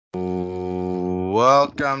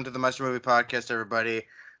Welcome to the Mushroom Movie Podcast, everybody.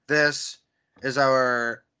 This is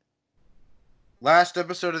our last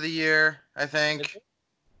episode of the year, I think.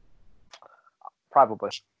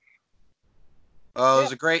 Probably. Oh, it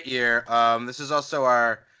was a great year. This is also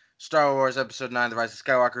our Star Wars Episode 9, The Rise of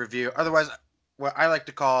Skywalker review. Otherwise, what I like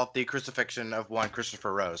to call the crucifixion of one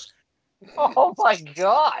Christopher Rose. Oh my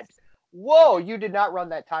God! Whoa, you did not run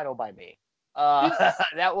that title by me.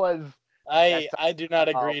 That was. I do not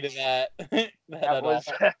agree to that. That was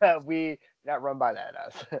we not run by that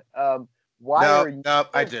us. Why are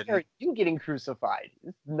you getting crucified?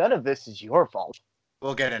 None of this is your fault.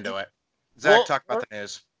 We'll get into it. Zach, talk about the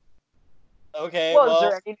news. Okay.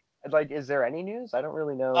 Well, is there any news? I don't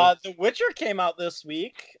really know. The Witcher came out this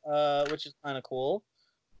week, which is kind of cool.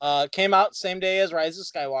 Came out same day as Rise of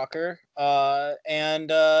Skywalker. And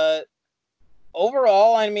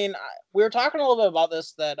overall, I mean, we were talking a little bit about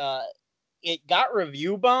this, that it got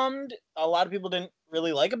review bombed. A lot of people didn't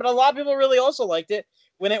really like it, but a lot of people really also liked it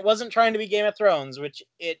when it wasn't trying to be Game of Thrones, which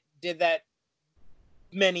it did that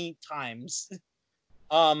many times.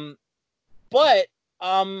 But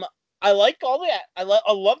I like all that. I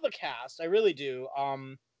love the cast. I really do.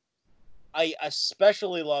 I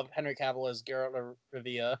especially love Henry Cavill as Geralt of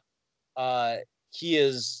Rivia. He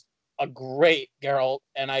is a great Geralt,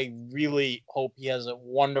 and I really hope he has a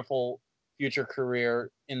wonderful future career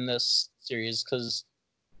in this series, because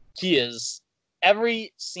he is.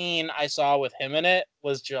 Every scene I saw with him in it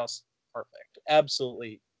was just perfect.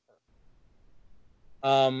 Absolutely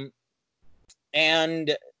perfect.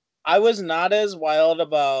 And I was not as wild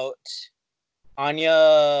about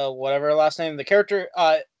Anya, whatever her last name, the character.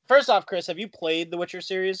 First off, Chris, have you played the Witcher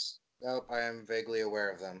series? Nope, I am vaguely aware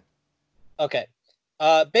of them. Okay.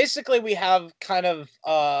 Basically, we have kind of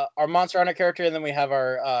our Monster Hunter character, and then we have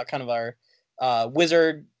our kind of our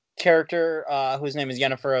wizard character, whose name is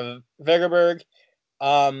Yennefer of Vegerberg.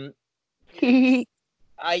 The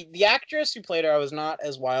actress who played her, I was not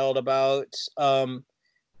as wild about.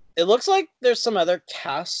 It looks like there's some other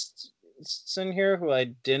casts in here who I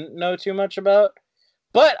didn't know too much about.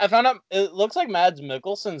 But I found out it looks like Mads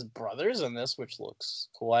Mikkelsen's brother's in this, which looks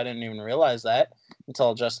cool. I didn't even realize that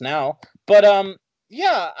until just now. But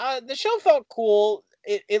yeah, the show felt cool.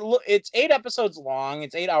 It's 8 episodes long.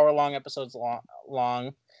 It's 8-hour-long episodes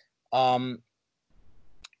long.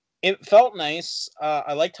 It felt nice.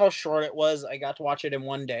 I liked how short it was. I got to watch it in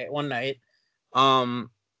one night. And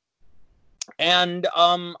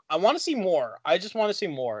I want to see more. I just want to see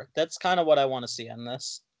more. That's kind of what I want to see on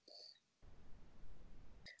this.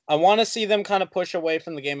 I want to see them kind of push away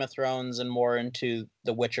from the Game of Thrones and more into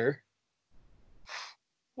The Witcher.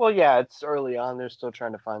 Well, yeah, it's early on. They're still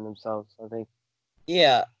trying to find themselves, I think.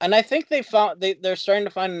 Yeah, and I think they're starting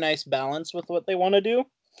to find a nice balance with what they want to do.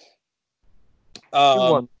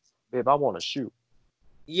 Babe, I want to shoot.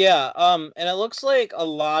 Yeah, and it looks like a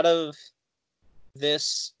lot of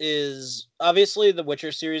this is obviously the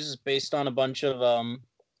Witcher series is based on a bunch of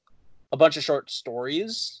short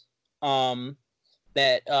stories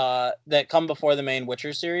that come before the main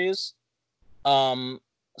Witcher series.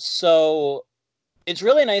 So it's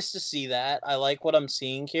really nice to see that. I like what I'm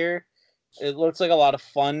seeing here. It looks like a lot of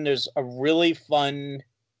fun. There's a really fun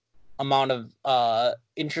amount of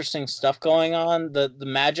interesting stuff going on. The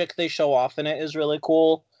magic they show off in it is really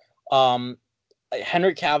cool.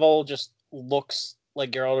 Henry Cavill just looks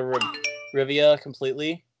like Geralt of Rivia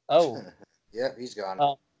completely. Oh. Yep, he's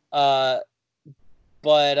gone.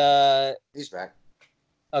 But he's back.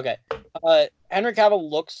 Okay. Henry Cavill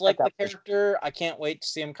looks like the character. I can't wait to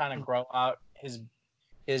see him kind of grow out his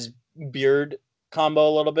beard combo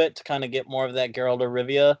a little bit to kind of get more of that Geralt of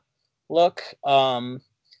Rivia look.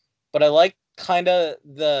 But I like kind of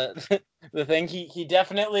the the thing. He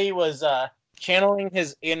definitely was channeling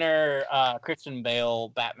his inner Christian Bale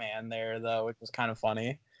Batman there, though, which was kind of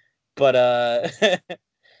funny. But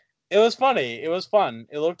it was funny. It was fun.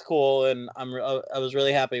 It looked cool, and I was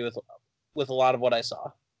really happy with a lot of what I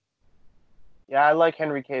saw. Yeah, I like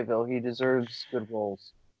Henry Cavill. He deserves good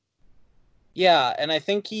roles. Yeah, and I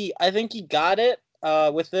think he got it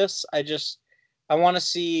with this. I want to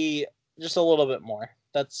see just a little bit more.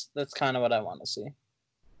 That's kind of what I want to see.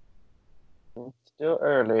 It's still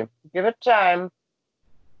early. Give it time.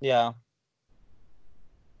 Yeah.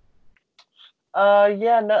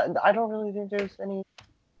 Yeah, no, I don't really think there's any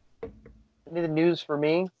of the news for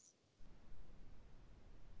me.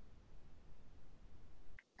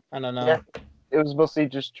 I don't know. Yeah, it was mostly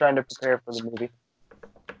just trying to prepare for the movie.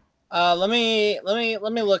 Let me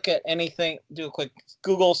look at anything. Do a quick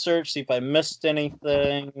Google search, see if I missed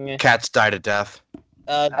anything. Cats died of death.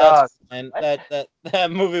 That's fine. That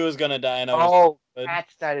movie was gonna die. And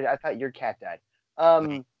cats died. I thought your cat died.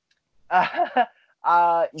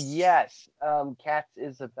 Yes. Cats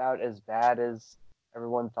is about as bad as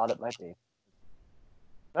everyone thought it might be.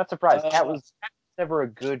 Not surprised. Cat was never a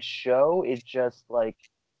good show. It just like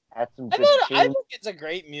had some good tunes. I think it's a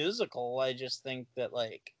great musical. I just think that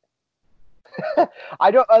like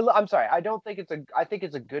I'm sorry. I think it's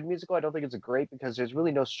a good musical. I don't think it's a great because there's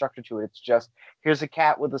really no structure to it. It's just here's a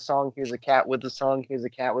cat with a song, here's a cat with a song, here's a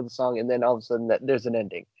cat with a song, and then all of a sudden there's an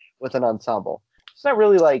ending with an ensemble. It's not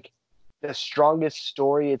really like the strongest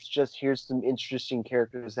story. It's just here's some interesting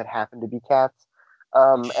characters that happen to be cats.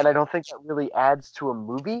 And I don't think that really adds to a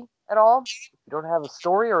movie at all. If you don't have a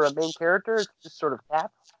story or a main character, it's just sort of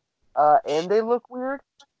cats. And they look weird.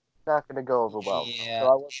 It's not going to go over well. Yeah.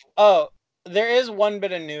 So there is one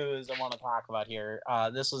bit of news I want to talk about here.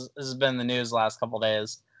 This has been the news the last couple of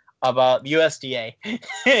days about the USDA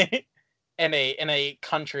in a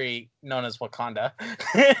country known as Wakanda.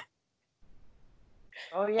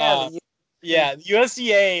 Oh yeah, yeah. The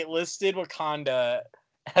USDA listed Wakanda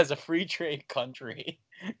as a free trade country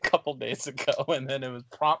a couple days ago, and then it was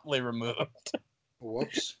promptly removed.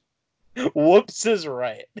 Whoops. Whoops is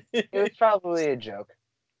right. It was probably a joke.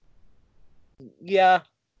 Yeah.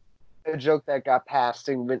 A joke that got passed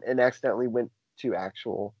and accidentally went to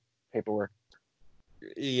actual paperwork.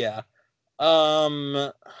 Yeah.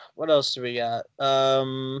 What else do we got?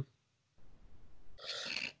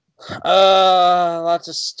 Lots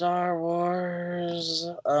of Star Wars.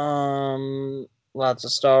 Lots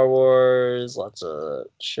of Star Wars. Lots of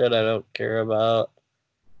shit I don't care about.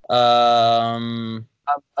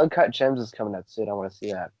 Uncut Gems is coming out soon. I want to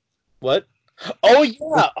see that. What? Oh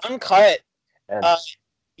yeah, Uncut.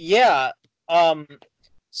 Yeah.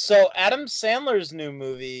 So Adam Sandler's new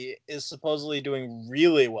movie is supposedly doing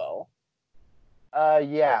really well.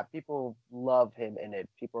 Yeah, people love him in it.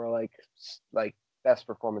 People are like best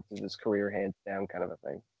performance of his career, hands down, kind of a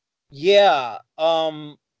thing. Yeah.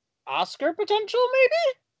 Oscar potential,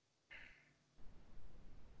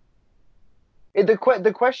 maybe?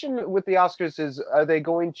 The question with the Oscars is, are they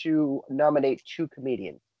going to nominate two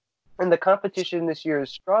comedians? And the competition this year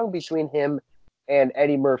is strong between him and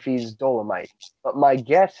Eddie Murphy's Dolomite. But my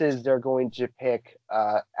guess is they're going to pick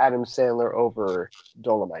Adam Sandler over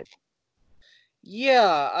Dolomite.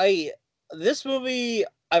 Yeah, this movie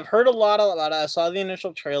I've heard a lot about it. I saw the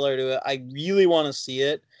initial trailer to it. I really want to see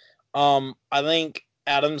it. I think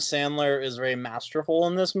Adam Sandler is very masterful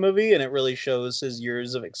in this movie, and it really shows his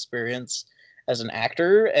years of experience as an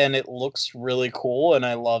actor, and it looks really cool. And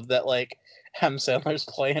I love that like Adam Sandler's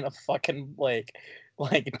playing a fucking like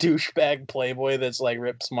douchebag playboy that's like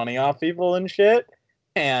rips money off people and shit,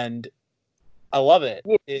 and I love it.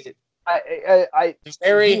 Yeah.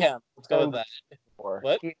 Marry him. Let's go with that.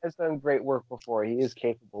 What? He has done great work before. He is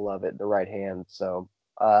capable of it in the right hand. So,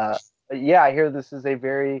 yeah, I hear this is a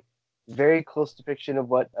very, very close depiction of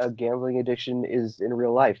what a gambling addiction is in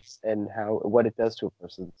real life and what it does to a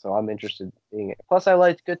person. So I'm interested in seeing it. Plus, I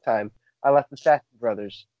liked Good Time. I like the Safdie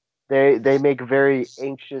brothers. They make very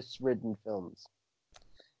anxious-ridden films.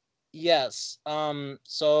 Yes.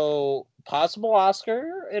 So possible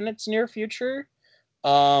Oscar in its near future.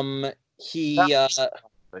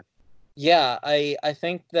 Yeah, I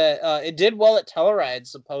think that it did well at Telluride,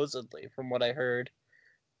 supposedly, from what I heard.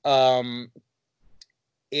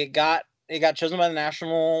 It got chosen by the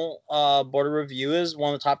National Board of Review as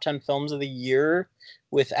one of the top 10 films of the year,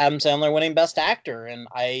 with Adam Sandler winning Best Actor, and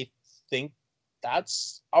I think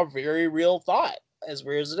that's a very real thought, as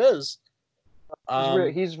weird as it is.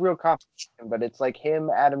 He's real competition, but it's like him,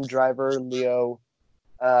 Adam Driver, Leo,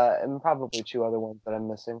 and probably two other ones that I'm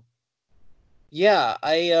missing. Yeah,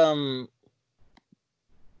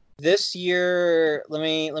 this year, let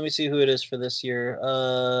me see who it is for this year.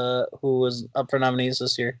 Who was up for nominees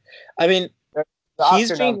this year? I mean,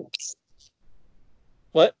 he's being.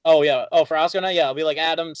 What? Oh yeah. Oh, for Oscar night, yeah, it'll be like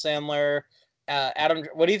Adam Sandler. Adam,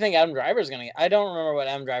 what do you think Adam Driver's gonna get? I don't remember what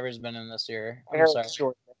Adam Driver's been in this year. I'm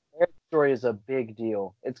sorry. Marriage Story is a big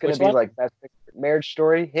deal. It's gonna be like Best Picture. Marriage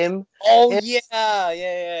Story. Him. Oh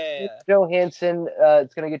yeah. Johansson.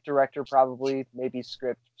 It's gonna get director probably, maybe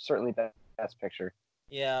script, certainly Best Picture.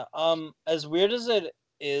 Yeah. As weird as it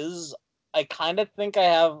is, I kind of think I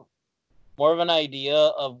have more of an idea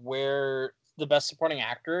of where the Best Supporting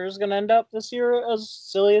Actor is gonna end up this year. As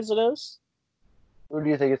silly as it is. Who do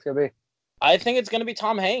you think it's gonna be? I think it's gonna be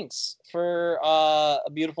Tom Hanks for A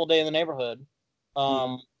Beautiful Day in the Neighborhood.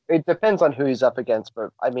 It depends on who he's up against,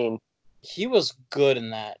 but I mean, he was good in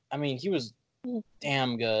that. I mean, he was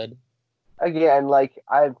damn good. Again, like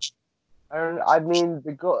I don't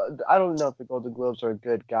know if the Golden Globes are a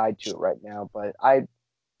good guide to it right now, but I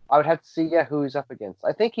would have to see who he's up against.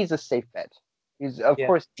 I think he's a safe bet. Of Yeah.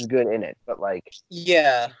 course he's good in it, but like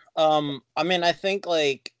Yeah. I mean, I think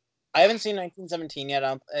like I haven't seen 1917 yet.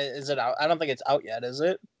 Is it out? I don't think it's out yet. Is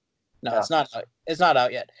it? No, No. it's not. It's not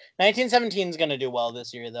out yet. 1917 is gonna do well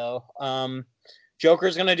this year, though.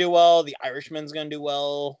 Joker's gonna do well. The Irishman's gonna do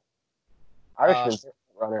well. Irishman's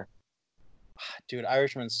runner. Dude,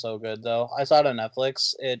 Irishman's so good though. I saw it on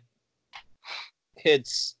Netflix.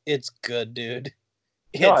 It's good, dude.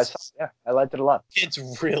 No, I liked it a lot. It's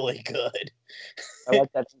really good. I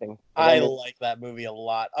like that thing. I like that movie a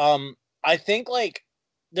lot. I think like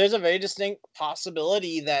there's a very distinct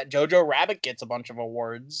possibility that Jojo Rabbit gets a bunch of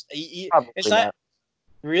awards. Probably It's not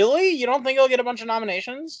really. You don't think he'll get a bunch of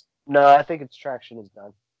nominations? No, I think its traction is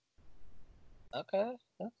done. Okay.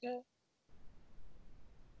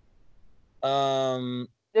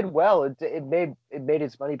 Did well. It made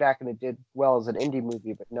its money back and it did well as an indie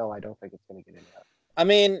movie, but no, I don't think it's going to get into that. I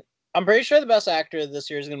mean, I'm pretty sure the best actor this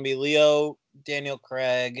year is going to be Leo, Daniel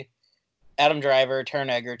Craig, Adam Driver, Taron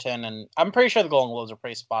Egerton, and I'm pretty sure the Golden Globes are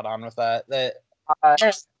pretty spot on with that.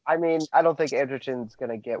 I mean, I don't think Egerton's going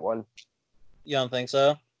to get one. You don't think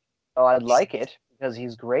so? Oh, I'd like it because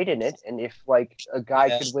he's great in it, and if like a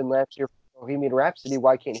guy could win last year for Bohemian Rhapsody,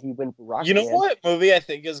 why can't he win for Rocketman? You know what movie I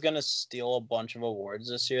think is going to steal a bunch of awards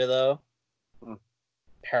this year, though?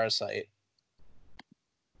 Parasite.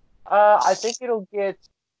 I think it'll get.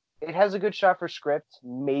 It has a good shot for script,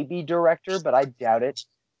 maybe director, but I doubt it.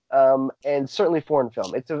 And certainly foreign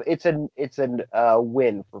film. It's a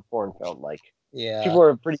win for foreign film. Like, yeah, people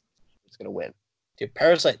are pretty. It's gonna win. Dude,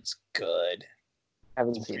 Parasite's good.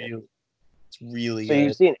 Haven't seen it. It's really so good.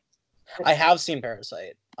 You've seen it? I have seen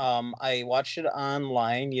Parasite. I watched it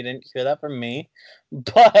online. You didn't hear that from me,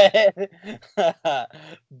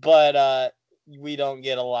 but we don't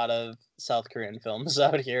get a lot of South Korean films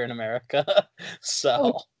out here in America.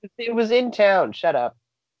 So it was in town. Shut up.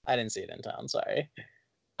 I didn't see it in town. Sorry.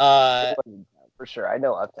 For sure. I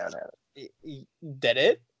know Uptown had it. Did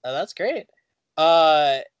it? Oh, that's great.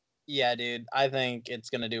 Yeah, dude. I think it's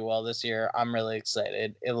gonna do well this year. I'm really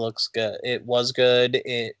excited. It looks good. It was good.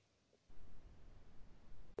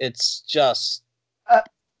 It's just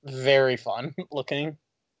very fun looking.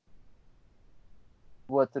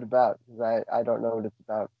 What's it about? Because I don't know what it's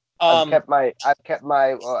about. I've kept my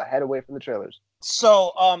head away from the trailers.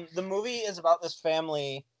 So the movie is about this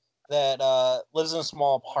family that lives in a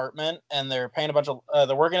small apartment, and they're paying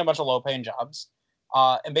they're working a bunch of low-paying jobs,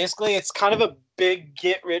 and basically it's kind of a big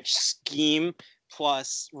get-rich scheme.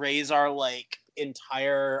 Plus, raise our like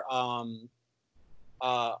entire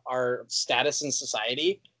our status in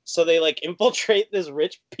society. So they like infiltrate this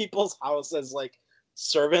rich people's house as like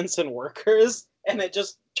servants and workers, and it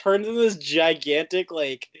just turns into this gigantic,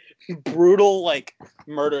 like brutal, like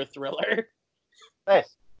murder thriller.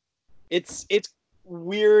 Nice. It's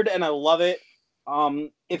weird and I love it.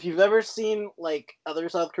 If you've ever seen like other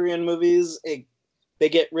South Korean movies, they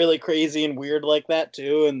get really crazy and weird like that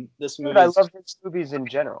too. And this movie, I love his movies in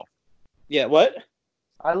general. Yeah, what?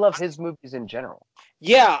 I love his movies in general.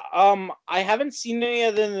 Yeah, I haven't seen any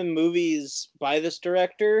other than the movies by this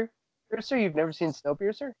director. Snowpiercer? You've never seen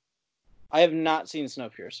Snowpiercer? I have not seen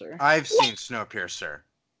Snowpiercer. I've seen Snowpiercer.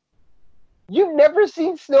 You've never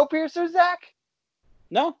seen Snowpiercer, Zach?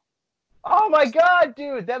 No. Oh my god,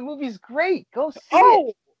 dude, that movie's great. Go see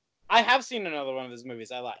it. I have seen another one of his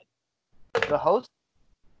movies. I lied. The Host?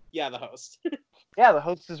 Yeah, The Host. Yeah, The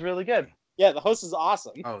Host is really good. Yeah, The Host is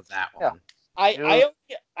awesome. Oh, that one.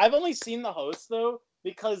 Yeah. I've only seen The Host though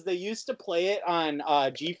because they used to play it on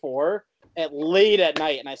G4 at late at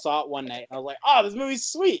night, and I saw it one night. And I was like, "Oh, this movie's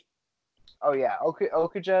sweet." Oh yeah,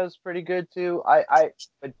 Okja is pretty good too.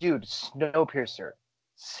 But dude, Snowpiercer.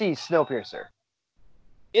 See Snowpiercer.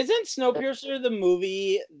 Isn't Snowpiercer the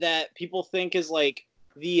movie that people think is like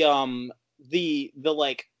the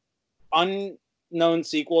like unknown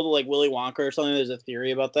sequel to like Willy Wonka or something? There's a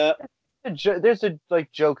theory about that. There's a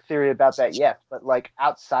like joke theory about that, yes, but like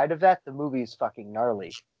outside of that, the movie's fucking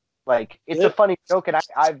gnarly. Like it's a funny joke, and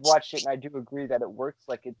I've watched it, and I do agree that it works.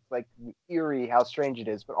 Like it's like eerie how strange it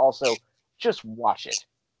is, but also just watch it.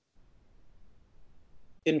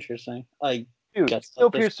 Interesting. Dude,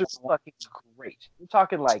 Snowpiercer's fucking great. We're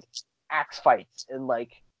talking like axe fights, and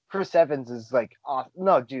like Chris Evans is like,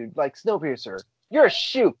 no, dude, like Snowpiercer, you're a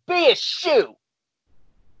shoe. Be a shoe.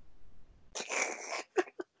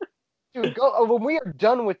 Dude, go when we are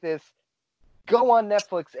done with this, go on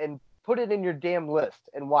Netflix and put it in your damn list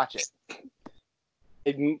and watch it.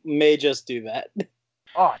 It may just do that.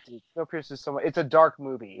 Oh, dude, Snowpiercer is so much. It's a dark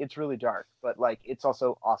movie. It's really dark, but like it's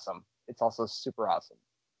also awesome. It's also super awesome.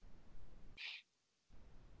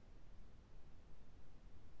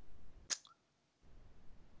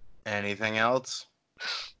 Anything else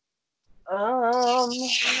Um,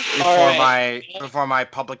 before my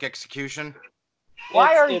public execution?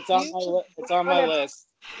 Why are it's on you my it's on my gonna- list.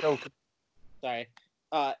 joking? Sorry.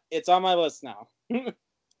 It's on my list now.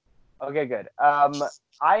 Okay, good.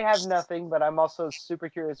 I have nothing, but I'm also super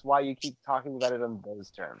curious why you keep talking about it on those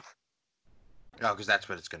terms. Oh, because that's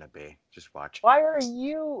what it's gonna be. Just watch. Why are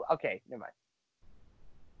you? Okay, never mind.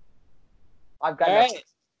 I've got All nothing.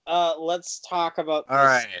 right. Let's talk about All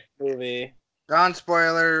this right. movie.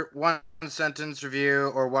 Non-spoiler, one sentence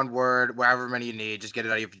review or one word, however many you need. Just get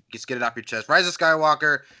it off your chest. Rise of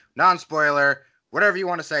Skywalker. Non-spoiler. Whatever you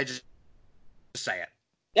want to say, just say it.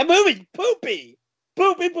 That movie's poopy.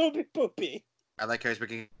 Poopy. I like how he's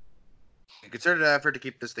making a concerted effort to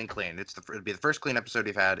keep this thing clean. It'll be the first clean episode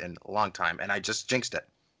we've had in a long time, and I just jinxed it.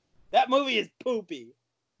 That movie is poopy.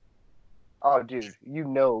 Oh, dude, you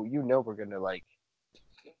know, we're gonna like,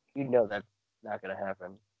 that's not gonna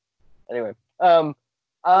happen. Anyway, This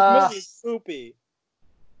movie is poopy.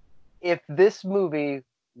 if this movie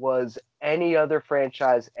was any other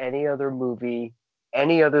franchise, any other movie,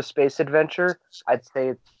 any other space adventure, I'd say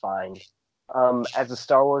it's fine. As a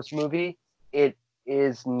Star Wars movie, it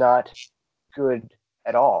is not good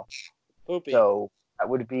at all. Poopy. So that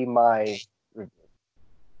would be my review.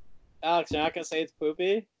 Alex, you're not gonna say it's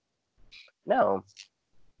poopy, No,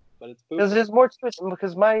 but it's because poopy. there's more to it.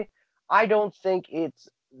 Because I don't think it's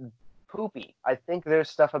poopy. I think there's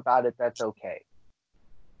stuff about it that's okay.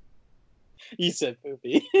 You said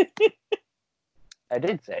poopy. I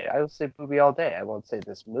did say it. I will say poopy all day. I won't say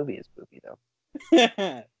this movie is poopy though.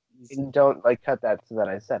 And don't like cut that so that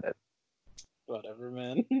I said it. Whatever,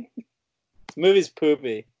 man. This movie's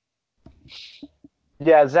poopy.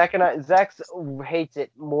 Yeah, Zach hates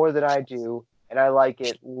it more than I do, and I like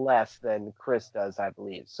it less than Chris does, I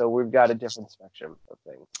believe. So we've got a different spectrum of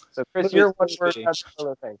things. So Chris, Movie's your one word poopy. about the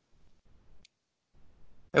other thing.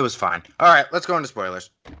 It was fine. All right, let's go into spoilers.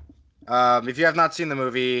 If you have not seen the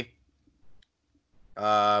movie,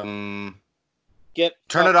 turn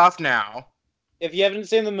it off now. If you haven't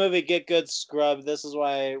seen the movie, get good, scrub. This is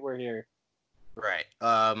why we're here. Right.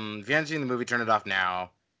 If you haven't seen the movie, turn it off now.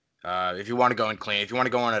 If you want to go in clean, if you want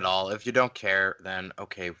to go in at all, if you don't care, then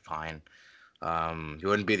okay, fine. You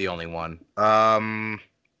wouldn't be the only one. Zach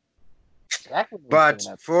would be But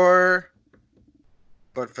taking that. for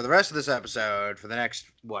the rest of this episode, for the next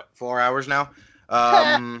 4 hours now,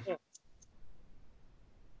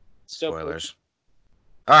 Still spoilers.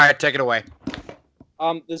 All right, take it away.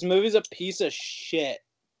 This movie's a piece of shit.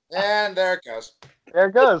 And there it goes. There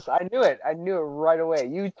it goes. I knew it. I knew it right away.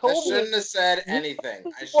 You told me have said anything.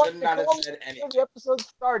 I should not have said anything. The episode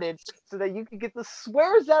started so that you could get the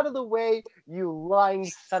swears out of the way. You lying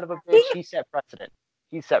son of a bitch. He set precedent.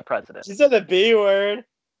 You said the B word.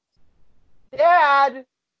 Dad.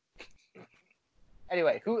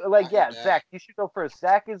 Anyway, Dad. Zach, you should go first.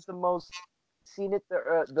 Zach is the most seen it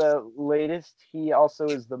the latest. He also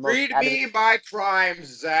is the most. Read me my crimes,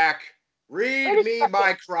 Zach. Read Wait a me second.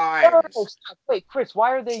 my No, crimes. stop. Wait, Chris,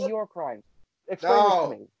 why are they your crimes? Explain No. this to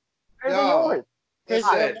me. Why are they No. yours?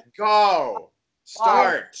 Listen, go.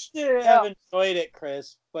 Start. I have enjoyed it,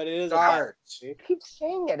 Chris, but it is a bad Start. movie. Keep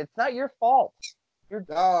saying it. It's not your fault.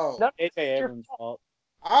 No. No. J.J. your Abrams' fault.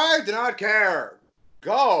 I do not care.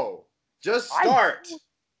 Go. Just start.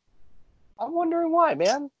 I'm wondering why,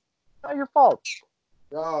 man. It's not your fault.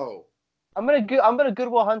 Go. I'm gonna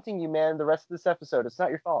Goodwill Hunting you, man. The rest of this episode. It's not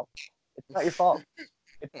your fault. It's not your fault.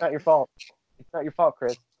 It's not your fault. It's not your fault,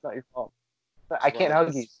 Chris. It's not your fault. I can't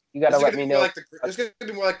hug you. You gotta let me know. It's gonna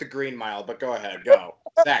be more like the Green Mile, but go ahead. Go.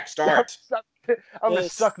 Zach, start. I'm gonna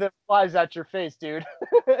suck them flies out your face, dude.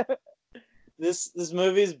 This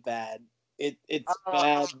movie's bad. It's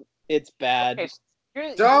bad. It's bad.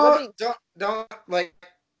 Okay, Don't like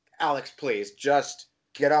Alex, please. Just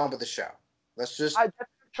get on with the show. Let's just that's what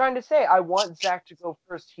I'm trying to say. I want Zach to go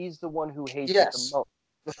first. He's the one who hates it the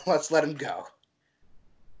most. let's let him go.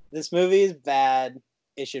 This movie is bad.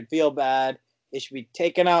 It should feel bad. It should be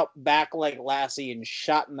taken out back like Lassie and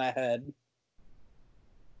shot in the head.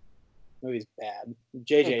 Movie's bad.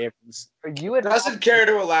 J.J. Abrams. Are you Doesn't care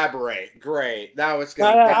to elaborate. Great. Now it's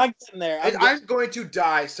No, gonna. I'm getting there. I'm going to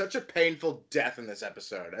die such a painful death in this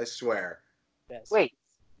episode. I swear. Yes. Wait,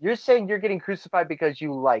 you're saying you're getting crucified because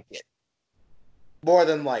you like it? More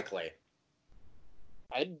than likely.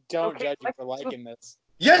 I don't Okay, judge you for liking this.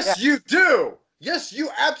 Yes, you do. Yes, you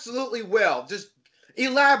absolutely will. Just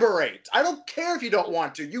elaborate. I don't care if you don't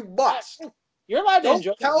want to. You must. You're allowed to Don't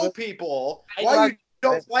enjoy tell it. people I why like you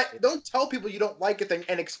don't like. Don't tell people you don't like a thing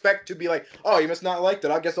and expect to be like, oh, you must not like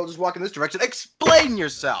that. I guess I'll just walk in this direction. Explain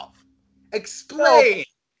yourself. Explain.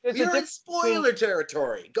 There's a You're in difference between- spoiler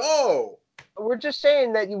territory. Go. We're just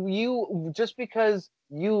saying that you just because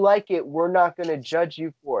you like it, we're not going to judge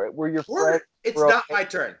you for it. We're your friends. It's We're not okay. my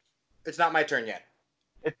turn. It's not my turn yet.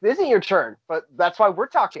 It isn't your turn, but that's why we're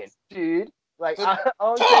talking, dude. Like, So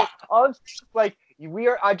all I'm saying, like, we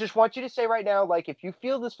are. I just want you to say right now, like, if you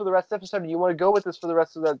feel this for the rest of the episode and you want to go with this for the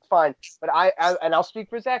rest of the, fine. But and I'll speak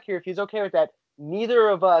for Zach here if he's okay with that. Neither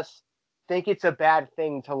of us think it's a bad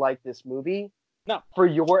thing to like this movie. No. For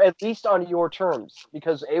at least on your terms,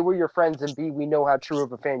 because A, we're your friends, and B, we know how true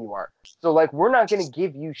of a fan you are. So, like, we're not going to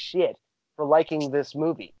give you shit for liking this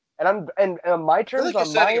movie. And on my I feel terms, like you're on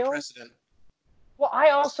my setting a own. precedent. Well, I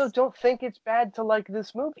also don't think it's bad to like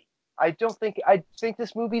this movie. I think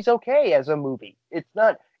this movie's okay as a movie. It's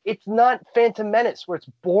not Phantom Menace where it's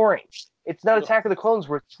boring. It's not Attack of the Clones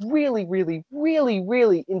where it's really, really, really,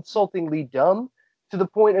 really insultingly dumb to the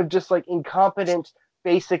point of just like incompetent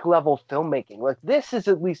basic level filmmaking. Like this is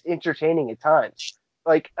at least entertaining at times.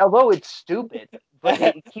 Like although it's stupid, but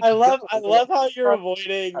it keeps I love going. how you're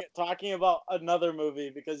avoiding talking about another movie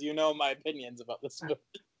because you know my opinions about this movie.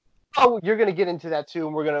 Oh, you're gonna get into that too,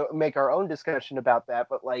 and we're gonna make our own discussion about that.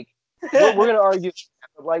 But like, we're gonna argue.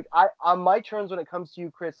 But like, on my terms, when it comes to you,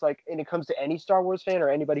 Chris, like, and it comes to any Star Wars fan or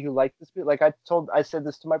anybody who likes this movie, like I said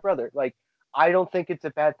this to my brother. Like, I don't think it's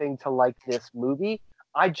a bad thing to like this movie.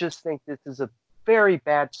 I just think this is a very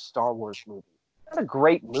bad Star Wars movie. Not a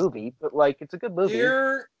great movie, but like, it's a good movie.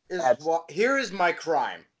 Here is my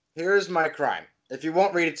crime. Here is my crime. If you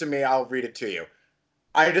won't read it to me, I'll read it to you.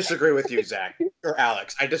 I disagree with you, Zach or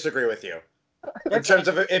Alex. I disagree with you in terms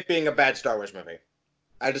of it being a bad Star Wars movie.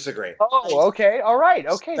 I disagree. Oh, okay, all right,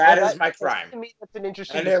 okay. That is my crime. To me, that's an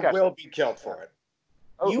interesting And discussion. it will be killed for it.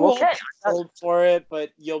 Oh, You won't okay. be killed for it, but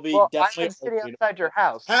you'll be Well, definitely. I'm sitting outside your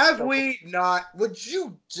house. Have so- we not? Would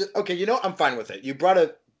you? Okay, you know what? I'm fine with it. You brought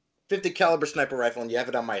a 50 caliber sniper rifle and you have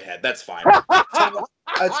it on my head. That's fine.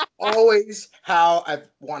 That's always how I've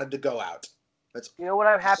wanted to go out. You know what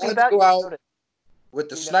I'm happy Let's about? go out. Notice. With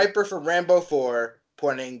the You know- sniper from Rambo 4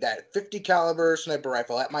 pointing that 50 caliber sniper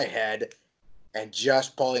rifle at my head and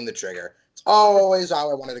just pulling the trigger. It's always how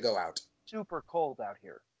I wanted to go out. Super cold out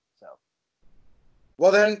here, so.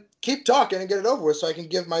 Well, then keep talking and get it over with so I can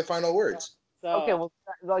give my final words. So, Okay, well,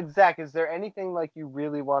 like Zach, is there anything like you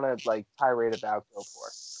really want to like tirade about? Go for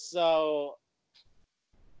it. So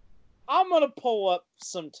I'm gonna pull up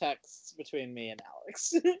some texts between me and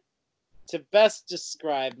Alex to best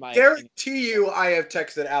describe my opinion. Guarantee you I have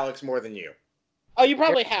texted Alex more than you. Oh, you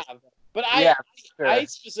probably have, but Yeah, sure. I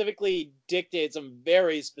specifically dictated some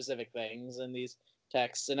very specific things in these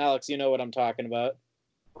texts, and Alex, you know what I'm talking about.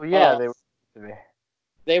 Well, yeah, uh, they were.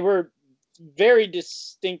 They were very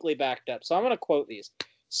distinctly backed up, so I'm gonna quote these.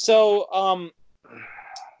 So,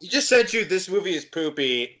 He just sent you this movie is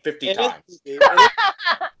poopy 50 it is times. poopy.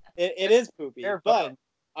 It is poopy, Fair but point.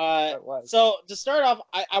 That was. so to start off,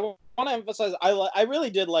 I want to emphasize I really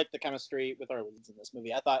did like the chemistry with our leads in this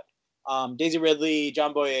movie. I thought Daisy Ridley,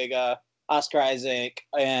 John Boyega, Oscar Isaac,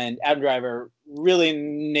 and Adam Driver really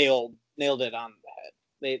nailed it on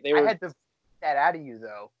the head. They I were. had to get that out of you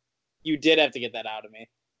though. You did have to get that out of me.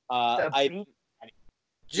 The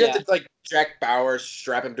Did you have to like Jack Bauer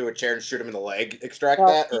strap him to a chair and shoot him in the leg, extract Well,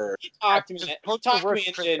 that, or? He talked me. Just He post the talked worst me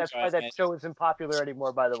into script, That's why enjoying that it. show isn't popular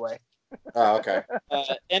anymore, by the way. Oh, okay.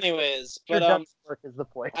 Anyways, Your but dumb work is the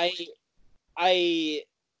point.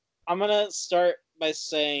 I'm gonna start by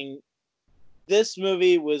saying this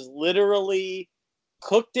movie was literally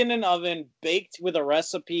cooked in an oven, baked with a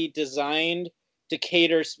recipe designed to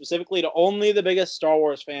cater specifically to only the biggest Star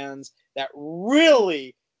Wars fans that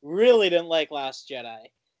really, really didn't like Last Jedi.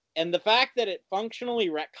 And the fact that it functionally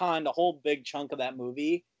retconned a whole big chunk of that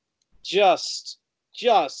movie just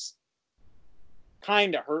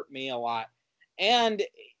kind of hurt me a lot. And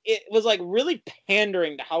it was like really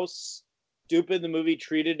pandering to how stupid the movie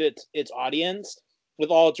treated its audience with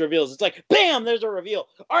all its reveals. It's like, bam, there's a reveal.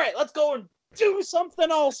 All right, let's go and do something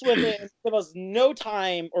else with it. And give us no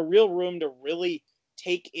time or real room to really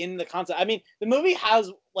take in the concept. I mean, the movie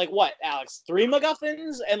has like what, Alex? 3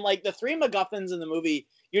 MacGuffins, and like the 3 MacGuffins in the movie,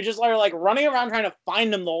 you're just like running around trying to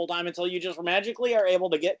find them the whole time until you just magically are able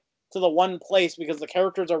to get to the one place because the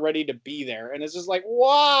characters are ready to be there, and it's just like,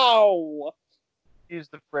 wow. Use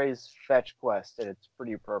the phrase "fetch quest," and it's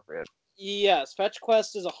pretty appropriate. Yes, Fetch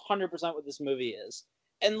Quest is 100% what this movie is,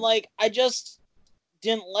 and like I just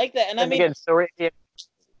didn't like that. And I mean, again, so are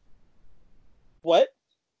what?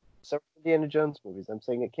 Indiana Jones movies. I'm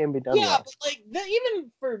saying it can be done. Yeah, well. but like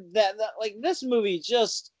even for that, like this movie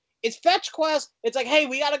just. It's Fetch Quest. It's like, hey,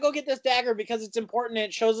 we gotta go get this dagger because it's important and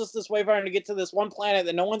it shows us this wayfinder to get to this one planet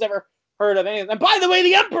that no one's ever heard of anything. And by the way,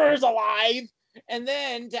 the Emperor's alive! And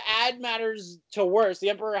then to add matters to worse, the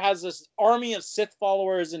Emperor has this army of Sith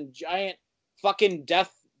followers and giant fucking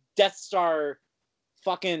Death Star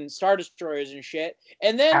fucking Star Destroyers and shit.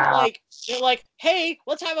 And then like they're like, hey,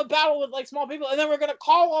 let's have a battle with like small people, and then we're gonna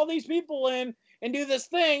call all these people in and do this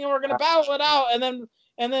thing, and we're gonna battle it out. And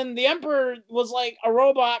then the Emperor was like a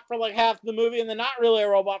robot for like half the movie, and then not really a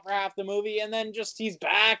robot for half the movie, and then just he's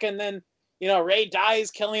back, and then Rey dies,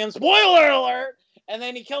 killing him. Spoiler alert! And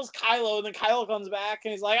then he kills Kylo, and then Kylo comes back,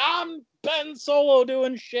 and he's like, I'm Ben Solo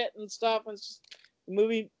doing shit and stuff. And it's just, the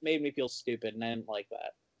movie made me feel stupid, and I didn't like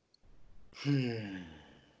that.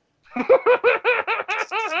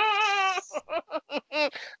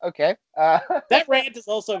 Okay. That rant is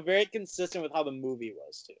also very consistent with how the movie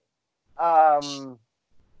was too.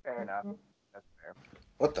 Fair enough. That's fair.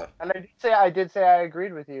 What the? And I did say I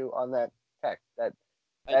agreed with you on that text.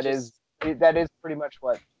 That is pretty much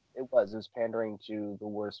what it was. It was pandering to the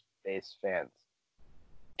worst base fans.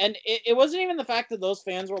 And it wasn't even the fact that those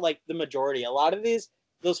fans were like the majority. A lot of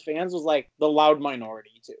those fans was like the loud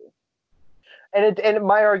minority too. And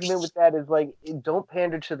my argument with that is like, don't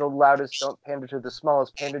pander to the loudest, don't pander to the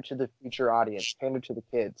smallest, pander to the future audience, pander to the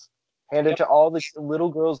kids, pander to all the little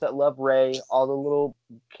girls that love Rey, all the little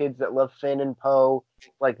kids that love Finn and Poe.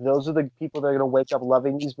 Like, those are the people that are going to wake up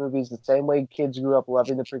loving these movies the same way kids grew up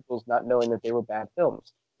loving the prequels, not knowing that they were bad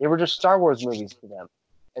films. They were just Star Wars movies to them.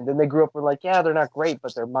 And then they grew up with like, yeah, they're not great,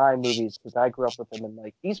 but they're my movies because I grew up with them, and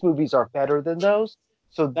like, these movies are better than those.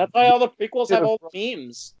 So that's why all the prequels have all the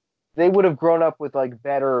memes. They would have grown up with like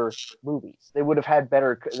better movies. They would have had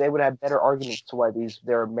better arguments to why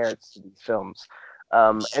there are merits to these films.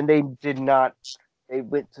 And they did not. They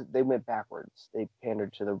went backwards. They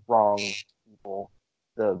pandered to the wrong people.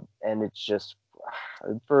 And it's just,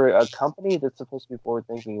 for a company that's supposed to be forward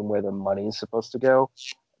thinking and where the money is supposed to go,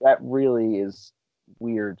 that really is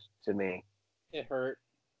weird to me. It hurt.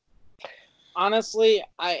 Honestly,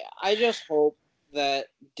 I just hope that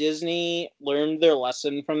Disney learned their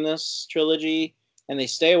lesson from this trilogy and they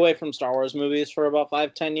stay away from Star Wars movies for about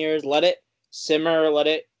 5-10 years. Let it simmer. Let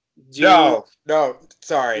it do. No.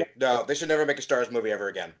 Sorry. No. They should never make a Star Wars movie ever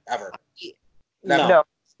again. Ever. Never.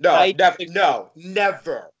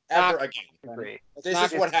 Never. Ever again.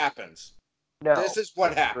 This is what happens. No. This is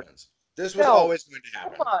what happens. This was always going to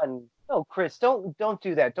happen. Come on. No, Chris, don't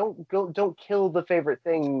do that. Don't kill the favorite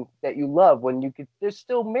thing that you love when you could. There's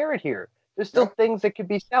still merit here. There's still things that could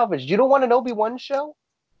be salvaged. You don't want an Obi-Wan show?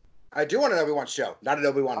 I do want an Obi-Wan show, not an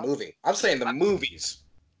Obi-Wan movie. I'm saying the movies.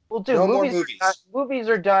 Well, dude, movies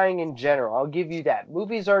are dying in general. I'll give you that.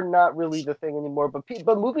 Movies are not really the thing anymore, but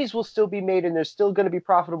movies will still be made, and they're still going to be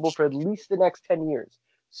profitable for at least the next 10 years.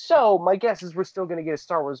 So my guess is we're still going to get a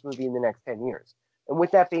Star Wars movie in the next 10 years. And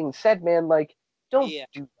with that being said, man, like, don't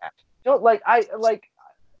do that.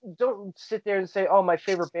 Don't sit there and say, oh, my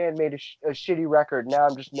favorite band made a shitty record. Now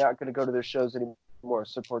I'm just not going to go to their shows anymore,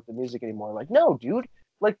 support the music anymore. Like, no, dude.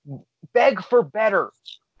 Like, beg for better.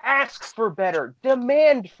 Ask for better.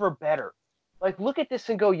 Demand for better. Like, look at this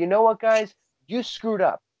and go, you know what, guys? You screwed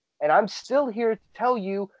up. And I'm still here to tell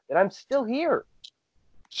you that I'm still here.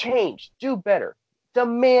 Change. Do better.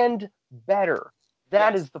 Demand better.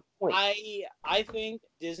 That is the point. I think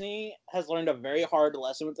Disney has learned a very hard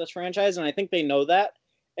lesson with this franchise, and I think they know that.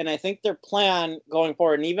 And I think their plan going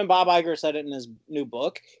forward, and even Bob Iger said it in his new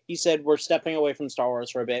book, he said, we're stepping away from Star Wars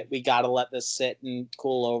for a bit. We got to let this sit and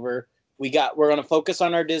cool over. We're going to focus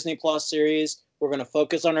on our Disney Plus series. We're going to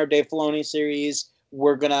focus on our Dave Filoni series.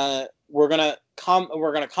 We're going to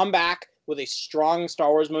come back with a strong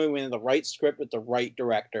Star Wars movie with the right script with the right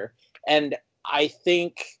director. And I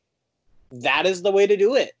think that is the way to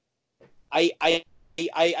do it. I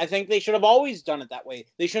think they should have always done it that way.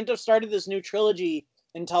 They shouldn't have started this new trilogy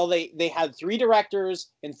until they had 3 directors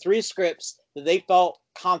and 3 scripts that they felt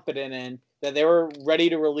confident in, that they were ready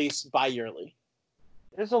to release bi-yearly.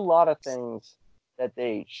 There's a lot of things that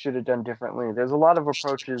they should have done differently. There's a lot of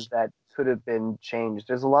approaches that could have been changed.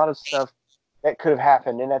 There's a lot of stuff that could have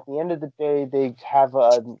happened. And at the end of the day, they have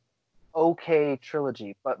an okay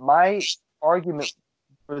trilogy. But my argument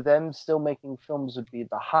for them still making films would be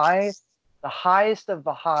the highest of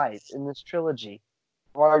the highs in this trilogy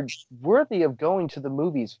are worthy of going to the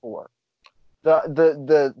movies for.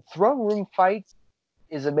 The throne room fight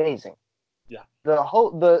is amazing. Yeah. A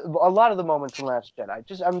lot of the moments in Last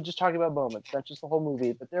Jedi. I'm just talking about moments, not just the whole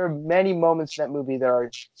movie, but there are many moments in that movie that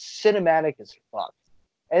are cinematic as fuck.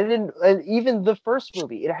 And even the first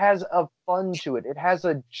movie, it has a fun to it. It has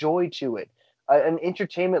a joy to it, an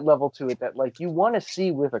entertainment level to it that like you want to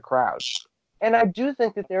see with a crowd. And I do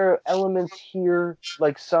think that there are elements here,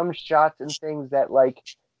 like some shots and things that like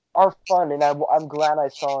are fun, and I'm glad I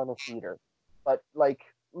saw in a theater. but like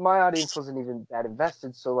my audience wasn't even that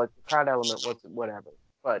invested, so like the crowd element wasn't whatever.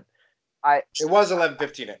 But It was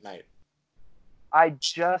 11:15 at night. I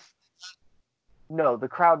just no, the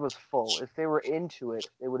crowd was full. If they were into it,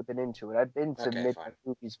 they would have been into it. I've been to Okay, midnight fine.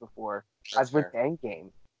 movies before. That's I've went fair. to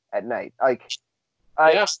Endgame at night. Like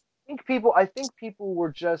I Yeah. think people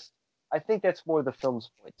were just. I think that's more the film's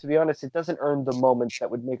point. To be honest, it doesn't earn the moments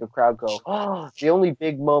that would make a crowd go, "Oh!" The only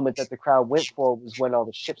big moment that the crowd went for was when all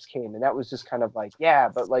the ships came, and that was just kind of like, yeah,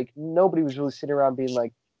 but like nobody was really sitting around being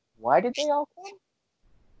like, "Why did they all come?"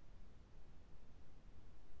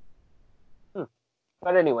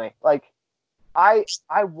 But anyway, like I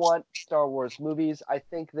want Star Wars movies. I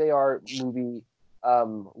think they are movie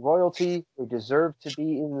royalty. They deserve to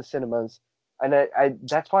be in the cinemas, and I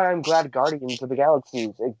that's why I'm glad Guardians of the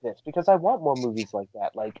Galaxy exists, because I want more movies like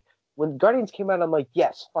that. Like when Guardians came out, I'm like,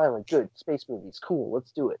 yes, finally, good space movies, cool,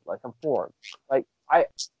 let's do it. Like I'm for 'em. Like I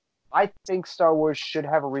think Star Wars should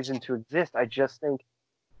have a reason to exist. I just think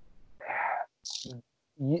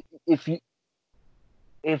if you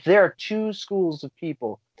if there are two schools of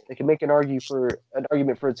people that can make an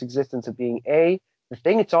argument for its existence of being A, the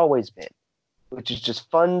thing it's always been, which is just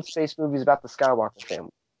fun space movies about the Skywalker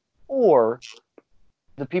family, or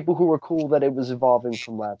the people who were cool that it was evolving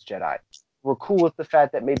from Last Jedi, were cool with the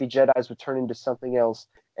fact that maybe Jedi's would turn into something else,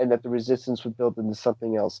 and that the Resistance would build into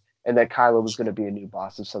something else, and that Kylo was going to be a new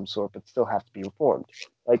boss of some sort, but still have to be reformed.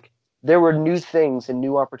 Like there were new things and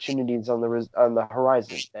new opportunities on the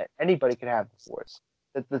horizon that anybody could have the Force.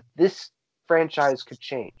 This franchise could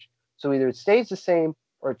change. So either it stays the same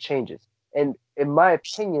or it changes. And in my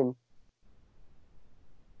opinion,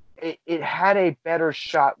 it had a better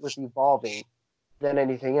shot with evolving than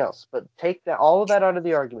anything else. But take all of that out of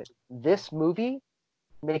the argument. This movie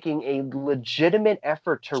making a legitimate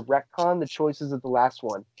effort to retcon the choices of the last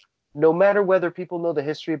one, no matter whether people know the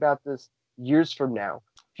history about this years from now.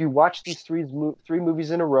 If you watch these three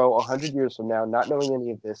movies in a row 100 years from now, not knowing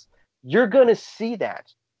any of this, you're going to see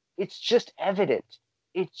that. It's just evident.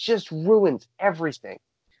 It just ruins everything.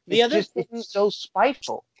 It's so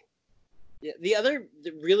spiteful. The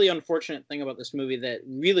really unfortunate thing about this movie that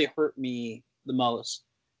really hurt me the most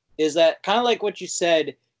is that, kind of like what you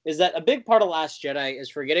said, is that a big part of Last Jedi is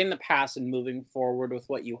forgetting the past and moving forward with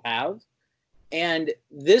what you have. And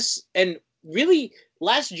really,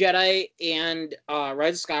 Last Jedi and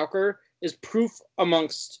Rise of Skywalker is proof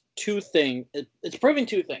amongst two things. It's proving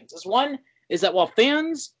two things. This one is that while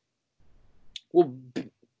fans will,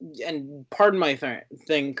 and pardon my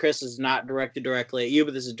thing, Chris, is not directed directly at you,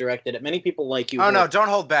 but this is directed at many people like you. Oh no, don't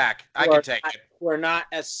hold back. I can take it. Who are not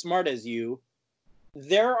as smart as you.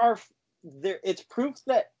 It's proof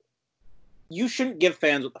that you shouldn't give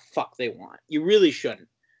fans what the fuck they want. You really shouldn't.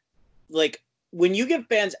 Like, when you give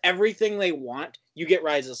fans everything they want, you get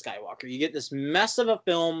Rise of Skywalker. You get this mess of a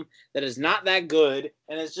film that is not that good,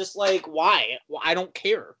 and it's just like, why? Well, I don't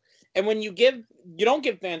care. And when you don't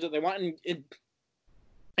give fans what they want, and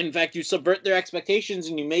in fact, you subvert their expectations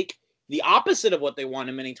and you make the opposite of what they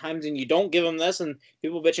wanted many times, and you don't give them this, and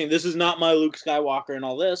people bitching, this is not my Luke Skywalker and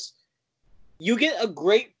all this, you get a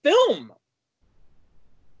great film.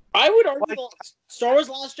 I would argue that Star Wars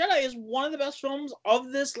Last Jedi is one of the best films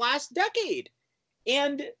of this last decade.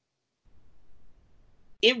 And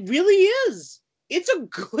it really is. It's a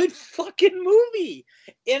good fucking movie.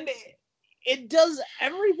 And it does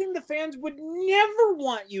everything the fans would never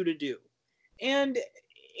want you to do. And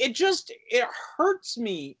it hurts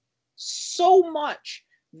me so much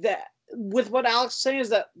that with what Alex is saying is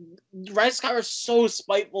that Rise of Skywalker is so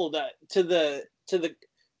spiteful to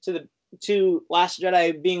Last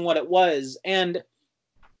Jedi being what it was, and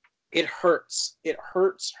it hurts. It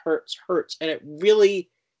hurts, and it really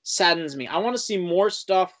saddens me. I want to see more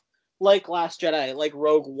stuff like Last Jedi, like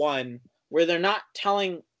Rogue One, where they're not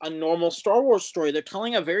telling a normal Star Wars story. They're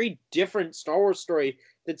telling a very different Star Wars story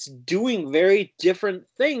that's doing very different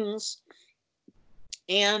things,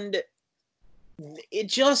 and it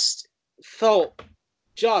just felt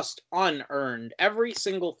just unearned. Every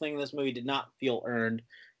single thing in this movie did not feel earned.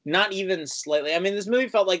 Not even slightly. I mean, this movie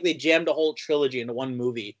felt like they jammed a whole trilogy into one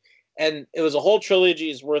movie. And it was a whole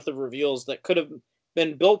trilogy's worth of reveals that could have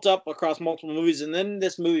been built up across multiple movies. And then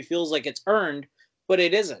this movie feels like it's earned, but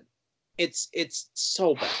it isn't. It's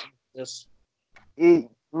so bad. Just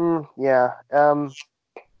yeah.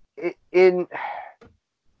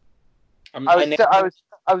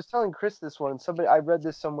 I was telling Chris this one. I read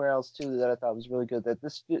this somewhere else too that I thought was really good. That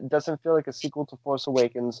this doesn't feel like a sequel to Force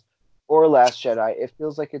Awakens or Last Jedi. It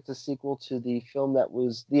feels like it's a sequel to the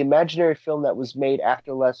imaginary film that was made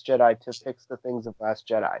after Last Jedi to fix the things of Last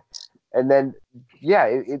Jedi. And then, yeah,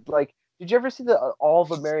 it like, did you ever see all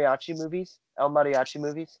the mariachi movies? El Mariachi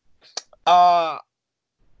movies?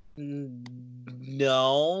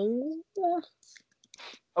 No.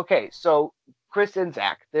 Okay, so Chris and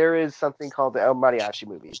Zach, there is something called the El Mariachi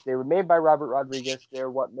movies. They were made by Robert Rodriguez. They're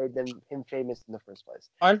what made him famous in the first place.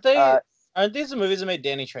 Aren't they? Aren't these the movies that made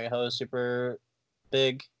Danny Trejo super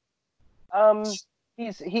big? I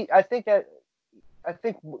think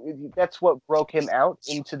that's what broke him out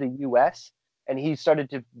into the U.S. and he started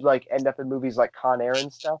to like end up in movies like Con Air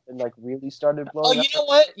and stuff, and like really started blowing up.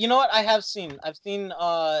 You know what? I've seen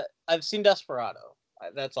Desperado.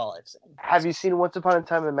 That's all I've seen. Have you seen Once Upon a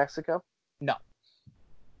Time in Mexico? No.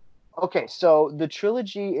 Okay, so the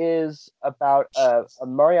trilogy is about a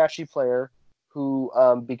mariachi player who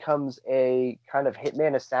becomes a kind of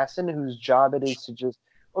hitman assassin whose job it is to just,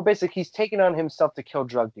 or basically he's taken on himself to kill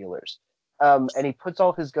drug dealers. And he puts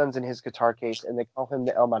all his guns in his guitar case, and they call him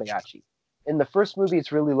the El Mariachi. In the first movie,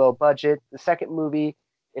 it's really low budget. The second movie,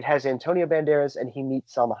 it has Antonio Banderas, and he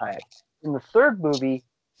meets Salma Hayek. In the third movie,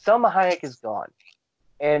 Salma Hayek is gone,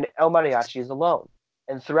 and El Mariachi is alone.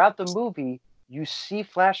 And throughout the movie, you see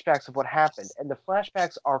flashbacks of what happened, and the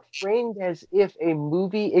flashbacks are framed as if a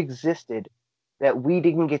movie existed that we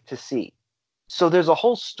didn't get to see. So there's a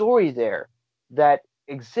whole story there that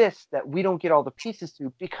exists that we don't get all the pieces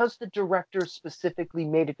to because the director specifically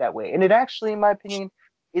made it that way. And it actually, in my opinion,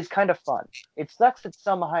 is kind of fun. It sucks that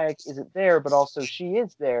Salma Hayek isn't there, but also she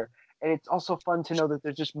is there. And it's also fun to know that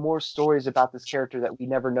there's just more stories about this character that we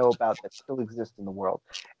never know about that still exist in the world.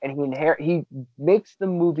 And he makes the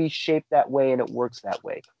movie shape that way, and it works that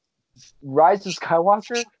way. Rise of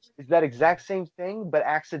Skywalker is that exact same thing, but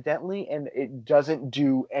accidentally, and it doesn't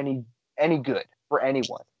do any good for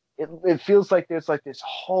anyone. It feels like there's like this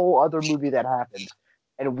whole other movie that happened,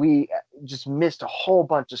 and we just missed a whole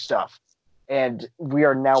bunch of stuff, and we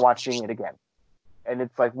are now watching it again. And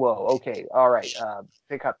it's like, whoa, okay, all right,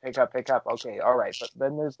 pick up, okay, all right. But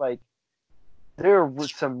then there were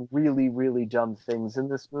some really, really dumb things in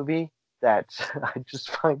this movie that I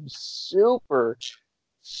just find super,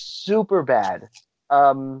 super bad.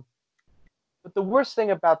 But the worst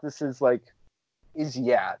thing about this is that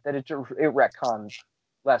it retcons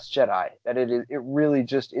Last Jedi. That it really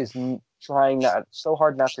just is trying so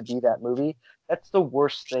hard not to be that movie. That's the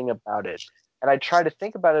worst thing about it. And I try to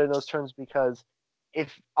think about it in those terms because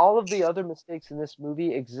if all of the other mistakes in this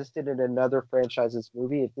movie existed in another franchise's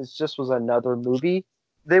movie, if this just was another movie,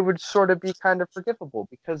 they would sort of be kind of forgivable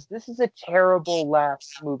because this is a terrible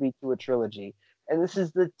last movie to a trilogy. And this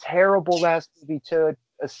is the terrible last movie to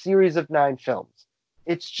a series of 9 films.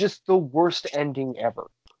 It's just the worst ending ever.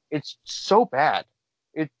 It's so bad.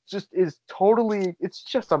 It just is it's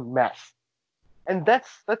just a mess. And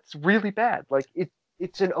that's really bad. Like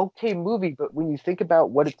it's an okay movie, but when you think about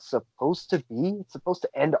what it's supposed to be, it's supposed to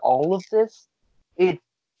end all of this.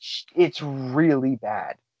 It's really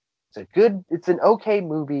bad. It's an okay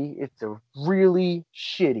movie. It's a really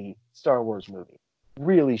shitty Star Wars movie.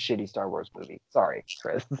 Really shitty Star Wars movie. Sorry,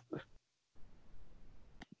 Chris.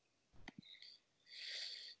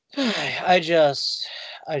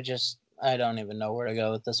 I don't even know where to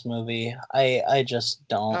go with this movie. I just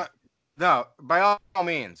don't. No, by all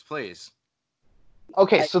means, please.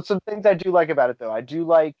 Okay, so some things I do like about it, though. I do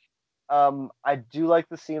like the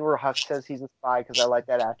scene where Hux says he's a spy because I like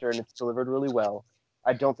that actor and it's delivered really well.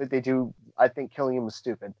 I don't think they do. I think killing him was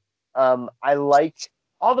stupid. I like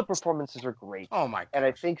all the performances are great. Oh my! And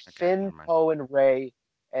I think Finn, Poe, and Rey,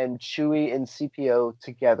 and Chewie and CPO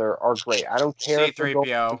together are great. I don't care.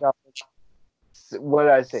 C-3PO. What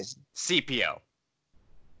did I say? CPO.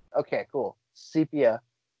 Okay, cool. Sepia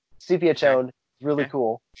tone, really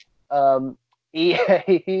cool. All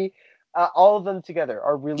of them together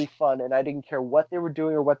are really fun, and I didn't care what they were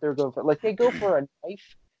doing or what they were going for. Like they go for a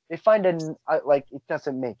knife, they find it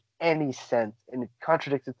doesn't make any sense, and it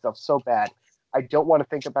contradicts itself so bad. I don't want to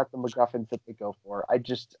think about the MacGuffins that they go for. I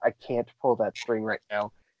can't pull that string right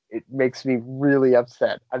now. It makes me really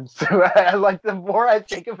upset. The more I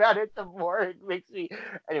think about it, the more it makes me.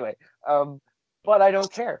 Anyway, but I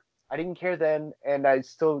don't care. I didn't care then, and I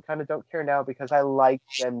still kind of don't care now because I like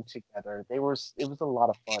them together. It was a lot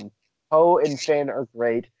of fun. Poe and Finn are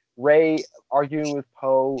great. Rey arguing with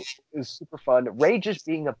Poe is super fun. Rey just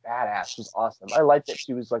being a badass was awesome. I like that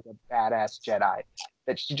she was like a badass Jedi.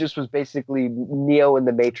 That she just was basically Neo in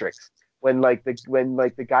the Matrix. When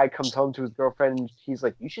the guy comes home to his girlfriend, he's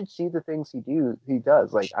like, "You should see the things he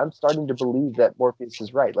does." Like, I'm starting to believe that Morpheus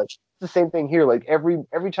is right. Like, it's the same thing here. Like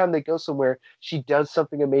every time they go somewhere, she does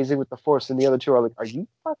something amazing with the Force, and the other two are like, "Are you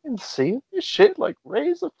fucking seeing this shit? Like,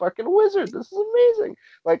 Rey's a fucking wizard. This is amazing."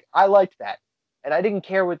 Like, I liked that, and I didn't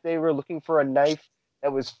care what they were looking for a knife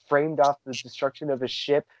that was framed off the destruction of a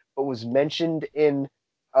ship but was mentioned in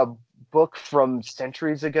a book from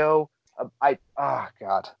centuries ago. Oh my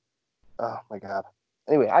god.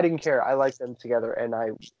 Anyway, I didn't care. I like them together, and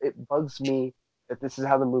it bugs me that this is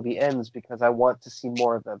how the movie ends because I want to see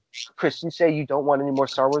more of them. Chris, you say you don't want any more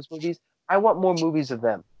Star Wars movies. I want more movies of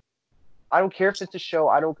them. I don't care if it's a show.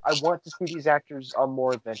 I want to see these actors on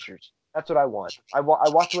more adventures. That's what I want. I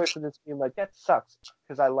walked away from this being like, that sucks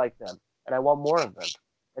because I like them and I want more of them.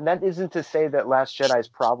 And that isn't to say that Last Jedi's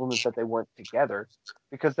problem is that they weren't together,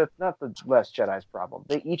 because that's not the Last Jedi's problem.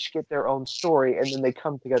 They each get their own story and then they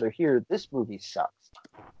come together here. This movie sucks.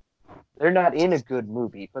 They're not in a good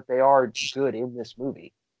movie, but they are good in this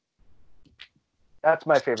movie. That's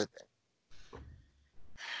my favorite thing.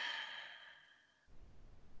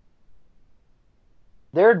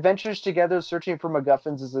 Their adventures together searching for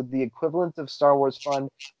MacGuffins is the equivalent of Star Wars fun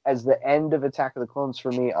as the end of Attack of the Clones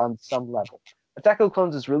for me on some level. Attack of the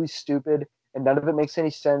Clones is really stupid, and none of it makes any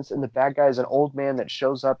sense, and the bad guy is an old man that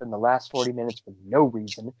shows up in the last 40 minutes for no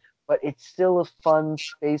reason, but it's still a fun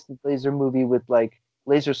space and laser movie with, like,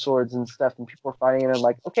 laser swords and stuff, and people are fighting, and I'm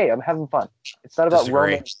like, okay, I'm having fun. It's not about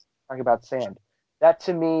romance, talking about sand. That,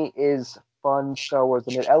 to me, is fun Star Wars,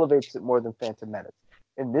 and it elevates it more than Phantom Menace.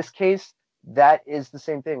 In this case, that is the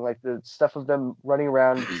same thing. Like, the stuff of them running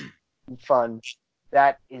around fun,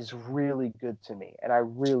 that is really good to me, and I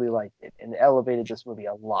really liked it, and elevated this movie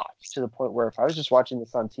a lot, to the point where if I was just watching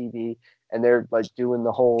this on TV and they're like doing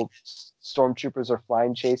the whole stormtroopers are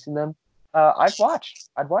flying chasing them, I'd watch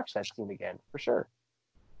that scene again for sure.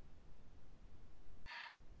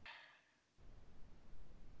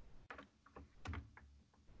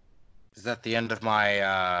 Is that the end of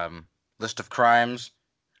my list of crimes?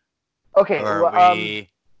 Okay.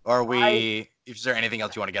 Is there anything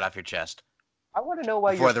else you want to get off your chest? I want to know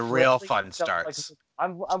why before the real fun starts. I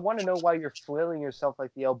want to know why you're flailing yourself like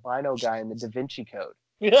the albino guy in the Da Vinci Code.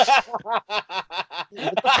 What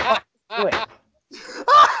the fuck are you doing?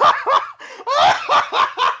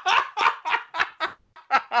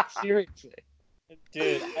 Seriously.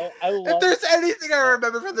 Dude, I love... If there's anything I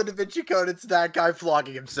remember from the Da Vinci Code, it's that guy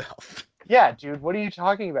flogging himself. Yeah, dude, what are you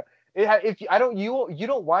talking about? If you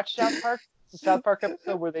don't watch South Park, it's the South Park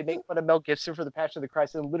episode where they make fun of Mel Gibson for the Passion of the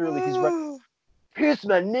Christ, and literally he's running, pierce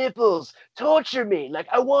my nipples, torture me, like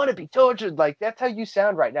I want to be tortured. Like, that's how you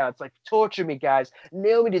sound right now. It's like, torture me, guys,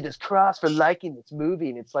 nail me to this cross for liking this movie.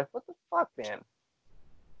 And it's like, what the fuck, man?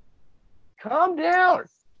 Calm down.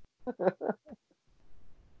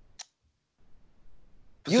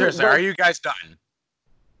 Seriously, are you guys done?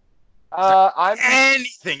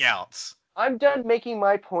 Anything else? I'm done making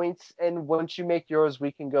my points, and once you make yours,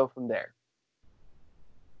 we can go from there.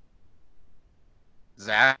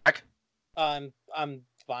 Zach? I'm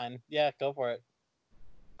fine. Yeah, go for it.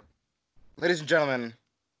 Ladies and gentlemen,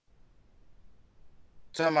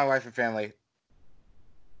 tell my wife and family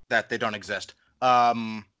that they don't exist.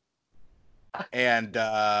 Yeah.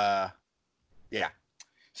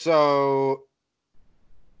 So,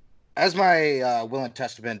 as my will and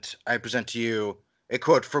testament, I present to you a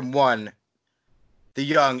quote from the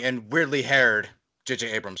young and weirdly haired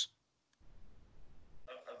J.J. Abrams.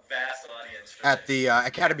 A vast audience. At the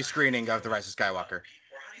Academy screening of The Rise of Skywalker.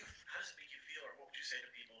 How does it make you feel, or what would you say to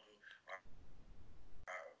people who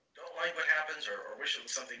don't like what happens, or wish it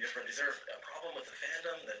was something different? Is there a problem with the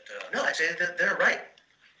fandom? No, I'd say that they're right.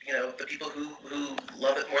 You know, the people who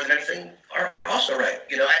love it more than anything are also right.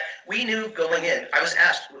 You know, we knew going in. I was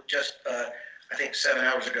asked just, I think 7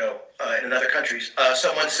 hours ago in another country,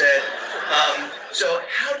 someone said, so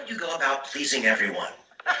how do you go about pleasing everyone?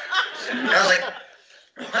 And I was like,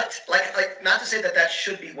 what? Like, not to say that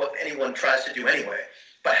should be what anyone tries to do anyway,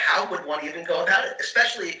 but how would one even go about it?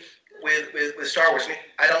 Especially with Star Wars. I mean,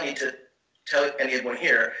 I don't need to tell anyone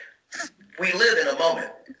here, we live in a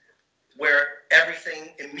moment where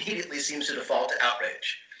everything immediately seems to default to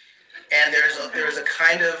outrage. And there's a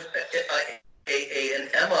kind of an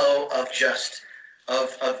MO of just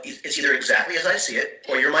of it's either exactly as I see it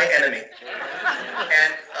or you're my enemy.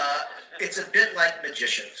 And it's a bit like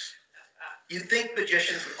magicians. You'd think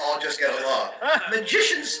magicians would all just get along.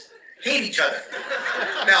 Magicians hate each other.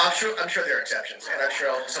 Now I'm sure there are exceptions, and I'm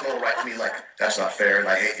sure someone will write to me like, "That's not fair, and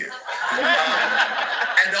I hate you."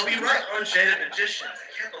 And they'll be right. Unshaded magician.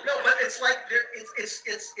 No, but it's like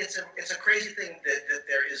it's a crazy thing that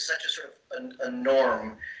there is such a sort of a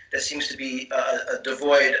norm that seems to be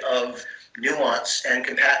devoid of nuance and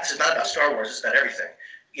compassion. This is not about Star Wars. It's about everything.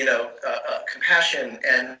 You know, compassion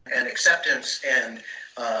and acceptance and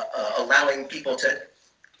allowing people to.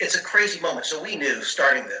 It's a crazy moment. So we knew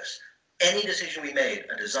starting this, any decision we made,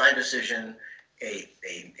 a design decision, a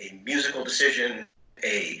musical decision,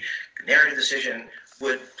 a narrative decision,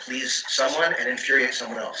 would please someone and infuriate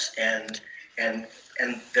someone else, and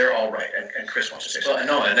they're all right. And Chris wants to say something.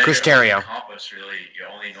 Well, no, and then Chris your only Terrio. compass, really, your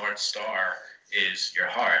only North Star is your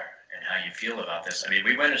heart and how you feel about this. I mean,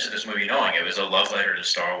 we went into this movie knowing it was a love letter to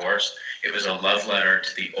Star Wars. It was a love letter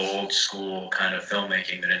to the old school kind of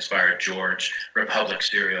filmmaking that inspired George, Republic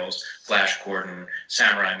serials, Flash Gordon,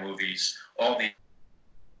 samurai movies, all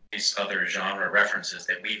these other genre references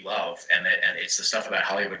that we love, and it's the stuff about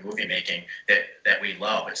Hollywood movie making that we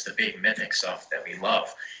love. It's the big mythic stuff that we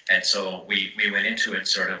love, and so we went into it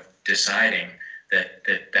sort of deciding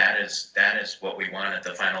that is what we wanted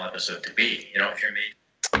the final episode to be. You know, hear me.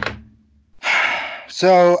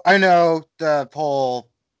 So I know the whole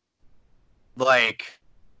like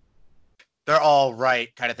they're all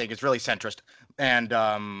right kind of thing is really centrist and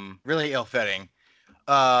really ill-fitting,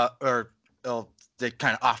 or they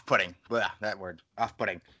kind of off-putting. Blah, that word,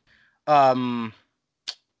 off-putting. But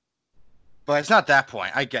it's not that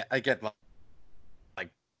point. I get like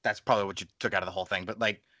that's probably what you took out of the whole thing. But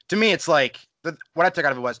like to me, it's like what I took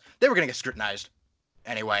out of it was they were gonna get scrutinized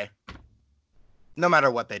anyway. No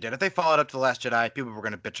matter what they did. If they followed up to The Last Jedi, people were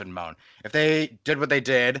going to bitch and moan. If they did what they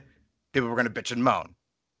did, people were going to bitch and moan.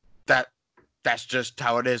 That's just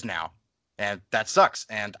how it is now. And that sucks.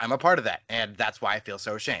 And I'm a part of that. And that's why I feel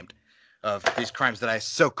so ashamed of these crimes that I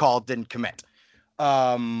so-called didn't commit.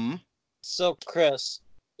 So, Chris,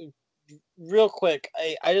 real quick,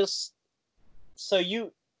 I just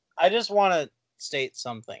want to state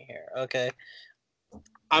something here, okay?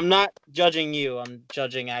 I'm not judging you. I'm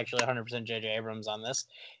judging actually 100% J.J. Abrams on this.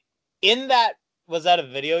 Was that a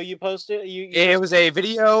video you posted? It was a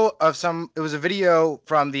video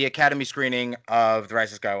from the Academy screening of The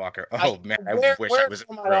Rise of Skywalker. Oh, man, I wish I was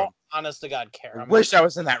in that room. Honest to God, care. I wish I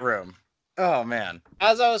was in that room. Oh, man.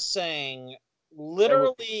 As I was saying,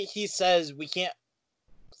 literally, he says we can't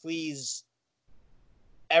please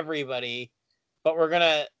everybody, but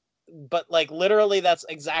like literally that's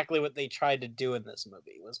exactly what they tried to do in this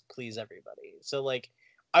movie, was please everybody. So like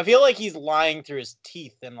I feel like he's lying through his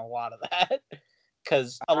teeth in a lot of that,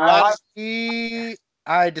 because I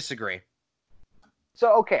disagree.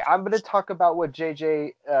 So okay, I'm gonna talk about what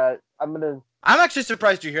JJ. I'm actually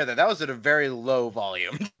surprised you hear that. That was at a very low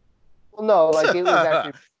volume. Well, no, like it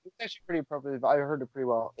was actually pretty appropriate. I heard it pretty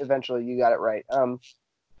well. Eventually, you got it right.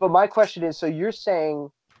 But my question is, so you're saying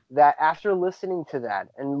that after listening to that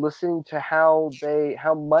and listening to how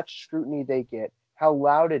much scrutiny they get, how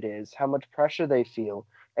loud it is, how much pressure they feel,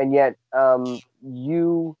 and yet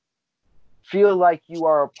you feel like you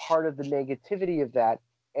are a part of the negativity of that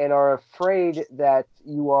and are afraid that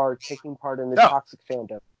you are taking part in the toxic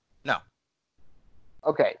fandom. No.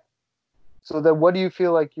 Okay. So then what do you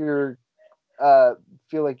feel like you're part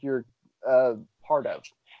of?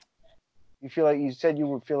 You said you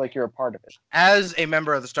would feel like you're a part of it. As a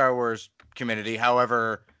member of the Star Wars community,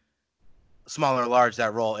 however small or large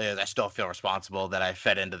that role is, I still feel responsible that I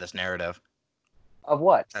fed into this narrative. Of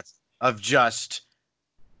what? Of just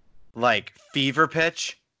like fever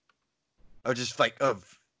pitch, or just like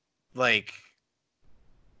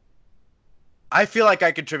I feel like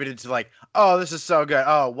I contributed to like, oh, this is so good.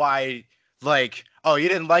 Oh, why? Like, oh, you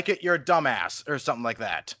didn't like it? You're a dumbass, or something like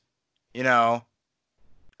that. You know?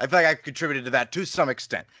 I feel like I contributed to that to some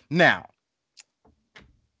extent. Now,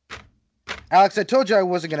 Alex, I told you I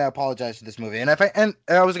wasn't going to apologize for this movie, and I wasn't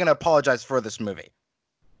going to apologize for this movie.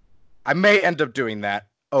 I may end up doing that.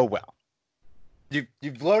 Oh well.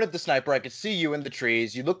 You've loaded the sniper. I could see you in the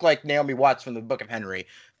trees. You look like Naomi Watts from the Book of Henry.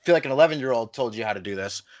 I feel like an 11-year-old told you how to do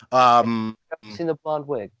this. I've seen the blonde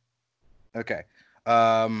wig. Okay.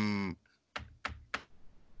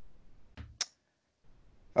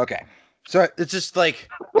 Okay. So it's just like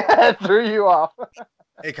threw you off.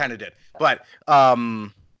 It kind of did. But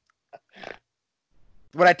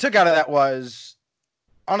what I took out of that was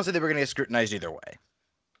honestly they were going to get scrutinized either way.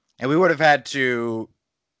 And we would have had to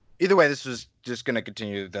either way this was just going to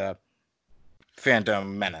continue the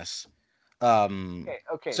fandom menace.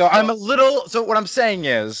 Okay. So what I'm saying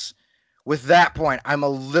is with that point I'm a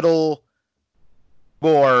little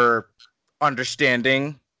more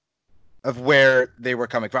understanding of where they were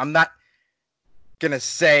coming from. I'm not gonna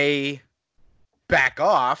say back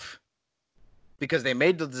off because they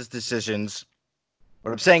made those decisions.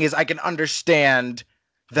 What I'm saying is I can understand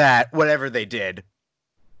that whatever they did.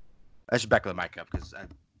 I should back the mic up because.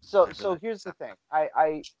 So here's the thing.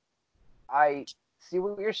 I see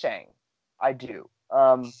what you're saying. I do.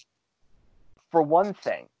 For one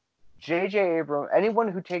thing, J.J. Abrams, anyone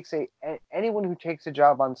who takes a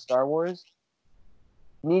job on Star Wars,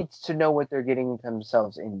 needs to know what they're getting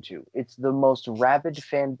themselves into. It's the most rabid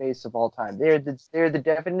fan base of all time. They're the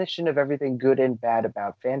definition of everything good and bad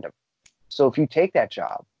about fandom. So if you take that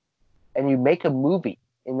job and you make a movie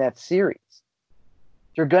in that series,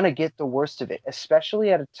 you're going to get the worst of it,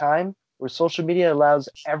 especially at a time where social media allows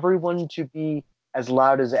everyone to be as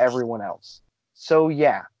loud as everyone else. So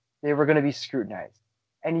yeah, they were going to be scrutinized.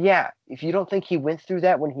 And yeah, if you don't think he went through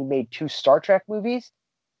that when he made 2 Star Trek movies,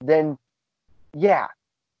 then yeah.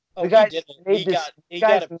 Oh, The guy he did it. made He this- got the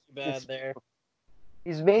guy's it pretty made bad this- there.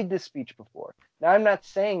 He's made this speech before. Now, I'm not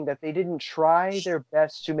saying that they didn't try their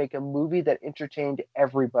best to make a movie that entertained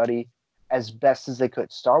everybody as best as they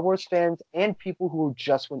could. Star Wars fans and people who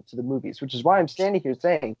just went to the movies, which is why I'm standing here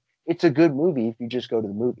saying it's a good movie if you just go to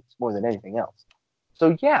the movies more than anything else.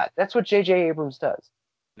 So, yeah, that's what J.J. Abrams does.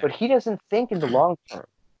 But he doesn't think in the long term.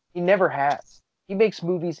 He never has. He makes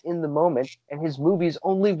movies in the moment, and his movies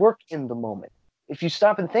only work in the moment. If you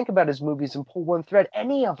stop and think about his movies and pull one thread,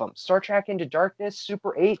 any of them, Star Trek Into Darkness,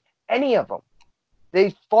 Super 8, any of them,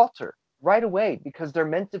 they falter right away because they're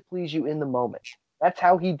meant to please you in the moment. That's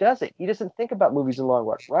how he does it. He doesn't think about movies in long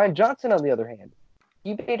run. Rian Johnson, on the other hand,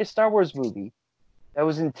 he made a Star Wars movie that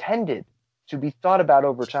was intended to be thought about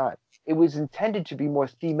over time. It was intended to be more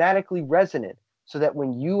thematically resonant so that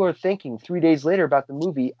when you are thinking 3 days later about the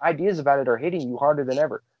movie, ideas about it are hitting you harder than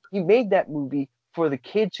ever. He made that movie for the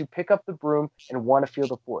kids who pick up the broom and want to feel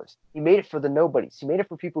the force. He made it for the nobodies. He made it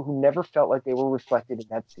for people who never felt like they were reflected in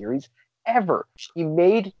that series ever. He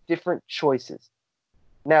made different choices.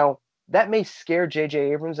 Now, that may scare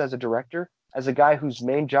J.J. Abrams as a director, as a guy whose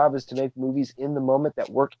main job is to make movies in the moment that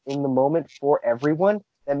work in the moment for everyone.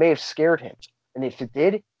 That may have scared him. And if it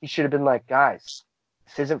did, he should have been like, guys,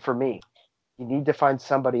 this isn't for me. You need to find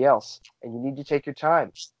somebody else, and you need to take your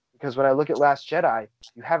time. Because when I look at Last Jedi,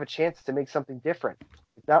 you have a chance to make something different.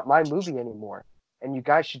 It's not my movie anymore, and you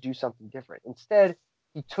guys should do something different. Instead,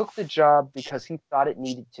 he took the job because he thought it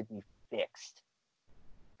needed to be fixed.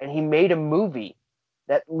 And he made a movie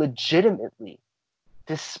that legitimately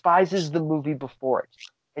despises the movie before it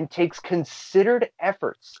and takes considered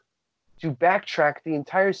efforts to backtrack the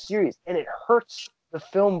entire series, and it hurts the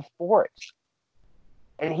film for it.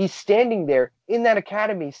 And he's standing there in that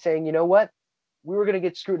academy saying, you know what? We were going to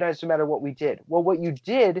get scrutinized no matter what we did. Well, what you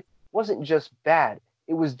did wasn't just bad.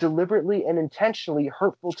 It was deliberately and intentionally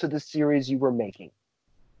hurtful to the series you were making.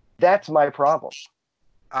 That's my problem.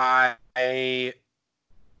 I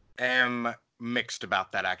am mixed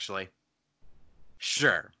about that, actually.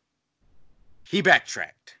 Sure. He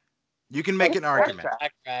backtracked. You can make an argument.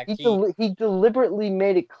 Backtrack. He deliberately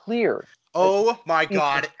made it clear. Oh my He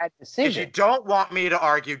God. had If you decision. don't want me to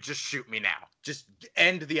argue, just shoot me now. Just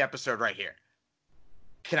end the episode right here.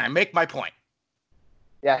 Can I make my point?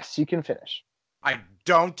 Yes, you can finish. I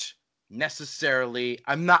don't necessarily,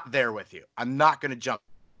 I'm not there with you. I'm not going to jump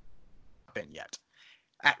in yet.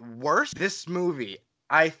 At worst, this movie,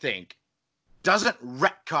 I think, doesn't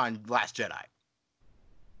retcon Last Jedi.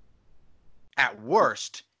 At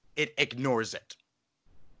worst, it ignores it.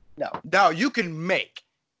 No. Now, you can make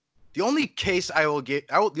the only case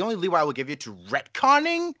the only leeway I will give you to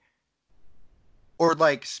retconning or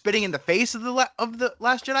like spitting in the face of the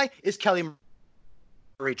Last Jedi is Kelly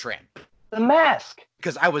Marie Tran. The Mask.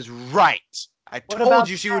 Because I was right. I What told about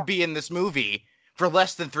you she that? would be in this movie for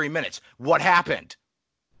less than 3 minutes. What happened?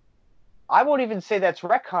 I won't even say that's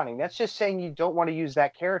retconning. That's just saying you don't want to use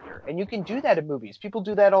that character. And you can do that in movies. People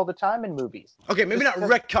do that all the time in movies. Okay, maybe Just not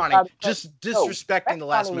because- retconning, just disrespecting the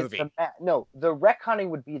last Retconning is movie. the retconning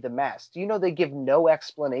would be the mask. Do you know they give no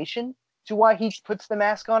explanation to why he puts the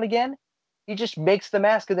mask on again? He just makes the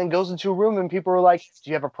mask and then goes into a room and people are like, do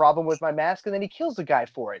you have a problem with my mask? And then he kills the guy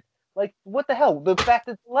for it. Like, what the hell? The fact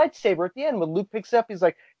that the lightsaber at the end, when Luke picks it up, he's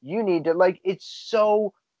like, you need to, like, it's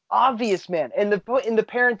so obvious, man. And the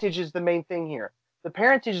parentage is the main thing here. The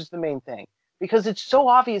parentage is the main thing. Because it's so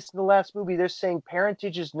obvious in the last movie, they're saying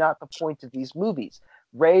parentage is not the point of these movies.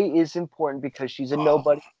 Rey is important because she's a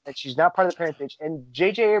nobody, and she's not part of the parentage. And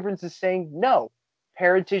J.J. Abrams is saying, no,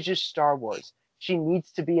 parentage is Star Wars. She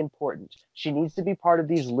needs to be important. She needs to be part of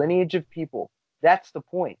these lineage of people. That's the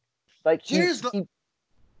point. Like, you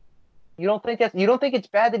don't think it's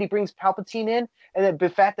bad that he brings Palpatine in, and that the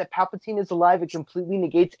fact that Palpatine is alive, it completely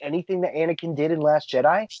negates anything that Anakin did in Last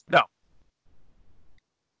Jedi? No.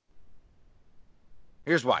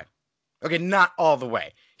 Here's why. Okay, not all the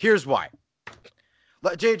way. Here's why.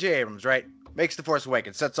 J.J. Abrams, right, makes The Force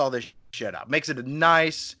Awakens, sets all this shit up, makes it a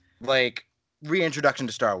nice, like, reintroduction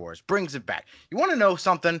to Star Wars, brings it back. You want to know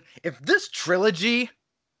something? If this trilogy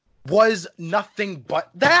was nothing but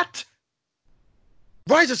that,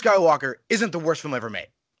 Rise of Skywalker isn't the worst film ever made.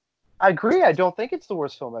 I agree. I don't think it's the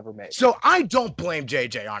worst film ever made. So I don't blame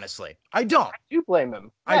JJ, honestly. I don't. You blame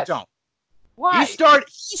him. I Yes. don't. Why?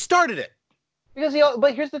 He started it. Because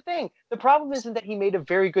but here's the thing. The problem isn't that he made a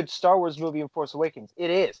very good Star Wars movie in Force Awakens. It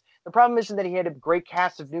is. The problem isn't that he had a great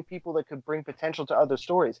cast of new people that could bring potential to other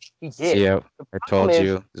stories. He did. See, I The told problem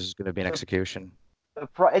you this is going to be an execution.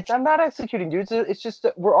 I'm not executing, dude. It's just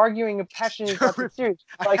that we're arguing passionately about the series.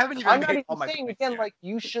 I haven't even I'm not made even all my saying points again yet. like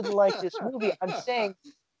you shouldn't like this movie. I'm saying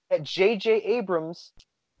that J.J. Abrams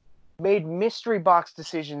made mystery box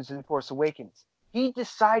decisions in Force Awakens. He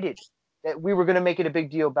decided that we were going to make it a big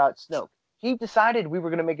deal about Snoke. He decided we were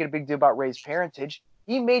going to make it a big deal about Rey's parentage.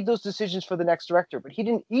 He made those decisions for the next director, but he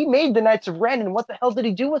didn't. He made the Knights of Ren, and what the hell did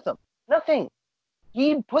he do with them? Nothing.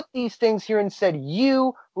 He put these things here and said,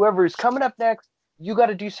 "You, whoever is coming up next, you got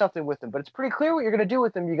to do something with them." But it's pretty clear what you're going to do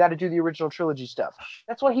with them. You got to do the original trilogy stuff.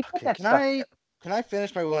 That's why he put that stuff. Can I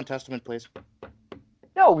finish my Will and Testament, please?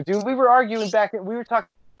 No, dude, we were arguing back. We were talking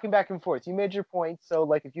back and forth. You made your point, so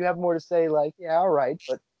like, if you have more to say, like, yeah, all right.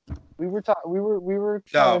 But we were talking. We were.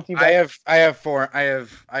 No,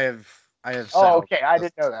 I have Oh, several. okay. I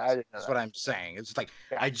didn't know that. That's what I'm saying. It's like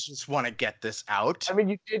Yeah. I just want to get this out. I mean,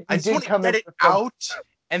 you did. I You just did want to come get in it with some- out,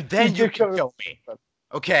 and then You you did can come in kill with me. some-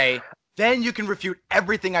 Okay? Then you can refute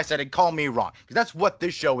everything I said and call me wrong. Because that's what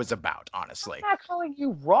this show is about, honestly. I'm not calling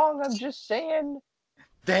you wrong. I'm just saying.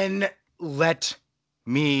 Then let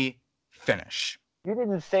me finish. You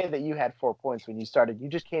didn't say that you had 4 points when you started. You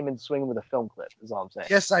just came in swinging with a film clip. Is all I'm saying.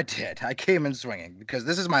 Yes, I did. I came in swinging because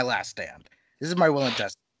this is my last stand. This is my Will and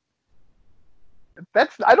Testament.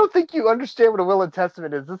 I don't think you understand what a will and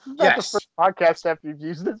testament is. This is not Yes. the first podcast app you've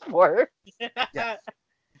used this for. Yeah.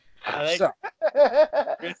 I think So,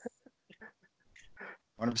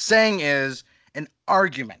 what I'm saying is an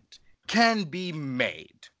argument can be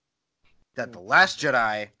made that The Last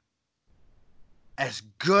Jedi, as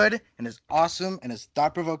good and as awesome and as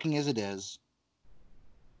thought-provoking as it is,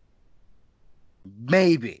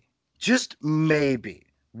 maybe, just maybe,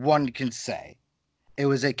 one can say it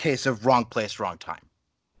was a case of wrong place, wrong time.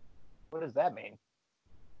 What does that mean?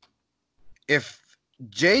 If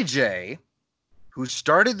JJ, who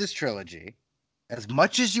started this trilogy, as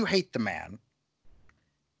much as you hate the man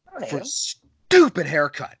I don't for hate a stupid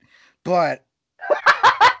haircut, but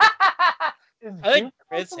him. I think Dude,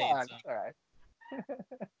 Chris come hates on. him. All right.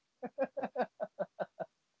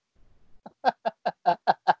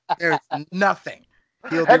 there's nothing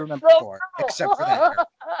he'll be That's remembered so for brutal. except for that haircut.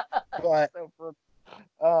 But So brutal.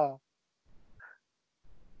 Uh,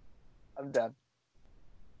 I'm done.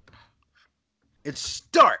 it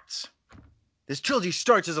starts. This trilogy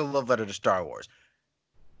starts as a love letter to Star Wars.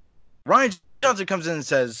 Ryan Johnson comes in and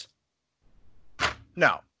says,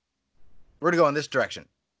 "No, we're gonna go in this direction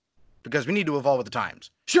because we need to evolve with the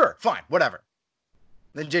times." Sure, fine, whatever.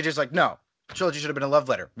 Then JJ's like, "No, the trilogy should have been a love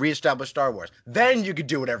letter. Reestablish Star Wars. Then you could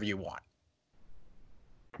do whatever you want."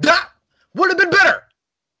 That would have been better.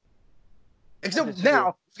 Except disagree.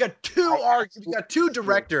 now we got two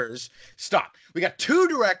directors. Stop. We got two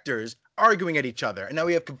directors arguing at each other, and now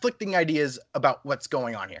we have conflicting ideas about what's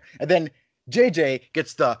going on here. And then JJ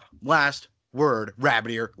gets the last word,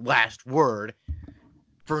 rabbit ear, last word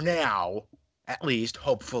for now, at least,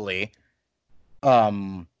 hopefully.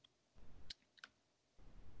 I'm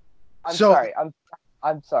So- sorry.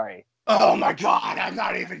 I'm sorry. Oh my God! I'm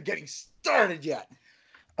not even getting started yet.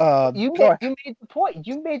 You go made the point.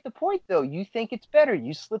 You made the point, though. You think it's better.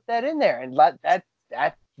 You slipped that in there, and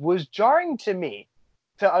that was jarring to me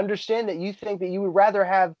to understand that you think that you would rather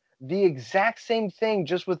have the exact same thing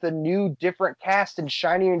just with a new, different cast and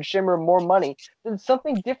shinier and shimmer, more money than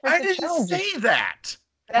something different. I that didn't challenges. say that.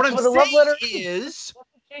 That's What I'm what a love letter saying is, That's what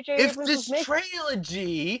J.J. if Abrams this was making.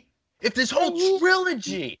 trilogy, if this whole Yeah,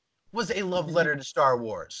 trilogy was a love letter to Star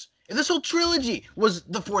Wars, if this whole trilogy was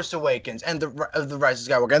The Force Awakens and the Rise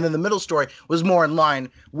of Skywalker, and then the middle story was more in line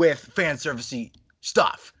with fan servicey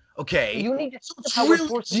stuff, okay? You need to So think about what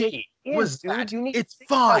Force trilogy Awakens was is, dude. that. You need It's to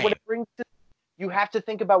think about fine. what it brings to. You have to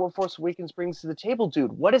think about what Force Awakens brings to the table,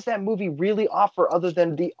 dude. What does that movie really offer other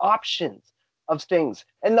than the options of things?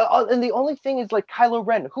 And the only thing is like Kylo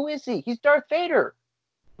Ren. Who is he? He's Darth Vader.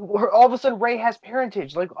 All of a sudden, Rey has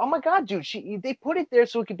parentage. Like, oh my God, dude! They put it there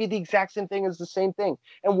so it could be the exact same thing as the same thing.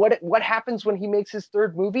 And what happens when he makes his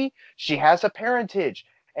third movie? She has a parentage,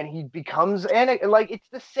 and he becomes like it's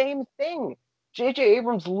the same thing. J.J.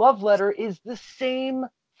 Abrams' love letter is the same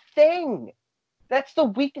thing. That's the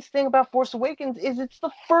weakest thing about Force Awakens is it's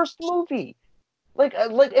the first movie. Like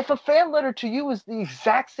if a fan letter to you is the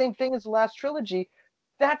exact same thing as the last trilogy,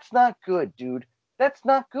 that's not good, dude. That's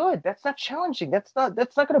not good. That's not challenging. That's not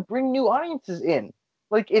going to bring new audiences in.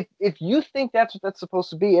 Like, if you think that's what that's supposed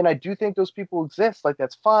to be, and I do think those people exist, like,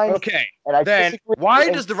 that's fine. Okay, And I then disagree, why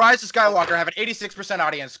and- does The Rise of Skywalker have an 86%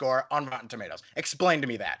 audience score on Rotten Tomatoes? Explain to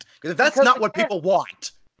me that. Because if that's Because not what again- people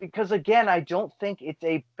want. Because, again, I don't think it's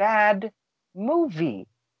a bad movie.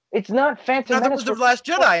 It's not Phantom Not that Menace. was The Last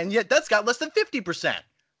Jedi, and yet that's got less than 50%.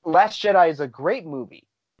 Last Jedi is a great movie.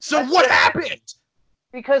 So Last what Jedi- happened?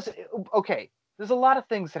 Because, okay, there's a lot of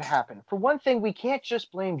things that happen. For one thing, we can't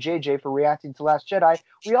just blame JJ for reacting to Last Jedi.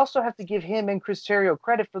 We also have to give him and Chris Terrio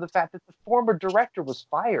credit for the fact that the former director was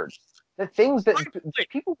fired. That things that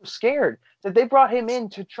people were scared, that they brought him in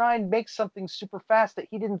to try and make something super fast that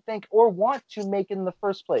he didn't think or want to make in the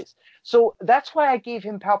first place. So that's why I gave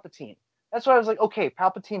him Palpatine. That's why I was like, okay,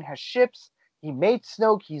 Palpatine has ships. He made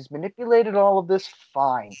Snoke. He's manipulated all of this.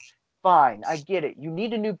 Fine. I get it. You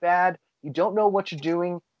need a new bad. You don't know what you're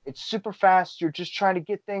doing. It's super fast. You're just trying to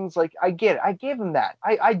get things like, I get it. I gave him that.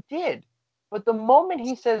 I did. But the moment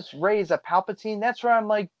he says Rey is a Palpatine, that's where I'm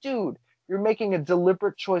like, dude, you're making a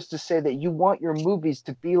deliberate choice to say that you want your movies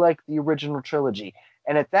to be like the original trilogy.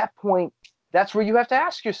 And at that point, that's where you have to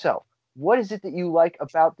ask yourself, what is it that you like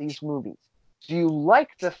about these movies? Do you like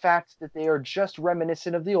the fact that they are just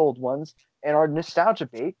reminiscent of the old ones and are nostalgia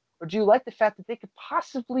bait? Or do you like the fact that they could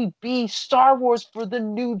possibly be Star Wars for the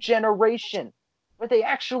new generation, where they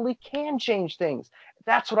actually can change things?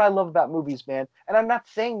 That's what I love about movies, man. And I'm not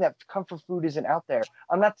saying that comfort food isn't out there.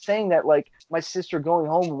 I'm not saying that, like, my sister going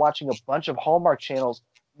home and watching a bunch of Hallmark Channels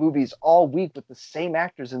movies all week with the same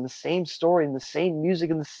actors and the same story and the same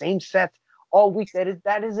music and the same sets all week.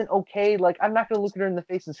 That isn't okay. Like, I'm not going to look at her in the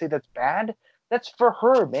face and say that's bad. That's for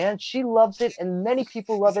her, man. She loves it, and many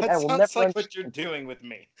people love it. That I will sounds never like what you're doing with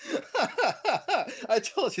me. I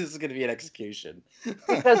told you this is going to be an execution.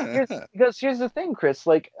 because here's the thing, Chris.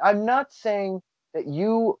 Like, I'm not saying that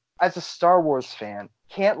you, as a Star Wars fan,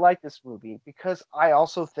 can't like this movie, because I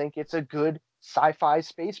also think it's a good sci-fi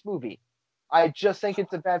space movie. I just think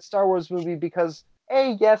it's a bad Star Wars movie because,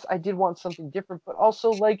 yes, I did want something different, but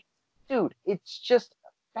also, like, dude, it's just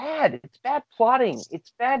bad. It's bad plotting.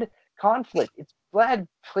 It's bad conflict. It's bad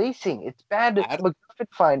placing. It's bad MacGuffin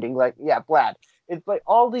finding. Like, yeah, bad. It's like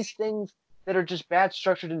all these things that are just bad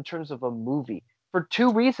structured in terms of a movie for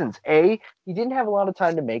two reasons. A, he didn't have a lot of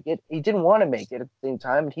time to make it. He didn't want to make it at the same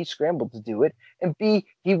time, and he scrambled to do it. And B,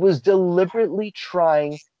 he was deliberately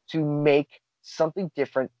trying to make something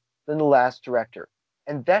different than the last director.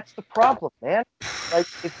 And that's the problem, man. Like,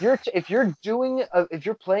 if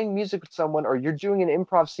you're playing music with someone, or you're doing an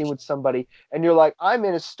improv scene with somebody, and you're like, I'm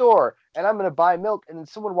in a store and I'm gonna buy milk, and then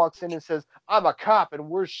someone walks in and says, I'm a cop and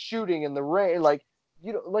we're shooting in the rain, like,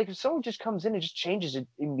 you know, like, if someone just comes in and just changes it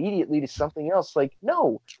immediately to something else, like,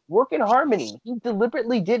 no, work in harmony. He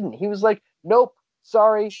deliberately didn't. He was like, nope,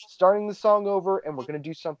 sorry, starting the song over, and we're gonna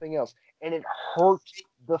do something else, and it hurt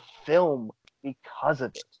the film because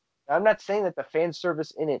of it. Now, I'm not saying that the fan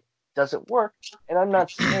service in it doesn't work, and I'm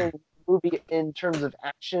not saying the movie in terms of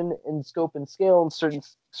action and scope and scale in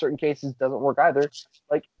certain cases doesn't work either.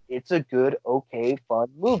 Like, it's a good, okay, fun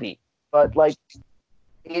movie, but like,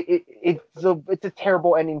 it's a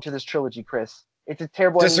terrible ending to this trilogy, Chris. It's a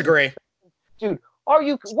terrible Disagree. Ending. Dude,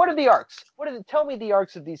 what are the arcs? Tell me the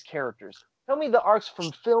arcs of these characters. Tell me the arcs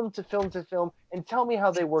from film to film to film, and tell me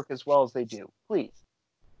how they work as well as they do, please.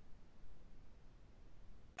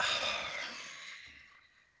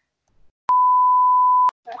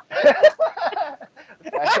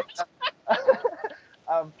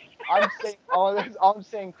 all I'm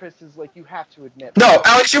saying, Chris, is, like, you have to admit. No,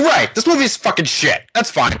 Alex, you're right. This movie's fucking shit.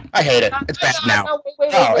 That's fine. I hate it. It's bad now. No,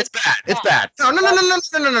 No, it's bad. It's bad. No.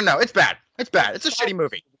 It's bad. It's bad. It's a shitty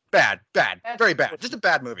movie. Bad. Very bad. Just a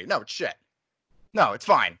bad movie. No, it's shit. No, it's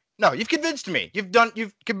fine. No, you've convinced me. You've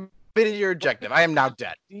committed your objective. I am now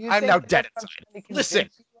dead. I'm now dead inside.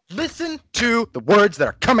 Listen to the words that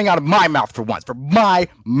are coming out of my mouth for once. For my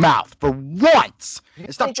mouth. For once.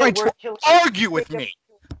 And stop trying to argue with me.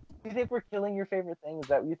 Do you think we're killing your favorite thing? Is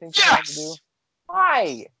that what you think we're trying to do?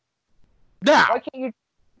 Why? Now. Why can't you?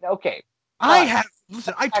 Okay.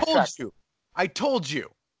 Listen, I told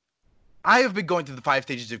you. I have been going through the 5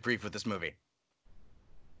 stages of grief with this movie.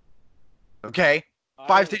 Okay?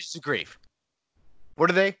 5 stages of grief. What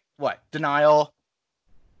are they? What? Denial.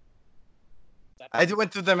 I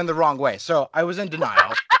went through them in the wrong way. So I was in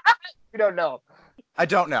denial. You don't know. I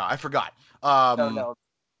don't know. I forgot. Don't know.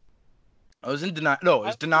 I was in denial. No, it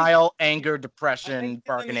was denial, anger, depression,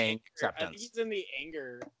 bargaining, acceptance. I think he's in the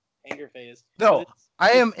anger phase. No,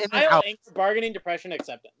 I am in denial, anger, bargaining, depression,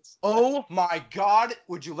 acceptance. Oh my God!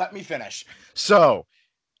 Would you let me finish? So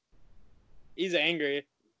he's angry.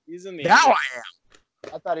 He's in the. Now anger. I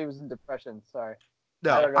am. I thought he was in depression. Sorry.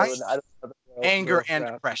 No, I don't know. I I don't know the anger real and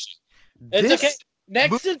crap. depression. It's This okay.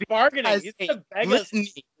 Next is movie bargaining. has He's a gonna beg us litany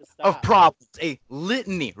to of stop. problems, a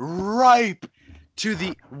litany ripe to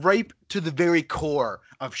the very core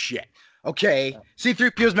of shit. Okay,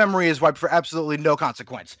 C-3PO's memory is wiped for absolutely no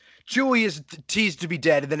consequence. Chewie is teased to be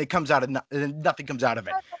dead, and then it comes out of and then nothing comes out of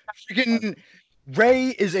it. Freaking Rey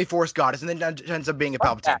is a Force goddess, and then ends up being a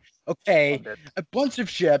Palpatine. Okay, a bunch of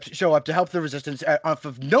ships show up to help the Resistance off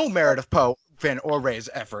of no merit of Poe, Finn, or Rey's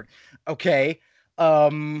effort. Okay,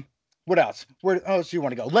 what else? Where else do you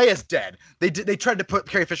want to go? Leia's dead. They tried to put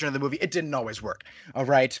Carrie Fisher in the movie. It didn't always work. All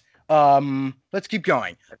right. Let's keep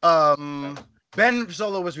going. Ben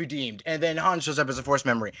Solo was redeemed, and then Han shows up as a Force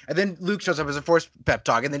memory, and then Luke shows up as a Force pep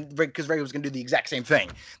talk, and then because Rey was going to do the exact same thing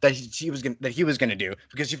that he was going to do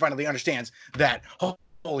because she finally understands that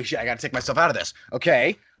holy shit, I got to take myself out of this.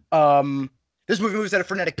 Okay. This movie moves at a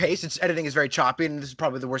frenetic pace. Its editing is very choppy, and this is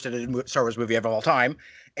probably the worst edited Star Wars movie of all time.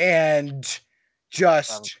 And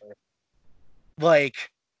just like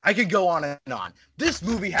I could go on and on. This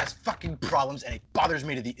movie has fucking problems, and it bothers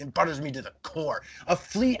me to the core. A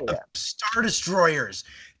fleet of Star Destroyers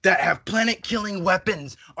that have planet-killing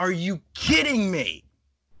weapons. Are you kidding me?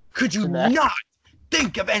 Could you not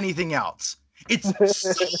think of anything else? It's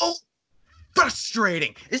so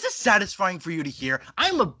frustrating. Is this satisfying for you to hear?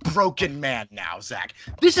 I'm a broken man now, Zach.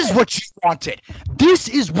 This is what you wanted. This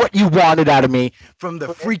is what you wanted out of me from the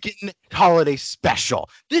freaking holiday special.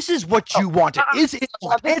 This is what you wanted. Is it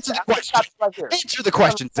what? Answer the question. Answer the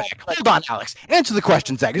question, Zach. Hold on, Alex. Answer the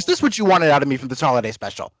question, Zach. Is this what you wanted out of me from this holiday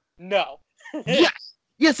special? No. Yes.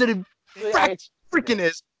 Yes, it freaking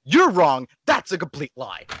is. You're wrong. That's a complete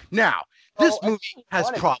lie. Now, this movie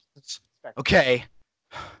has problems. Okay.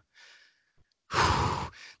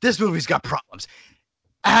 This movie's got problems.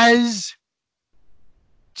 As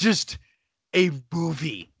just a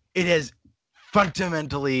movie, it is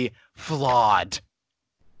fundamentally flawed.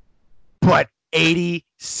 But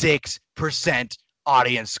 86%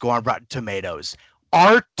 audience score on Rotten Tomatoes.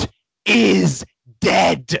 Art is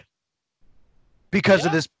dead because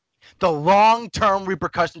of this. The long-term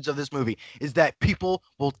repercussions of this movie is that people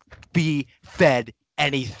will be fed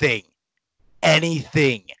anything.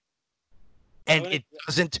 Anything. And it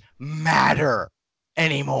doesn't matter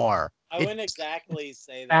anymore. I wouldn't exactly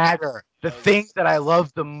say that. Matter. The thing that I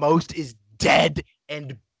love the most is dead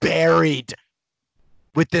and buried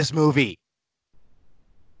with this movie.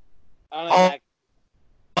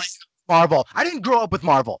 Marvel. I didn't grow up with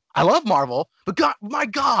Marvel. I love Marvel, but God, my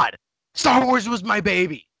God, Star Wars was my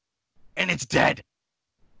baby, and it's dead.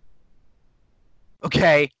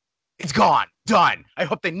 Okay, it's gone, done. I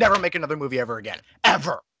hope they never make another movie ever again,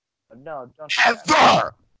 ever. No, don't.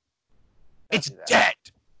 Ever. It's dead.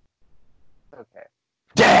 Okay.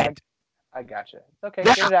 Dead. I gotcha. It's okay.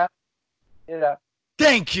 Get it out. Get it out.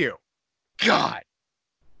 Thank you. God.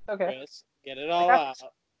 Okay. Chris, get it all out.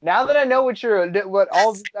 Now that I know I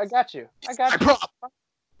got you. I got you.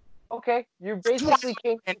 Okay. You basically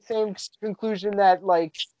came to the same conclusion that,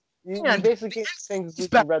 like, you basically came to the same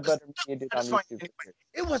conclusion Red Letter Media did on YouTube.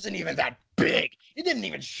 It wasn't even that big. It didn't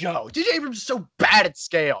even show. J.J. Abrams is so bad at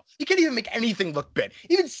scale. He can't even make anything look big.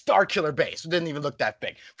 Even Starkiller Base didn't even look that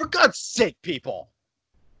big. For God's sake, people.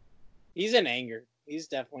 He's in anger. He's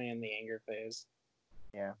definitely in the anger phase.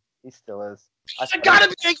 Yeah, he still is. I gotta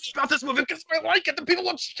be angry about this movie because if I like it, the people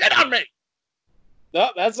won't shit on me. No,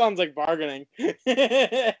 that sounds like bargaining.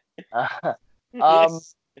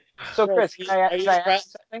 So Chris, can I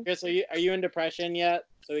ask something? Chris, are you in depression yet?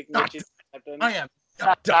 So we can get you accepted? I am.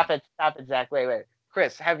 Stop it, Zach. Wait.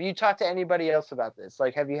 Chris, have you talked to anybody else about this?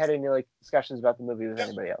 Like, have you had any discussions about the movie with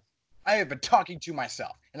anybody else? I have been talking to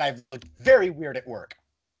myself, and I've looked very weird at work.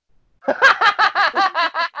 Dude,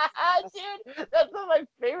 that's one of my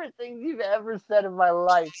favorite things you've ever said in my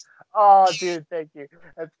life. Oh, dude, thank you.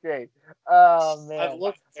 That's great. Oh, man. I've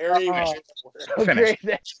looked very great.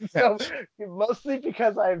 So, mostly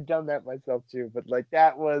because I've done that myself, too. But, like,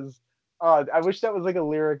 that was... I wish that was like a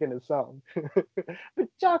lyric in a song. Been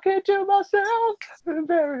talking to myself, been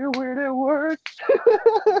very weird at work.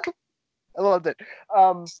 I loved it.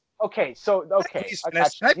 Okay. Please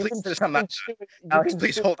finish. Can I please finish on that? Alex,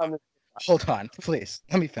 please hold on. Please,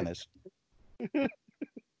 let me finish.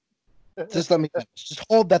 Just let me finish. Just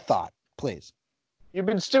hold that thought, please. You've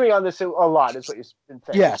been stewing on this a lot, is what you've been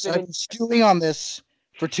saying. Yes, I've been stewing on this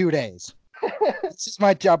for 2 days. This is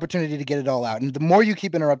my opportunity to get it all out. And the more you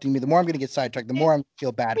keep interrupting me, the more I'm going to get sidetracked, the more I'm going to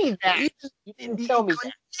feel bad. You didn't tell me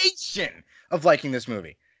that. Of liking this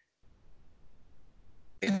movie.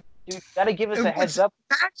 You got to give us a heads up.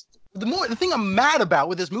 The thing I'm mad about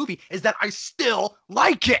with this movie is that I still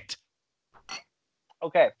like it.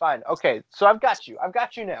 Okay, fine. Okay, so I've got you. I've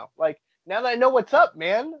got you now. Like, now that I know what's up,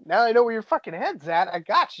 man. Now that I know where your fucking head's at, I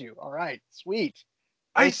got you. All right, sweet.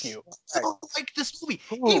 Thank you. So like this movie.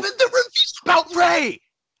 Ooh. Even the reviews about Ray,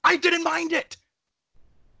 I didn't mind it.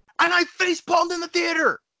 And I facepalmed in the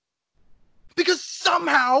theater. Because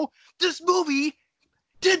somehow this movie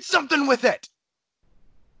did something with it.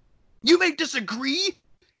 You may disagree,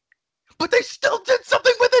 but they still did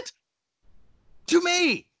something with it. To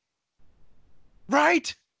me.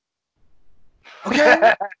 Right?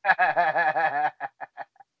 Okay?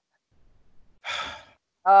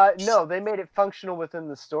 No, they made it functional within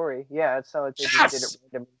the story. Yeah, it's not like they just did Yes! it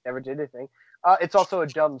random, never did anything. It's also a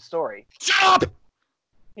dumb story. Shut up!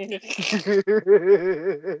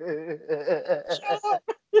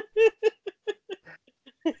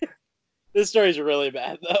 This story's really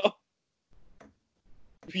bad, though.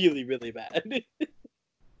 Really, really bad.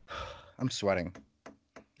 I'm sweating.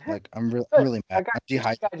 Like, I'm really mad. got I'm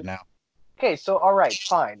dehydrated now. Okay, so all right,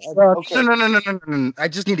 fine. Okay, No. I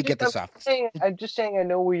just need to get this off. I'm just saying I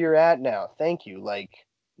know where you're at now. Thank you. Like,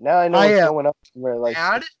 now I know I what's am going on. Where like,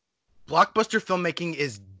 Mad. Blockbuster filmmaking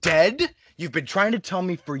is dead. You've been trying to tell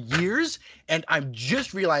me for years, and I'm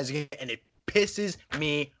just realizing it, and it pisses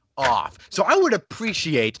me off. So I would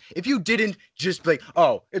appreciate if you didn't just be like,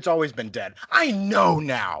 oh, it's always been dead. I know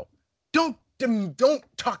now. Don't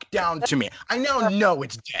talk down to me. I now know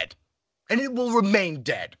it's dead, and it will remain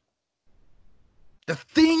dead. The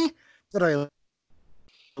thing that I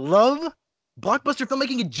love, blockbuster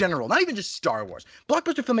filmmaking in general, not even just Star Wars,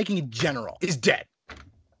 blockbuster filmmaking in general is dead.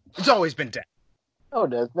 It's always been dead. no, it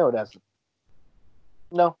does. No, it doesn't.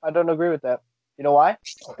 No, I don't agree with that. You know why?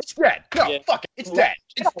 It's dead. No, Yeah. fuck it. It's dead.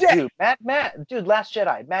 It's dead. Dude, Last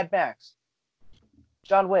Jedi, Mad Max,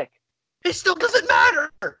 John Wick. It still doesn't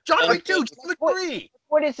matter. John Wick 2, John Wick What? 3.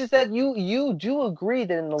 What is that you do agree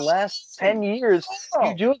that in the last 10 years, Oh.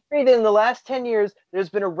 you do agree that in the last 10 years, there's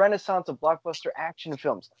been a renaissance of blockbuster action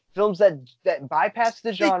films. Films that bypass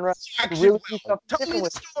the genre. Action really do well. something Tell me different the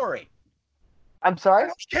with- story. I'm I sorry?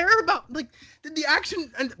 don't care about like the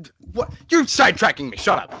action and what you're sidetracking me.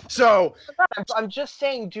 Shut up. So I'm just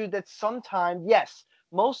saying, dude, that sometimes, yes,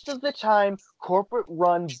 most of the time, corporate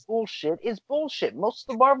run bullshit is bullshit. Most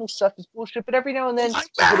of the Marvel stuff is bullshit, but every now and then, I'm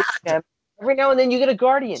you get mad. every now and then you get a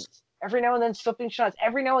Guardians. Every now and then something shines.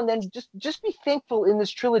 Every now and then, just be thankful in this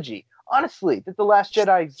trilogy, honestly, that the Last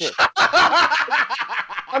Jedi exists.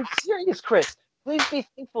 I'm serious, Chris. Please be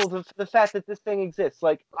thankful for the fact that this thing exists.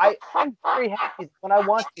 Like, I'm very happy that when I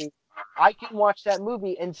want to, I can watch that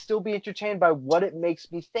movie and still be entertained by what it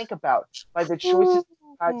makes me think about, by the choices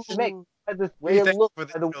I have to make, by the way it looks, by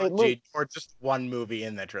the way it moves. or just one movie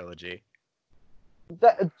in the trilogy.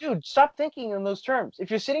 Dude, stop thinking in those terms. If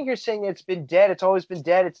you're sitting here saying it's been dead, it's always been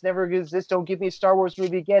dead, it's never gonna exist, don't give me a Star Wars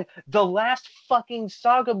movie again. The last fucking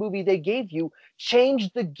saga movie they gave you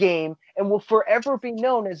changed the game and will forever be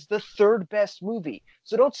known as the third best movie.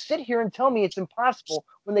 So don't sit here and tell me it's impossible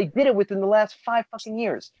when they did it within the last 5 fucking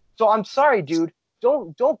years. So I'm sorry, dude.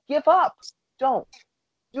 Don't give up. Do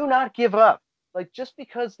not give up. Like, just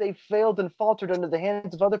because they failed and faltered under the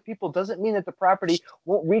hands of other people doesn't mean that the property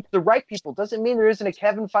won't reach the right people. Doesn't mean there isn't a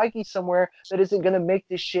Kevin Feige somewhere that isn't going to make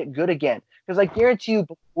this shit good again. Because I guarantee you,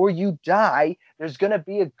 before you die, there's going to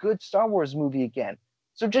be a good Star Wars movie again.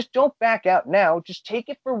 So just don't back out now. Just take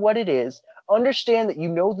it for what it is. Understand that you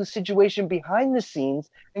know the situation behind the scenes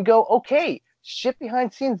and go, okay, shit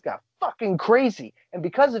behind scenes got fucking crazy. And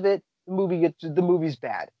because of it, the movie's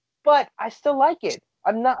bad. But I still like it.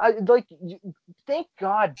 Thank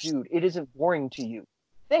God, dude, it isn't boring to you.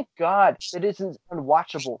 Thank God it isn't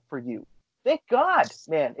unwatchable for you. Thank God,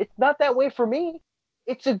 man. It's not that way for me.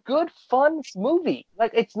 It's a good, fun movie.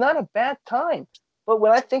 Like, it's not a bad time. But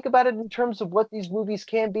when I think about it in terms of what these movies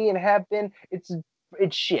can be and have been, it's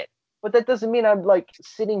shit. But that doesn't mean I'm, like,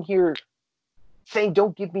 sitting here saying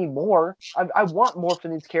don't give me more. I want more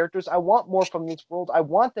from these characters. I want more from this world. I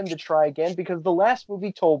want them to try again because the last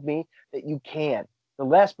movie told me that you can. The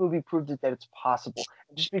last movie proved it that it's possible.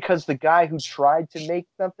 And just because the guy who tried to make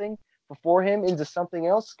something before him into something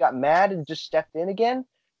else got mad and just stepped in again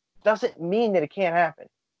doesn't mean that it can't happen.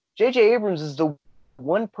 J.J. Abrams is the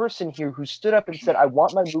one person here who stood up and said, I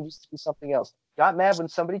want my movies to be something else. Got mad when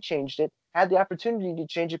somebody changed it, had the opportunity to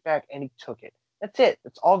change it back, and he took it. That's it.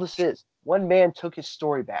 That's all this is. One man took his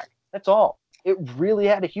story back. That's all. It really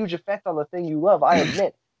had a huge effect on the thing you love, I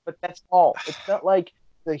admit. But that's all. It's not like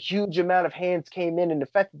the huge amount of hands came in and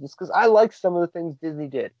affected this, because I like some of the things Disney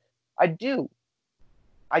did. I do.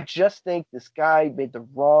 I just think this guy made the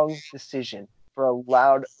wrong decision for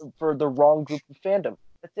the wrong group of fandom.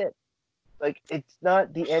 That's it. Like, it's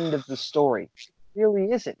not the end of the story. It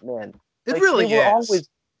really isn't, man. It Like, really they were is. always,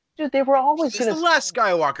 dude, they were always It's going the to. last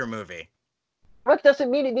Skywalker movie. That doesn't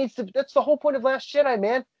mean it needs to. That's the whole point of Last Jedi,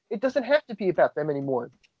 man. It doesn't have to be about them anymore.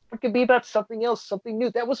 It could be about something else, something new.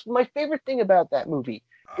 That was my favorite thing about that movie.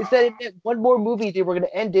 Is that it meant one more movie, they were going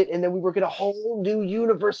to end it, and then we were going to a whole new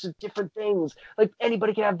universe of different things. Like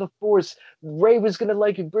anybody can have the Force. Rey was going to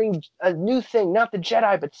like bring a new thing, not the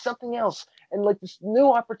Jedi, but something else, and like this new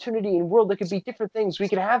opportunity in world that could be different things. We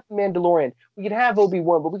could have the Mandalorian, we could have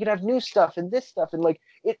Obi-Wan, but we could have new stuff and this stuff, and like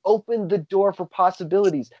it opened the door for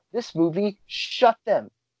possibilities. This movie shut them,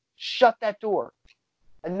 shut that door,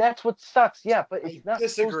 and that's what sucks. Yeah, but it's I not.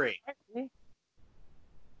 disagree.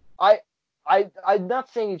 I'm not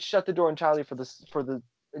saying it shut the door entirely for the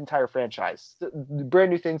entire franchise. The brand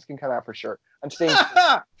new things can come out for sure. I'm saying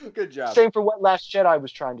Good job. same for what Last Jedi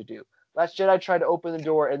was trying to do. Last Jedi tried to open the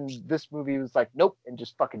door, and this movie was like, nope, and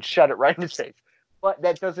just fucking shut it right in its face. But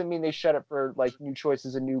that doesn't mean they shut it for like new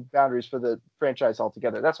choices and new boundaries for the franchise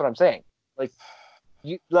altogether. That's what I'm saying. Like,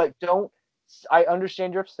 you like don't. I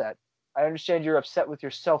understand you're upset. I understand you're upset with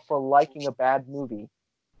yourself for liking a bad movie.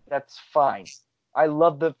 That's fine. I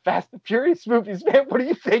love the Fast and Furious movies, man. What do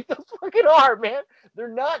you think those fucking are, man? They're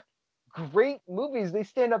not great movies. They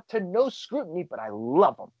stand up to no scrutiny, but I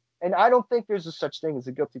love them. And I don't think there's a such thing as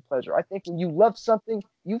a guilty pleasure. I think when you love something,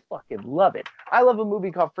 you fucking love it. I love a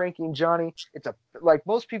movie called Frankie and Johnny. It's a like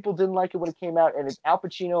most people didn't like it when it came out, and it's Al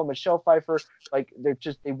Pacino and Michelle Pfeiffer. Like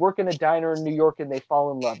they work in a diner in New York and they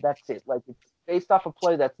fall in love. That's it. Like it's based off a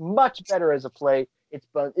play that's much better as a play.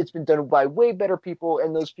 It's been done by way better people,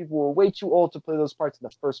 and those people were way too old to play those parts in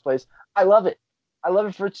the first place. I love it. I love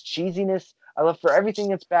it for its cheesiness. I love for everything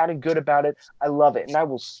that's bad and good about it. I love it, and I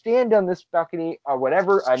will stand on this balcony or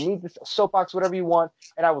whatever. I need this soapbox, whatever you want,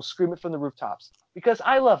 and I will scream it from the rooftops because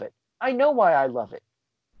I love it. I know why I love it.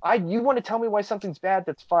 You want to tell me why something's bad?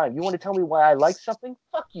 That's fine. You want to tell me why I like something?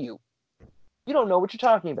 Fuck you. You don't know what you're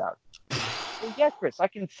talking about. And yeah, Chris, I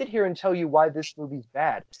can sit here and tell you why this movie's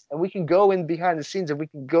bad, and we can go in behind the scenes and we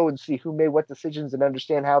can go and see who made what decisions and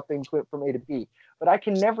understand how things went from A to B. But I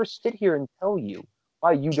can never sit here and tell you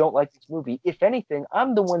why you don't like this movie. If anything,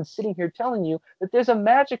 I'm the one sitting here telling you that there's a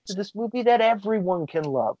magic to this movie that everyone can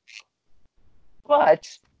love. But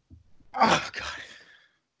Oh god.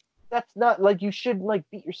 that's not like you shouldn't like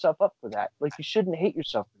beat yourself up for that. Like you shouldn't hate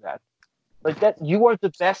yourself for that. Like that you are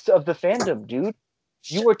the best of the fandom, dude.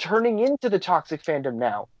 You are turning into the toxic fandom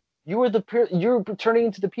now. You're turning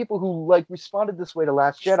into the people who like responded this way to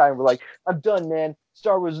Last Jedi and were like, "I'm done, man.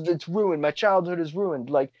 Star Wars, it's ruined. My childhood is ruined.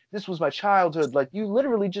 Like this was my childhood." Like you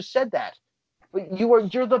literally just said that. But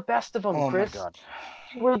you're the best of them, Oh Chris. my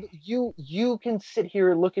god. You can sit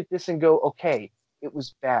here and look at this and go, "Okay, it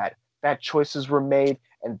was bad. Bad choices were made,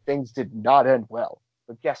 and things did not end well."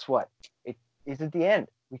 But guess what? It isn't the end.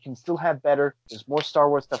 We can still have better. There's more Star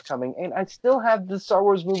Wars stuff coming, and I still have the Star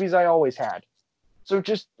Wars movies I always had. So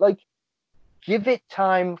just like give it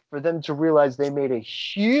time for them to realize they made a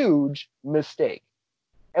huge mistake.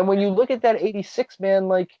 And when you look at that 86, man,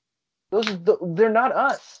 like they're not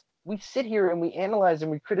us. We sit here and we analyze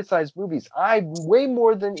and we criticize movies. I way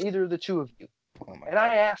more than either of the two of you. Oh my And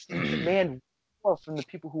I ask and demand more from the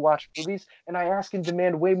people who watch movies, and I ask and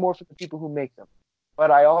demand way more from the people who make them.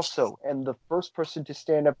 But I also am the first person to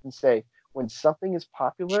stand up and say, when something is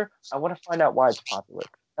popular, I want to find out why it's popular.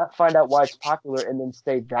 Not find out why it's popular and then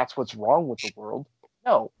say that's what's wrong with the world.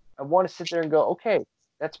 No, I want to sit there and go, okay,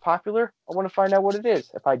 that's popular. I want to find out what it is.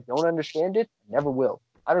 If I don't understand it, I never will.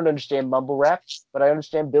 I don't understand mumble rap, but I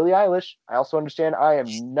understand Billie Eilish. I also understand I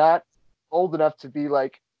am not old enough to be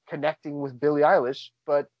like connecting with Billie Eilish,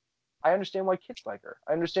 but I understand why kids like her.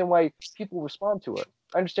 I understand why people respond to her.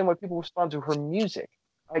 I understand why people respond to her music.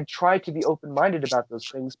 I try to be open-minded about those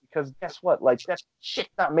things because guess what? Like that shit's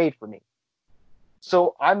not made for me.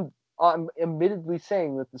 So I'm admittedly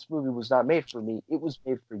saying that this movie was not made for me. It was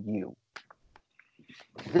made for you.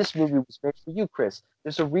 This movie was made for you, Chris.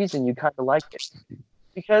 There's a reason you kind of like it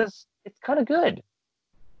because it's kind of good.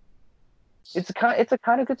 It's a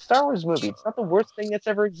kind of good Star Wars movie. It's not the worst thing that's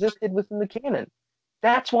ever existed within the canon.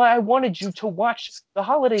 That's why I wanted you to watch the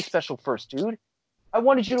holiday special first, dude. I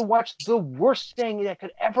wanted you to watch the worst thing that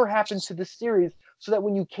could ever happen to this series so that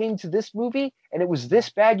when you came to this movie and it was this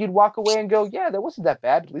bad, you'd walk away and go, yeah, that wasn't that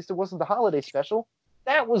bad. At least it wasn't the holiday special.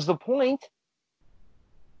 That was the point.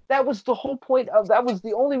 That was the whole point of that was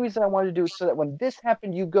the only reason I wanted to do it so that when this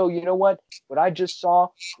happened, you go, you know what I just saw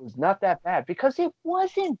was not that bad because it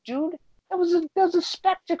wasn't, dude. That was a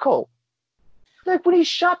spectacle. Like when he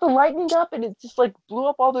shot the lightning up and it just like blew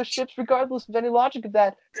up all those ships, regardless of any logic of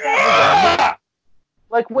that.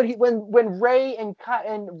 Like when Rey and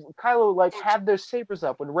Kylo like have their sabers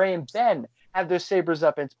up, when Rey and Ben have their sabers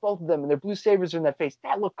up, and it's both of them, and their blue sabers are in their face,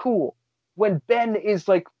 that looked cool. When Ben is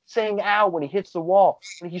like saying "ow" when he hits the wall,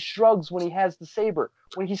 when he shrugs when he has the saber,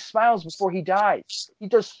 when he smiles before he dies, he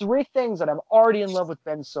does 3 things, and I'm already in love with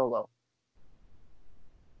Ben Solo.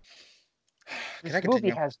 This movie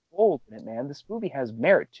has gold in it, man. This movie has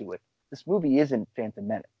merit to it. This movie isn't Phantom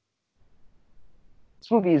Menace.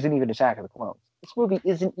 This movie isn't even Attack of the Clones. This movie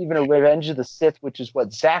isn't even a Revenge of the Sith, which is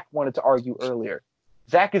what Zach wanted to argue earlier.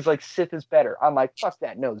 Zach is like, Sith is better. I'm like, fuck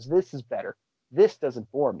that. No, this is better. This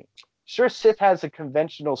doesn't bore me. Sure, Sith has a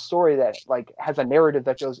conventional story that like has a narrative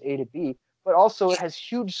that goes A to B, but also it has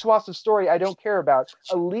huge swaths of story I don't care about,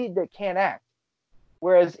 a lead that can't act.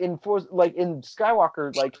 Whereas in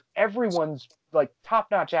Skywalker, like everyone's like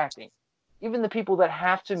top-notch acting. Even the people that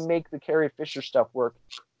have to make the Carrie Fisher stuff work,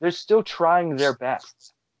 they're still trying their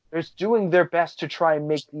best. They're doing their best to try and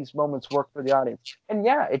make these moments work for the audience. And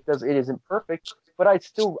yeah, it isn't perfect, but I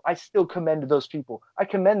still commend those people. I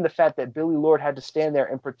commend the fact that Billie Lourd had to stand there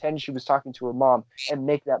and pretend she was talking to her mom and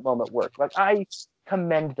make that moment work. Like, I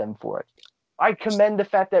commend them for it. I commend the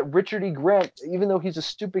fact that Richard E. Grant, even though he's a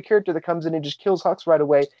stupid character that comes in and just kills Hux right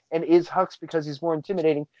away and is Hux because he's more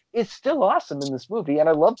intimidating, is still awesome in this movie. And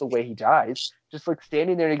I love the way he dies. Just like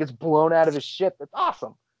standing there and he gets blown out of his ship. That's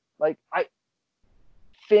awesome. Like,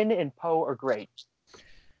 Finn and Poe are great.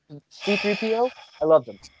 C-3PO, I love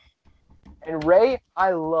them. And Rey,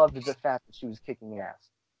 I loved the fact that she was kicking ass.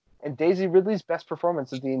 And Daisy Ridley's best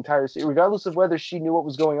performance of the entire series, regardless of whether she knew what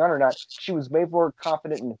was going on or not, she was way more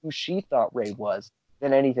confident in who she thought Rey was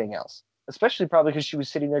than anything else. Especially probably because she was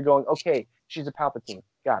sitting there going, okay, she's a Palpatine.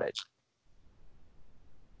 Got it.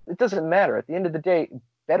 It doesn't matter. At the end of the day,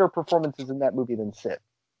 better performances in that movie than Sith.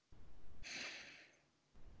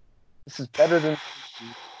 This is better than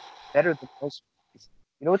most movies.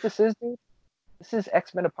 You know what this is, dude? This is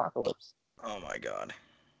X-Men Apocalypse. Oh my god.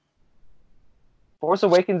 Force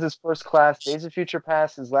Awakens is First Class. Days of Future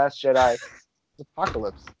Past is Last Jedi.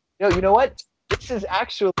 Apocalypse. You know what? This is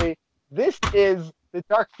the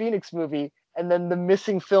Dark Phoenix movie, and then the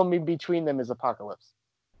missing film in between them is Apocalypse.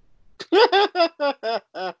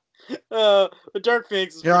 The Dark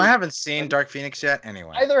Phoenix is I haven't seen Dark Phoenix yet.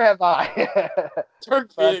 Anyway, Neither have I.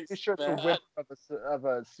 Dark Phoenix. I'm sure it's a whiff of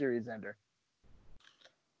a series ender.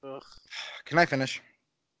 Ugh. Can I finish?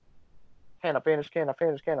 Can I finish?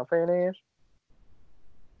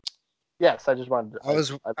 Yes, I just wanted to.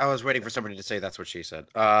 I was waiting for somebody to say that's what she said.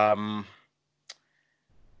 That's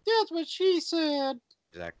what she said.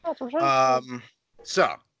 Exactly. That's what she said.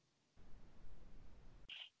 So,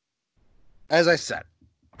 as I said,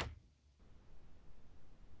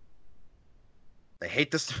 I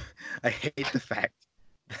hate this. I hate the fact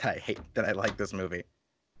that I like this movie,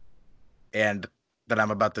 and that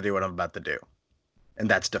I'm about to do what I'm about to do, and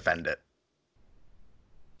that's defend it.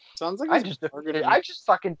 Sounds like I just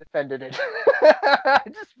fucking defended it. I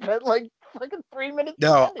just spent like fucking 3 minutes.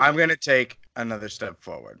 No, I'm gonna take another step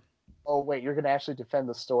forward. Oh wait, you're gonna actually defend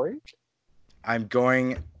the story? I'm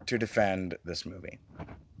going to defend this movie.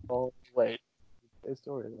 Oh wait, the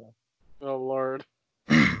story. Oh Lord.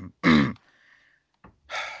 My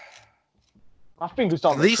fingers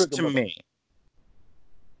on At the least trigger, to me.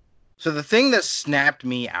 So the thing that snapped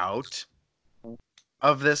me out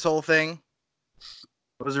of this whole thing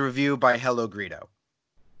was a review by Hello Greedo.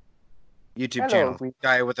 YouTube channel.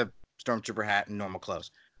 Guy with a stormtrooper hat and normal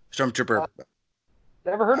clothes. Stormtrooper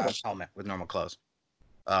Never heard of him. helmet with normal clothes.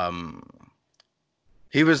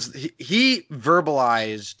 He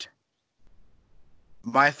verbalized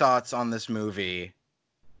my thoughts on this movie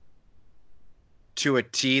to a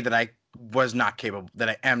T that I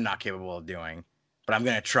am not capable of doing, but I'm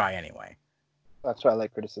gonna try anyway. That's why I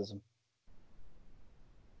like criticism.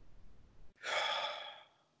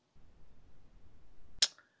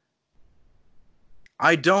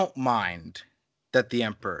 I don't mind that the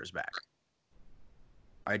Emperor is back.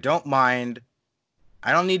 I don't mind.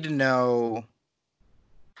 I don't need to know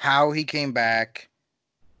how he came back.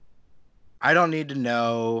 I don't need to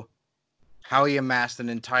know how he amassed an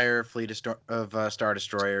entire fleet of Star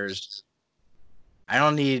Destroyers. I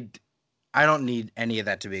don't need any of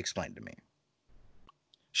that to be explained to me.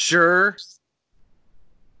 Sure,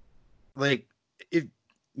 like, if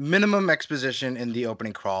minimum exposition in the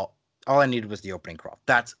opening crawl, all I needed was the opening crawl.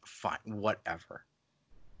 That's fine, whatever.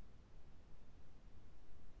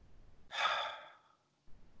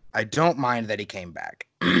 I don't mind that he came back.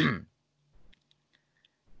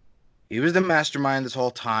 He was the mastermind this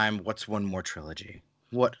whole time. What's one more trilogy?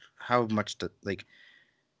 How much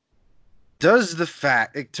does the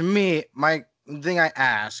fact, to me, my thing I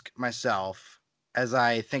ask myself as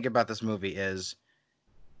I think about this movie is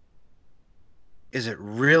it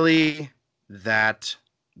really that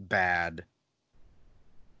bad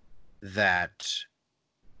that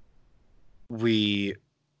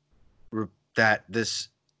that this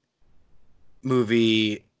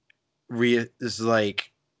movie is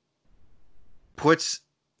like puts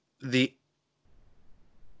the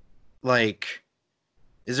like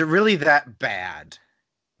is it really that bad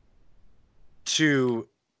to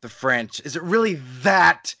the French? Is it really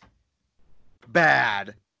that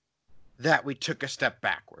bad that we took a step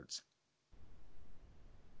backwards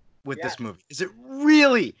with this movie? Is it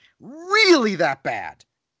really, really that bad?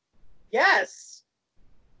 Yes.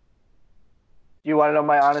 Do you want to know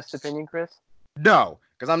my honest opinion, Chris? No,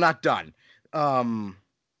 because I'm not done.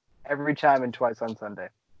 Every time and twice on Sunday.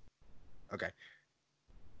 Okay.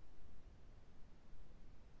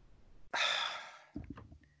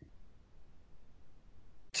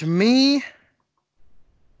 To me,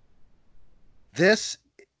 this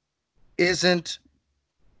isn't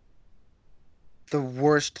the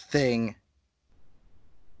worst thing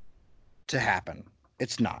to happen.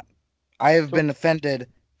 It's not. I have been offended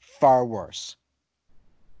far worse.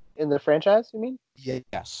 In the franchise, you mean?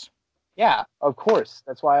 Yes. Yeah, of course.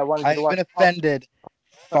 That's why I wanted you to watch. I've been offended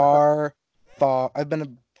far. I've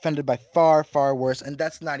been offended by far worse, and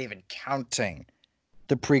that's not even counting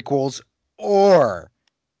the prequels or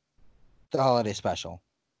the holiday special.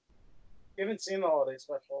 You haven't seen the holiday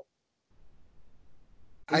special.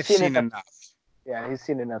 I've seen enough. Yeah, he's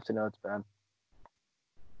seen enough to know it's bad.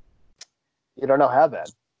 You don't know how bad.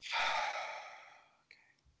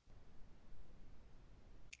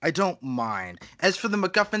 I don't mind. As for the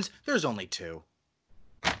MacGuffins, there's only two.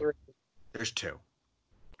 Three. There's two.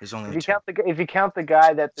 There's only If two. you count the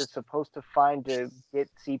guy that they're supposed to find to get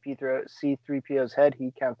C-3PO's head,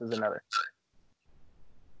 he counts as another.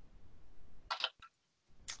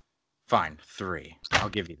 Fine, 3. I'll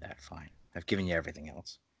give you that. Fine. I've given you everything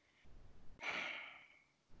else.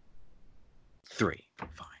 3. Fine,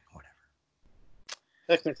 whatever.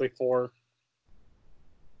 Technically 4.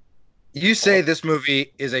 You say this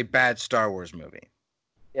movie is a bad Star Wars movie.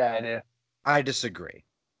 Yeah, I do. I disagree.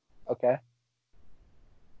 Okay.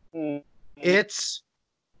 It's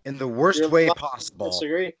in the worst way possible.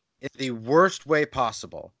 Disagree. In the worst way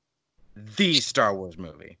possible. The Star Wars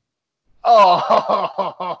movie. Oh,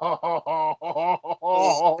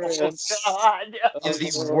 God. In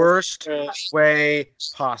the worst way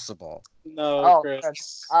possible. No,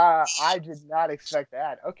 Chris. I did not expect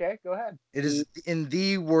that. Okay, go ahead. It is in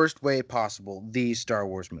the worst way possible, the Star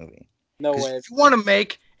Wars movie. No way. If you want to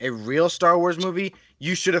make a real Star Wars movie,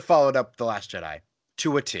 you should have followed up The Last Jedi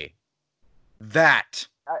to a T. That.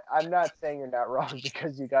 I'm not saying you're not wrong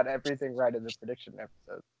because you got everything right in the prediction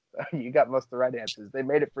episode. You got most of the right answers. They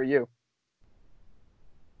made it for you.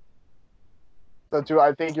 So, too,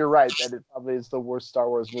 I think you're right that it probably is the worst Star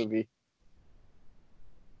Wars movie.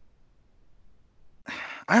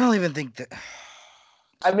 I don't even think that.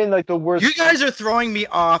 I mean, like the worst. You guys are throwing me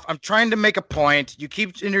off. I'm trying to make a point. You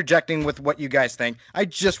keep interjecting with what you guys think. I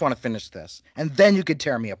just want to finish this, and then you could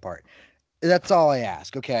tear me apart. That's all I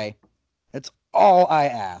ask, okay? That's all I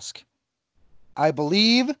ask. I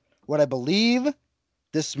believe what I believe.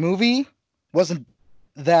 This movie wasn't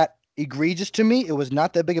that egregious to me. It was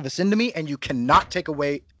not that big of a sin to me, and you cannot take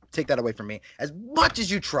that away from me as much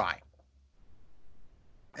as you try.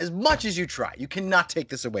 As much as you try, you cannot take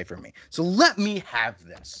this away from me. So let me have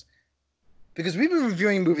this. Because we've been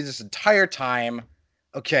reviewing movies this entire time.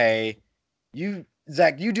 Okay.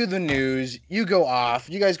 Zach, you do the news. You go off.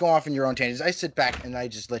 You guys go off in your own tangents. I sit back and I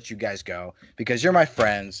just let you guys go because you're my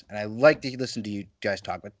friends and I like to listen to you guys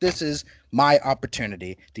talk. But this is my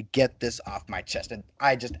opportunity to get this off my chest. And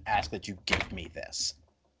I just ask that you give me this.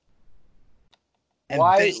 And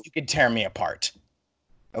then you can tear me apart.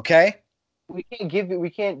 Okay? We can't give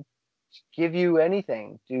you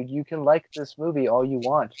anything, dude. You can like this movie all you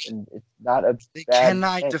want, and it's not a bad Can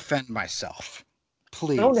I thing. defend myself?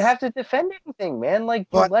 Please. You don't have to defend anything, man. Like, you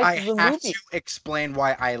But like I the have movie. to explain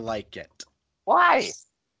why I like it. Why?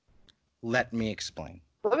 Let me explain.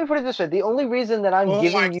 Let me put it this way: the only reason that I'm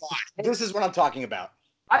giving you, This is what I'm talking about.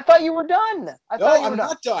 I thought you were done. I'm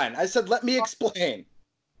not done. I said, let me explain.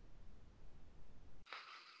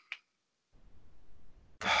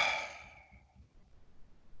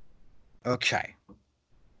 Okay.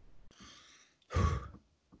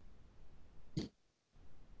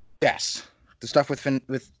 Yes, the stuff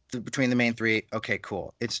between the main three. Okay,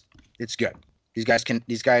 cool. It's good. These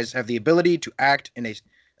guys have the ability to act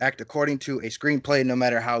according to a screenplay, no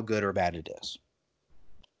matter how good or bad it is.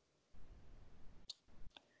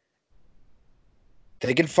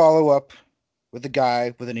 They can follow up with a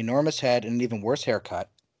guy with an enormous head and an even worse haircut,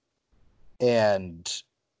 and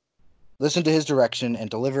listen to his direction and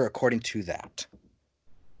deliver according to that.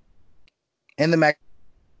 And the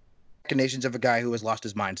machinations of a guy who has lost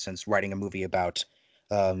his mind since writing a movie about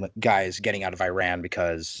guys getting out of Iran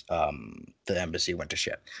because the embassy went to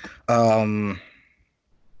shit.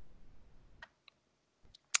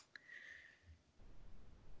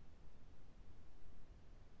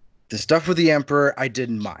 The stuff with the Emperor, I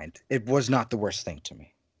didn't mind. It was not the worst thing to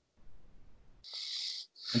me.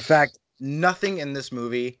 In fact, nothing in this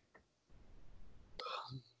movie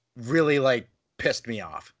really, like, pissed me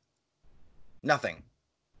off. Nothing.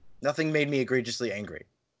 Nothing made me egregiously angry.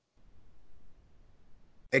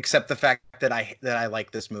 Except the fact that I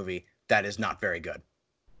like this movie that is not very good.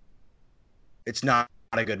 It's not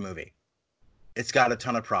a good movie. It's got a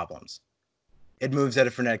ton of problems. It moves at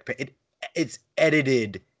a frenetic pace. It's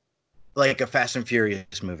edited like a Fast and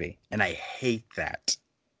Furious movie, and I hate that.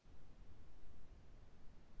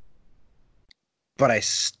 But I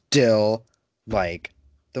still like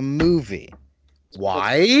the movie.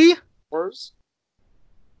 Why? Worse.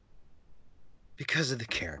 Because of the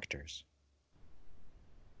characters.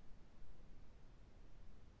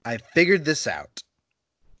 I figured this out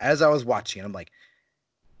as I was watching it. I'm like,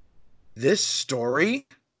 this story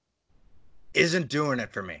isn't doing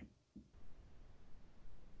it for me.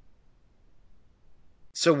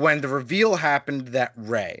 So when the reveal happened that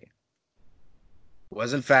Rey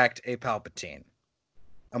was in fact a Palpatine,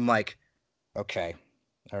 I'm like, okay,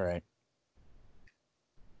 all right.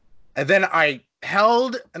 And then I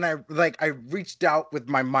held and I reached out with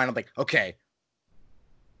my mind. I'm like, okay,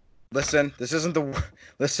 listen, this isn't the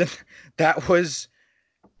listen. That was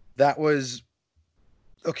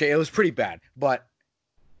okay. It was pretty bad, but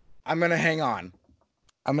I'm gonna hang on.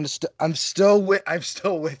 I'm still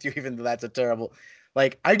with you, even though that's a terrible.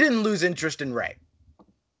 Like, I didn't lose interest in Rey.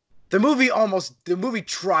 The movie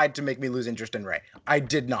tried to make me lose interest in Rey. I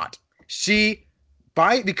did not.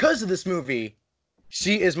 Because of this movie,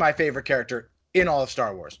 she is my favorite character in all of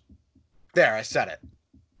Star Wars. There, I said it.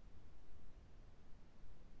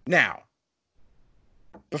 Now,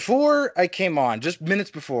 before I came on, just minutes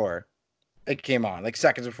before I came on, like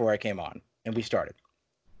seconds before I came on, and we started,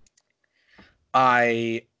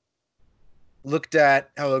 I looked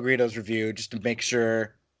at Hello Greedo's review just to make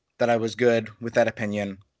sure that I was good with that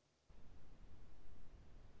opinion.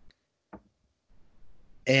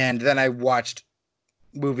 And then I watched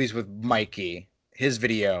Movies with Mikey, his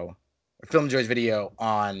video, Film Joy's video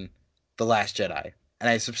on The Last Jedi. And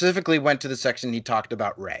I specifically went to the section he talked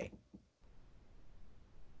about Rey.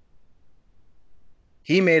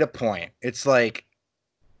 He made a point. It's like,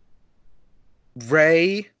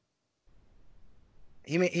 Rey,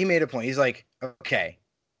 he made a point. He's like, okay.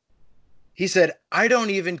 He said, I don't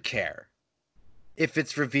even care if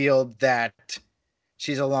it's revealed that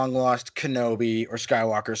she's a long-lost Kenobi or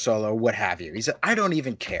Skywalker Solo, what have you. He said, I don't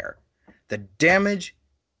even care. Her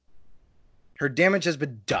damage has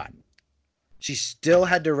been done. She still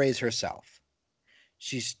had to raise herself.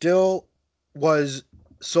 She still was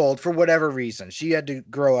sold for whatever reason. She had to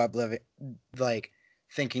grow up living, like,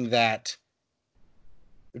 thinking that,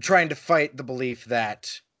 trying to fight the belief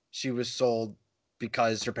that she was sold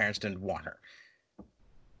because her parents didn't want her.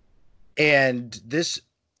 And this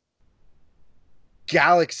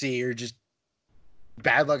galaxy, or just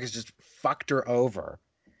bad luck, has just fucked her over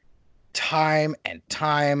time and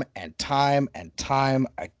time and time and time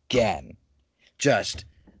again. Just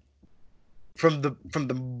from the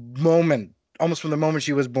moment, almost from the moment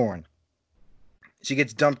she was born, she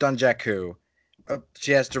gets dumped on Jakku.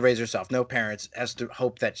 She has to raise herself. No parents. Has to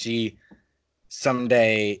hope that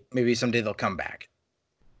maybe someday they'll come back.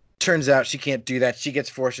 Turns out she can't do that. She gets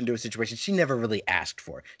forced into a situation she never really asked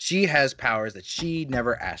for. She has powers that she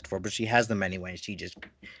never asked for, but she has them anyway.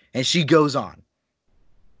 And she goes on.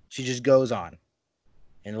 She just goes on.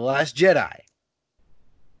 In The Last Jedi,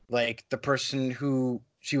 like, the person who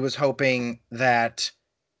she was hoping that,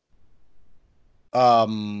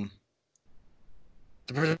 the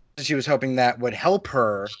person she was hoping that would help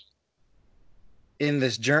her in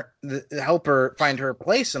this journey, help her find her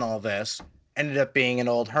place in all this, ended up being an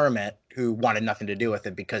old hermit who wanted nothing to do with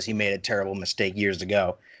it because he made a terrible mistake years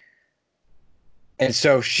ago. And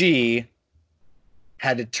so she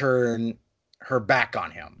had to turn her back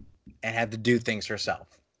on him and had to do things herself.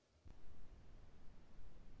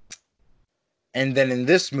 And then in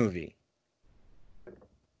this movie,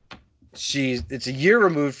 it's a year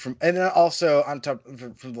removed from, and then also on top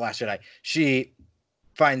from The Last Jedi, she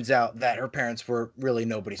finds out that her parents were really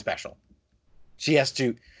nobody special.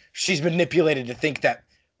 She's manipulated to think that,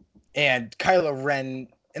 and Kylo Ren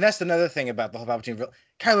and that's another thing about the whole Palpatine.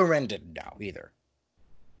 Kylo Ren didn't know either.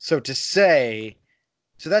 So to say,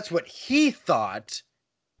 so that's what he thought,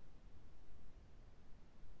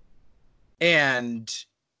 and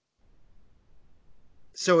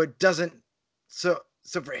so it doesn't. So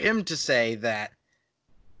for him to say that,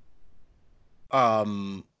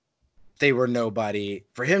 they were nobody.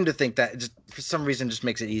 For him to think that, just for some reason, just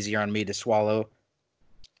makes it easier on me to swallow.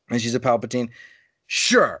 And she's a Palpatine.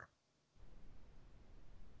 Sure.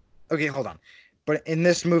 Okay, hold on. But in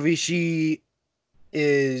this movie, she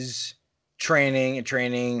is training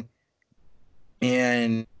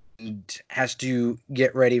and has to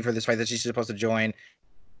get ready for this fight that she's supposed to join.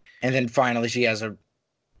 And then finally, she has a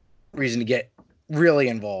reason to get really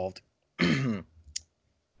involved.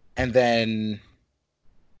 And then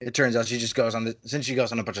it turns out she just goes on she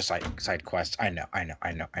goes on a bunch of side quests. I know.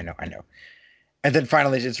 And then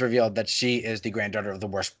finally, it's revealed that she is the granddaughter of the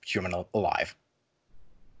worst human alive.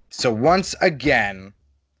 So once again,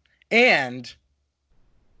 and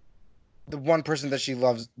the one person that she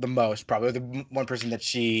loves the most, probably the one person that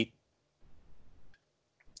she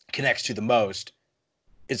connects to the most,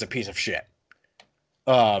 is a piece of shit.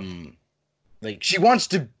 Like she wants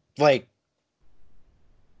to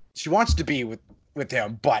be with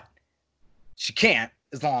him, but she can't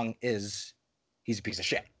as long as he's a piece of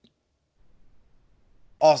shit.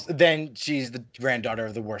 Also, then she's the granddaughter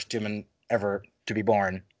of the worst human ever to be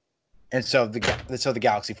born, and so the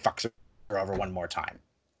galaxy fucks her over one more time.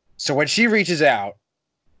 So when she reaches out,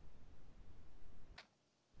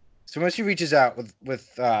 with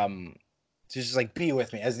she's just like, be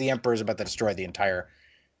with me, as the Emperor is about to destroy the entire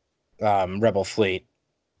rebel fleet.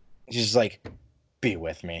 She's just like, be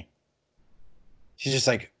with me. She's just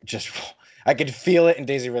like, I could feel it in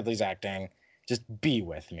Daisy Ridley's acting. Just be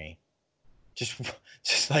with me. Just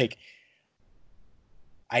like,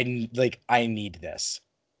 I need this.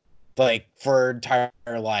 Like, for her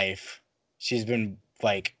entire life, she's been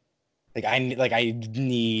I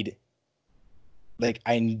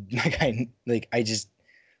just,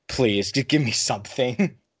 please, just give me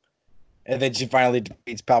something. And then she finally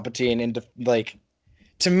defeats Palpatine, and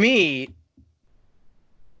to me,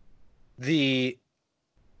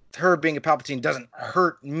 her being a Palpatine doesn't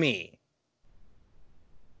hurt me,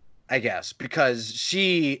 I guess, because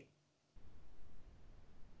she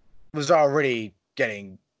was already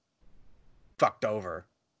getting fucked over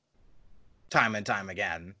time and time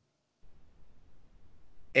again.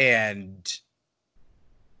 And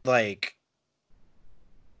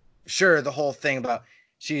sure, the whole thing about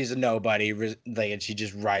she's a nobody, and she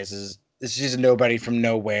just rises. She's a nobody from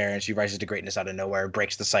nowhere, and she rises to greatness out of nowhere,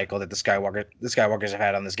 breaks the cycle that the Skywalkers have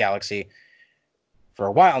had on this galaxy for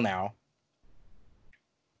a while now.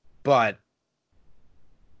 But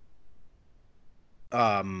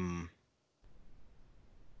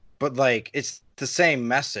it's the same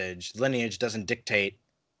message. Lineage doesn't dictate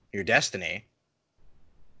your destiny.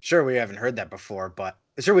 Sure, we haven't heard that before, but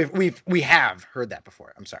sure we have heard that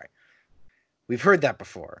before. I'm sorry. We've heard that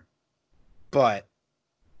before. But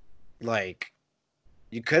you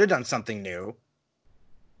could have done something new.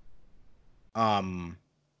 You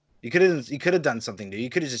could have done something new. You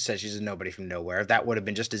could have just said she's a nobody from nowhere. That would have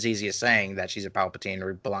been just as easy as saying that she's a Palpatine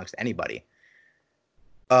or belongs to anybody.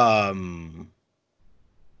 But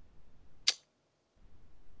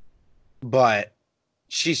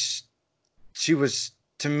she was,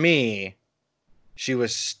 to me, she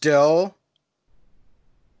was still.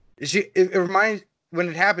 When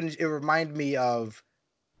it happened, it reminded me of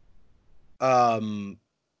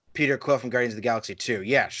Peter Quill from Guardians of the Galaxy 2.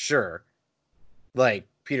 Yeah, sure.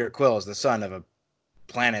 Peter Quill is the son of a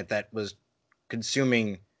planet that was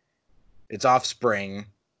consuming its offspring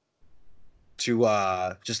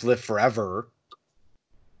to just live forever.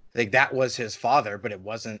 That was his father, but it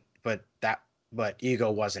wasn't. But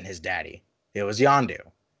Ego wasn't his daddy. It was Yondu.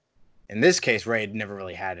 In this case, Rey never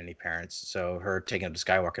really had any parents, so her taking up the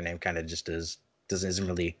Skywalker name kind of just isn't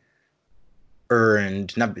really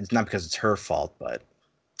earned. It's not because it's her fault, but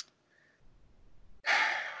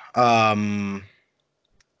but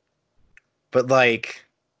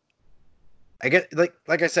I get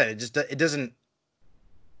like I said, it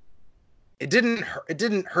didn't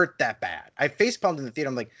hurt that bad. I facepalmed in the theater.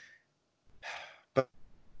 I'm like, but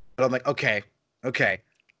I'm like, okay.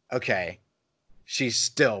 She's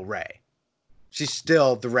still Rey. She's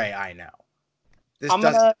still the Rey I know. This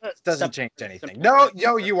doesn't change anything. No,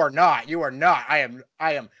 you are not. You are not. I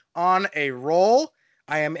am on a roll.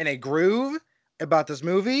 I am in a groove about this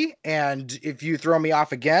movie, and if you throw me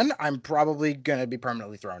off again, I'm probably gonna be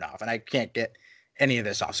permanently thrown off, and I can't get any of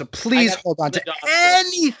this off. So please hold on to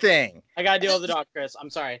anything. I gotta deal with the dog, Chris. I'm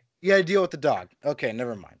sorry. You gotta deal with the dog. Okay,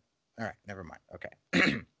 never mind. All right, never mind. Okay.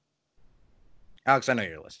 Alex, I know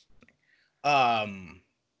you're listening.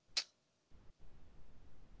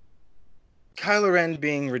 Kylo Ren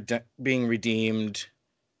being redeemed.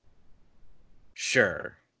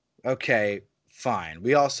 Sure. Okay, fine.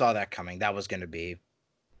 We all saw that coming. That was gonna be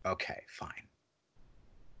okay, fine.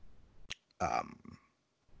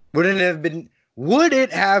 Would it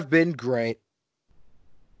have been great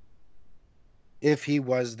if he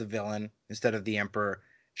was the villain instead of the Emperor?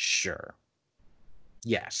 Sure.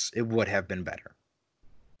 Yes, it would have been better.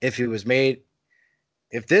 If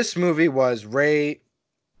this movie was Rey,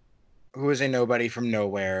 who is a nobody from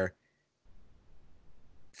nowhere,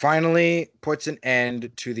 finally puts an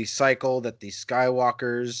end to the cycle that the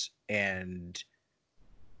Skywalkers and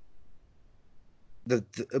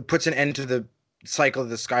puts an end to the cycle that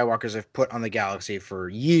the Skywalkers have put on the galaxy for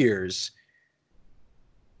years,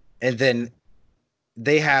 and then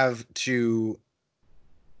they have to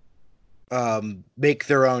make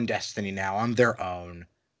their own destiny now on their own.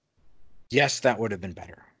 Yes, that would have been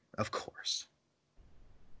better, of course.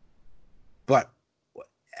 But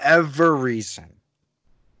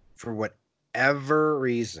for whatever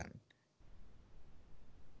reason,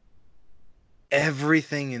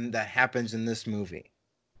 everything that happens in this movie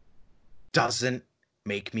doesn't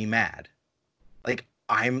make me mad. Like,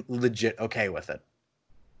 I'm legit okay with it.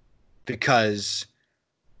 Because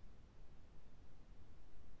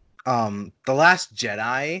The Last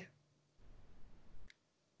Jedi,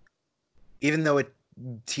 even though it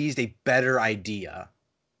teased a better idea,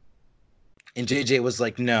 and JJ was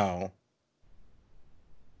like, no,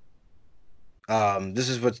 this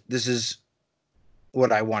is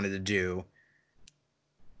what I wanted to do.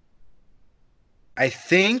 I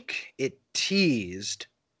think it teased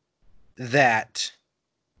that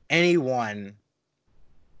anyone,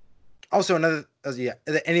 also another,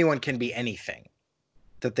 that anyone can be anything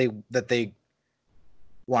that they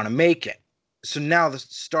want to make it. So now the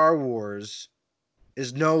Star Wars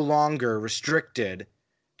is no longer restricted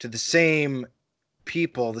to the same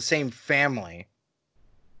people, the same family.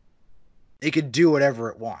 It could do whatever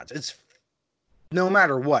it wants. It's no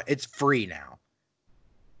matter what, it's free now.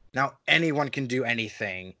 Now anyone can do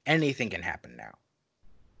anything. Anything can happen now.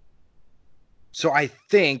 So I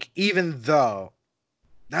think, even though,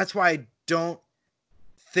 that's why I don't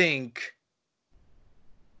think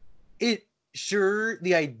it, sure,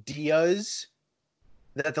 the ideas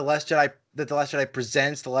that the Last Jedi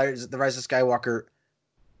presents, the Rise of Skywalker,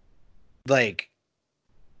 like,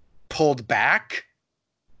 pulled back.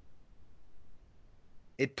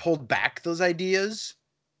 It pulled back those ideas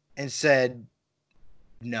and said,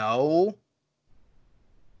 no.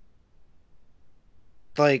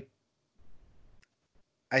 Like,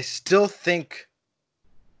 I still think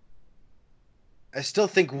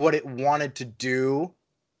what it wanted to do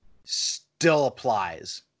still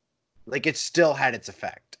applies. Like, it still had its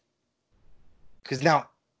effect. Because now,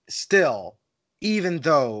 still, even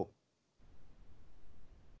though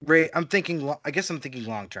Rey, I guess I'm thinking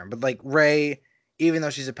long term, but like Rey, even though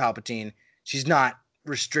she's a Palpatine, she's not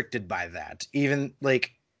restricted by that. Even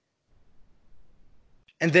like,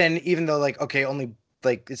 and then even though like, okay, only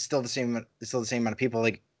like it's still the same amount of people.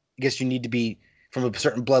 Like, I guess you need to be from a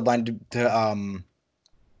certain bloodline to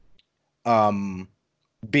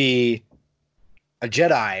be a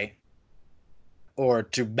Jedi or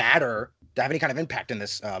to matter, to have any kind of impact in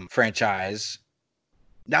this franchise.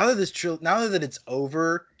 Now that it's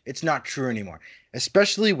over, it's not true anymore.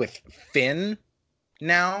 Especially with Finn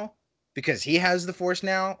now, because he has the Force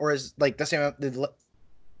now, or is like the same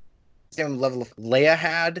level of Leia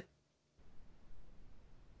had.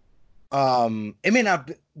 It may not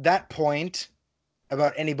be that point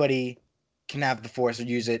about anybody can have the Force or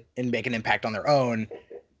use it and make an impact on their own.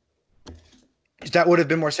 That would have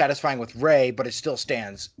been more satisfying with Rey, but it still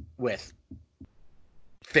stands with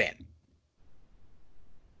Finn.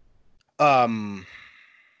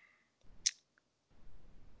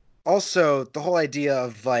 Also, the whole idea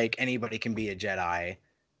of like anybody can be a Jedi,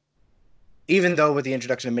 even though with the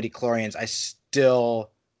introduction of midi-chlorians, I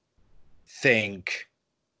still think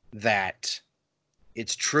that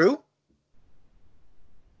it's true.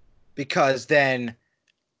 Because then,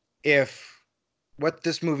 if what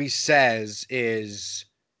this movie says is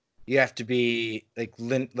you have to be like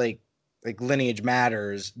lineage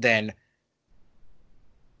matters, then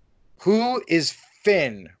who is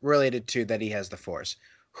Finn related to that he has the Force?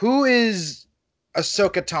 Who is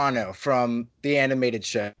Ahsoka Tano from the animated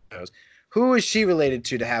shows? Who is she related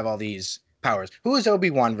to have all these powers? Who is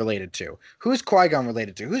Obi-Wan related to? Who's Qui-Gon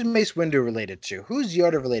related to? Who's Mace Windu related to? Who's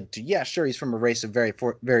Yoda related to? Yeah, sure, he's from a race of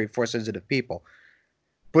very Force-sensitive people.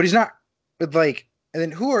 But he's not like. And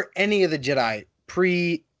then who are any of the Jedi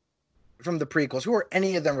from the prequels? Who are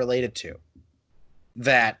any of them related to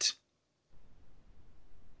that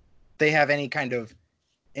they have any kind of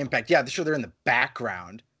impact? Yeah, sure, they're in the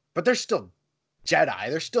background, but they're still Jedi.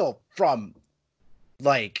 They're still from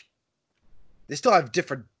like they still have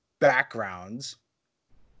different backgrounds.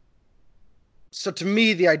 So to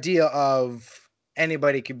me, the idea of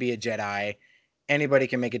anybody can be a Jedi, anybody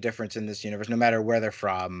can make a difference in this universe, no matter where they're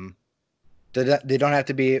from. They don't have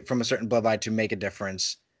to be from a certain bloodline to make a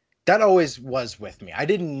difference. That always was with me. I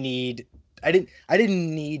didn't need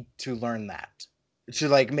to learn that to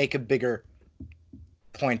like make a bigger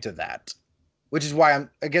point of that, which is why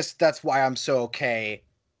I guess that's why I'm so okay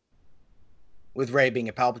with Rey being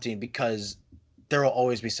a Palpatine, because there will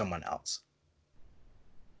always be someone else,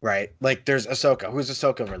 right? Like there's Ahsoka. Who's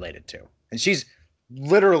Ahsoka related to? And she's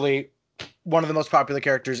literally one of the most popular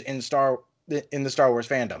characters in the Star Wars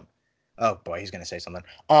fandom. Oh boy, he's gonna say something.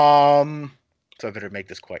 So I better make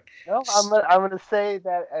this quick. No, I'm gonna say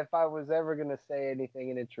that if I was ever gonna say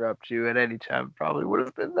anything and interrupt you at any time, it probably would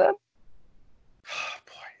have been then. Oh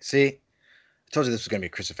boy, see, I told you this was gonna be a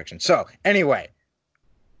crucifixion. So anyway,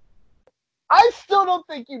 I still don't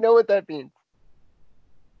think you know what that means.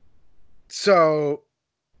 So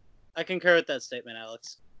I concur with that statement,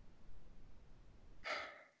 Alex.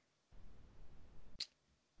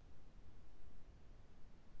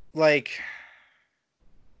 like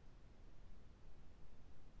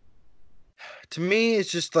to me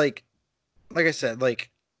it's just like I said, like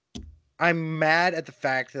I'm mad at the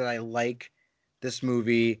fact that I like this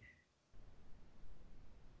movie,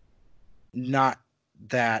 not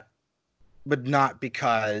that, but not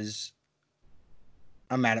because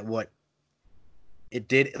I'm mad at what it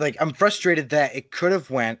did. Like I'm frustrated that it could have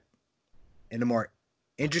went in a more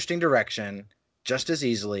interesting direction just as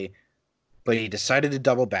easily, but he decided to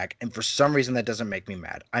double back, and for some reason that doesn't make me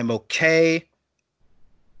mad. I'm okay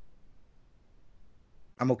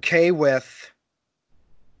with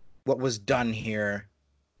what was done here,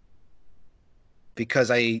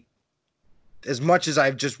 because as much as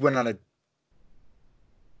I've just went on a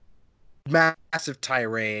massive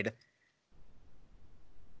tirade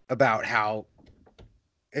about how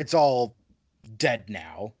it's all dead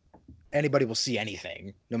now, anybody will see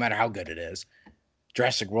anything, no matter how good it is.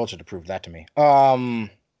 Jurassic World should have proved that to me.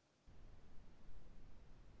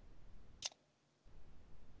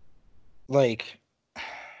 Like,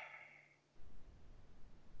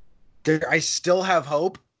 I still have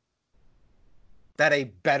hope that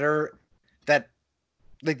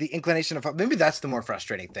like the inclination of, maybe that's the more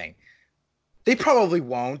frustrating thing. They probably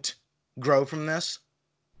won't grow from this.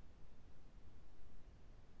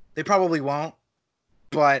 They probably won't,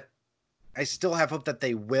 but I still have hope that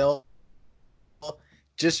they will,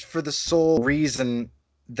 just for the sole reason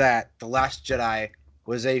that The Last Jedi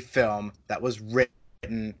was a film that was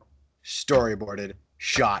written, storyboarded,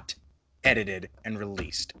 shot, edited, and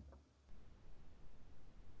released.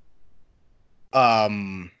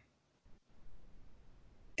 And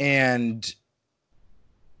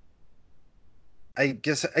I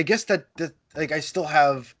guess that like I still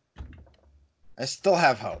have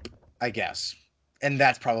hope, I guess. And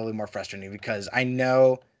that's probably more frustrating because I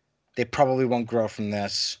know they probably won't grow from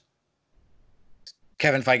this.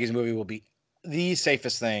 Kevin Feige's movie will be the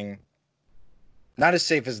safest thing. Not as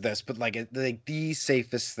safe as this, but like the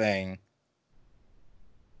safest thing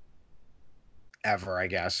ever, I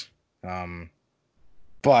guess.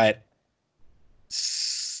 But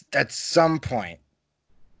at some point,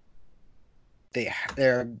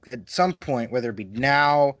 they're at some point, whether it be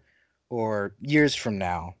now or years from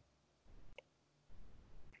now,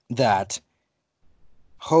 that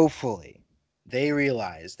hopefully they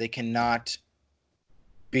realize they cannot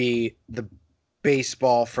be the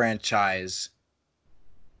baseball franchise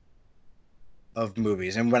of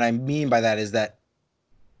movies. And what I mean by that is that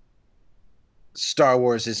Star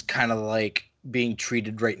Wars is kind of like being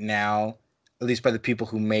treated right now, at least by the people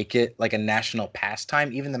who make it, like a national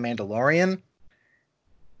pastime. Even The Mandalorian,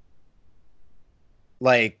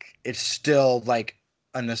 like it's still like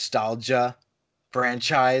a nostalgia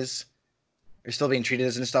franchise. They're still being treated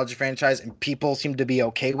as a nostalgia franchise, and people seem to be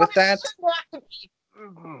okay with that.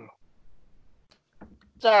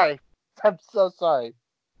 Sorry. I'm so sorry.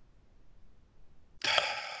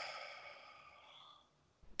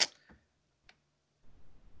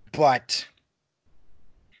 But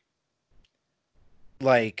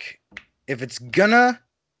like, if it's gonna,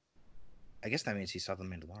 I guess that means he saw The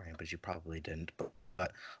Mandalorian, but you probably didn't.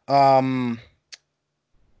 But Dude,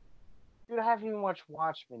 I haven't even watched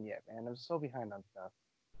Watchmen yet, man. I'm so behind on stuff.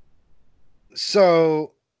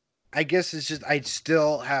 So I guess it's just I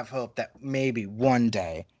still have hope that maybe one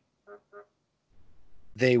day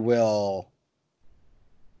they will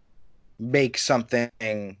make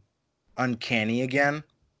something uncanny again.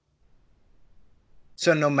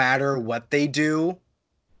 So no matter what they do,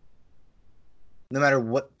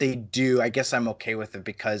 I guess I'm okay with it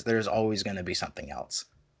because there's always going to be something else.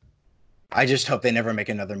 I just hope they never make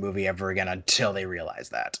another movie ever again until they realize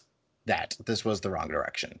that this was the wrong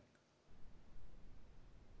direction.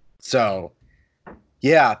 So,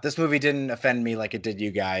 yeah, this movie didn't offend me like it did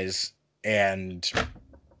you guys, and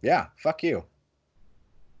yeah, fuck you.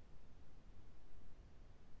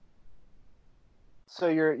 So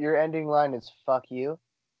your ending line is "fuck you."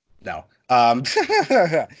 No. Are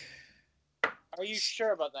you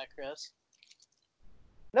sure about that, Chris?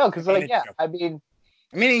 No, because I mean, like yeah, it's I mean,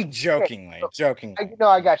 meaning jokingly. no,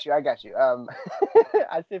 I got you.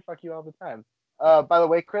 I say "fuck you" all the time. By the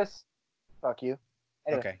way, Chris, fuck you.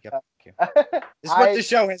 Anyway, Okay, yep. Thank you. This is what the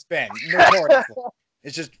show has been notoriously.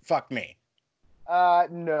 It's just fuck me.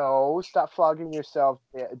 No, stop flogging yourself,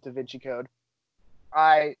 Da Vinci Code.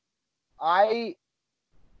 I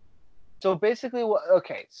So basically,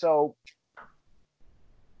 okay, so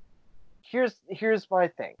here's my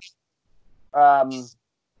thing.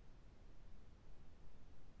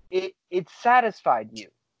 It satisfied you,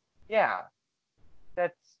 yeah.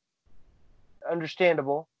 That's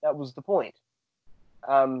understandable. That was the point.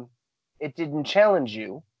 It didn't challenge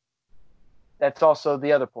you. That's also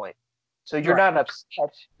the other point. So you're Right. not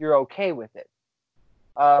upset. You're okay with it.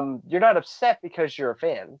 You're not upset because you're a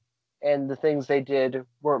fan, and the things they did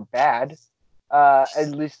weren't bad. At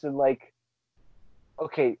least in like,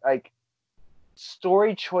 okay, like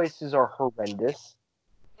story choices are horrendous.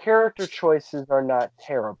 Character choices are not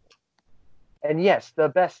terrible. And yes, the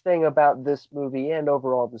best thing about this movie and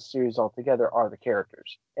overall the series altogether are the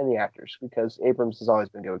characters and the actors, because Abrams has always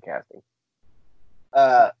been good at casting.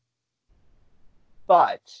 But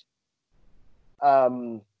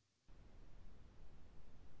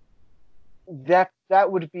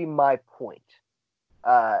that would be my point.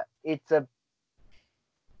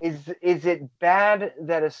 Is it bad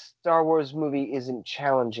that a Star Wars movie isn't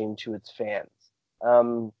challenging to its fans?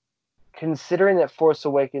 Considering that Force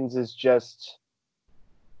Awakens is just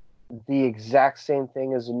the exact same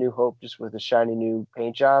thing as A New Hope, just with a shiny new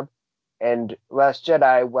paint job, and Last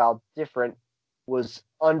Jedi, while different, was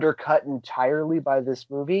undercut entirely by this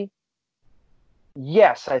movie.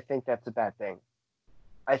 Yes, I think that's a bad thing.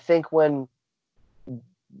 I think when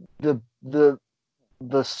the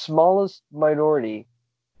smallest minority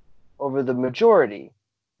over the majority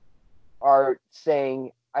are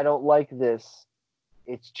saying, I don't like this,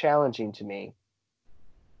 it's challenging to me,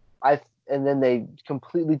 and then they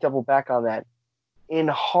completely double back on that in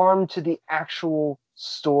harm to the actual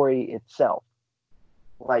story itself.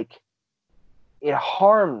 Like, it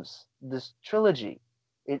harms this trilogy.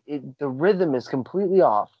 The rhythm is completely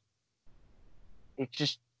off. It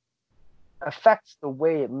just affects the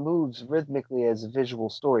way it moves rhythmically as visual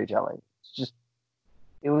storytelling.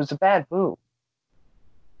 It was a bad move.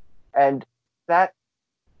 And that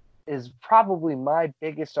is probably my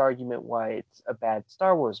biggest argument why it's a bad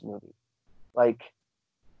Star Wars movie. Like,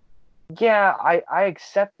 yeah, I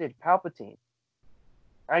accepted Palpatine.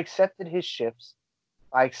 I accepted his ships.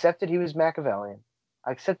 I accepted he was Machiavellian.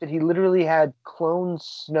 I accepted he literally had clone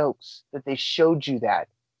Snokes, that they showed you that,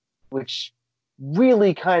 which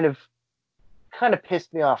really kind of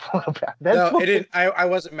pissed me off a little bit. No, it didn't. I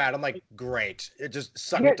wasn't mad. I'm like, great. It just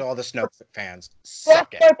suck it to all the Snoke fans. That's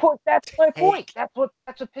Suck it. my point. That's my point. Take. That's what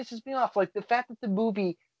pisses me off. Like the fact that the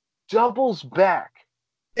movie doubles back.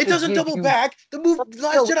 It to doesn't give double you- back. The movie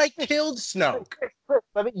Last No, Jedi killed Snoke.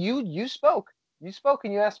 I mean, you spoke. You spoke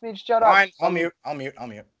and you asked me to shut Fine, up. I'll mute.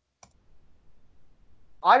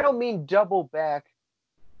 I don't mean double back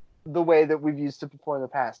the way that we've used it before in the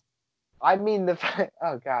past. I mean the fact.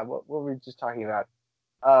 Oh God, what were we just talking about?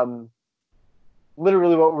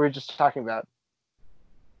 Literally what we were just talking about.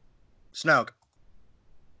 Snoke.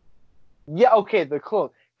 Yeah, okay, the clone.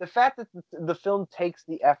 The fact that the film takes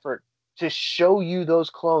the effort to show you those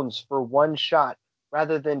clones for one shot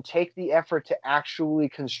rather than take the effort to actually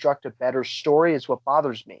construct a better story is what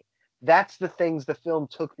bothers me. That's the things the film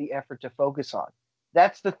took the effort to focus on.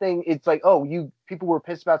 That's the thing. It's like, oh, you people were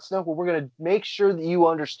pissed about Snoke. Well, we're going to make sure that you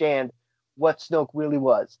understand what Snoke really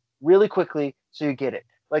was really quickly so you get it.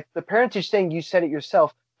 Like the parentage thing, you said it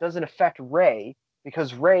yourself, doesn't affect Rey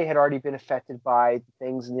because Rey had already been affected by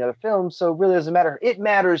things in the other films, so it really doesn't matter. It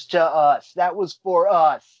matters to us. That was for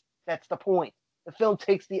us. That's the point. The film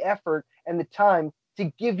takes the effort and the time to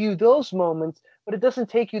give you those moments, but it doesn't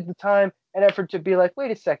take you the time and effort to be like,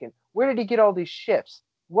 wait a second, where did he get all these ships?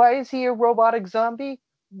 Why is he a robotic zombie?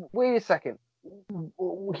 Wait a second.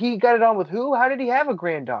 He got it on with who? How did he have a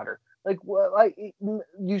granddaughter?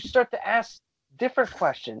 You start to ask different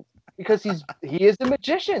questions because he is a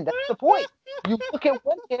magician. That's the point. You look at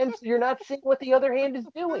one hand, so you're not seeing what the other hand is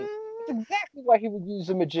doing. That's exactly why he would use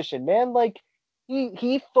a magician, man. Like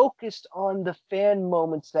he focused on the fan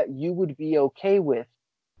moments that you would be okay with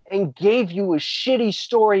and gave you a shitty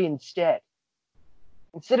story instead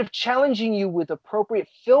of challenging you with appropriate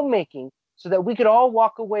filmmaking so that we could all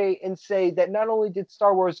walk away and say that not only did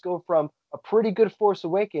Star Wars go from a pretty good Force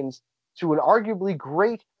Awakens to an arguably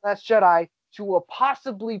great Last Jedi to a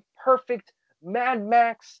possibly perfect Mad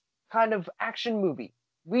Max kind of action movie.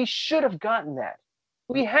 We should have gotten that.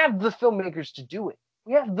 We have the filmmakers to do it.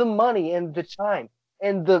 We have the money and the time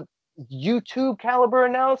and the YouTube caliber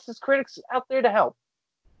analysis critics out there to help.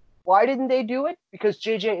 Why didn't they do it? Because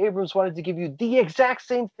J.J. Abrams wanted to give you the exact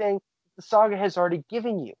same thing the saga has already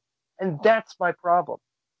given you. And that's my problem.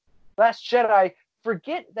 Last Jedi,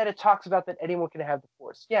 forget that it talks about that anyone can have the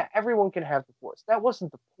Force. Yeah, everyone can have the Force. That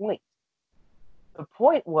wasn't the point. The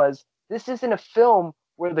point was, this isn't a film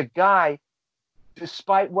where the guy,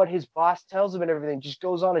 despite what his boss tells him and everything, just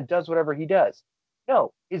goes on and does whatever he does.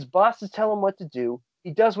 No, his bosses tell him what to do.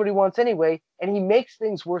 He does what he wants anyway, and he makes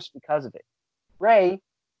things worse because of it. Rey,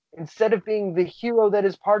 instead of being the hero that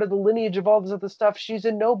is part of the lineage of all this other stuff, she's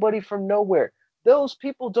a nobody from nowhere. Those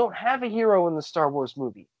people don't have a hero in the Star Wars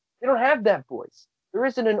movie. They don't have that voice. There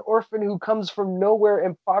isn't an orphan who comes from nowhere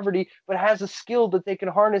and poverty, but has a skill that they can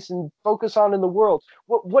harness and focus on in the world.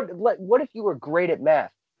 What if you were great at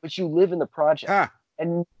math, but you live in the project,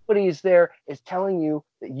 and nobody is there is telling you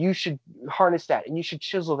that you should harness that, and you should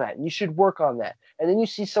chisel that, and you should work on that. And then you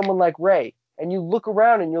see someone like Rey, and you look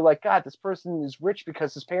around and you're like, God, this person is rich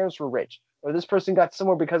because his parents were rich, or this person got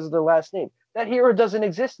somewhere because of their last name. That hero doesn't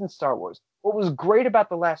exist in Star Wars. What was great about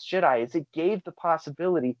The Last Jedi is it gave the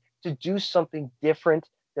possibility to do something different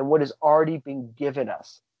than what has already been given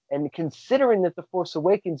us. And considering that The Force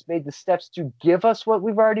Awakens made the steps to give us what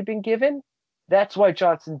we've already been given, that's why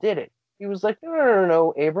Johnson did it. He was like,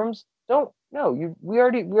 no, Abrams, we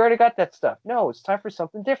already got that stuff. No, it's time for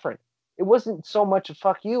something different. It wasn't so much a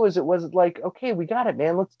fuck you as it was like, okay, we got it,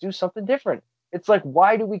 man. Let's do something different. It's like,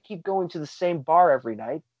 why do we keep going to the same bar every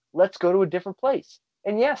night? Let's go to a different place.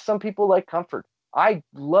 And yes, some people like comfort. I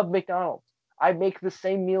love McDonald's. I make the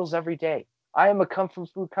same meals every day. I am a comfort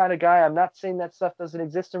food kind of guy. I'm not saying that stuff doesn't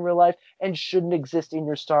exist in real life and shouldn't exist in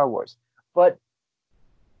your Star Wars. But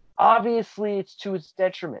obviously it's to its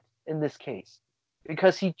detriment in this case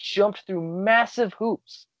because he jumped through massive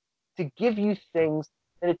hoops to give you things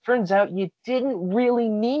that it turns out you didn't really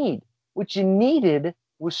need. What you needed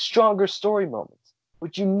was stronger story moments.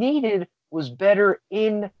 What you needed was better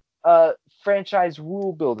in franchise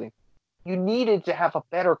rule building. You needed to have a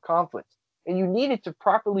better conflict. And you needed to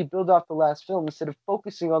properly build out the last film instead of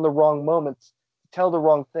focusing on the wrong moments, to tell the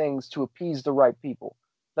wrong things, to appease the right people.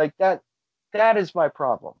 Like that is my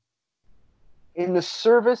problem. In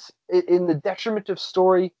the detriment of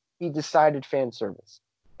story, he decided fan service.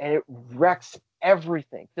 And it wrecks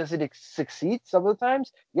everything. Does it succeed some of the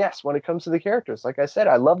times? Yes, when it comes to the characters. Like I said,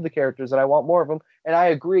 I love the characters and I want more of them. And I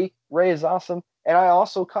agree, Rey is awesome. And I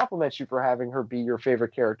also compliment you for having her be your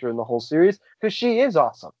favorite character in the whole series because she is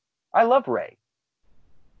awesome. I love Rey.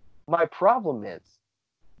 My problem is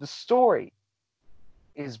the story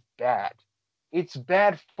is bad. It's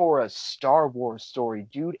bad for a Star Wars story,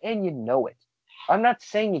 dude, and you know it. I'm not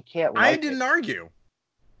saying you can't like it. I didn't argue.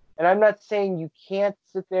 And I'm not saying you can't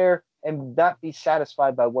sit there and not be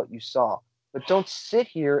satisfied by what you saw. But don't sit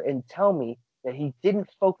here and tell me that he didn't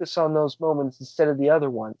focus on those moments instead of the other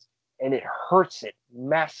ones, and it hurts it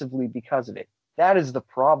massively because of it. That is the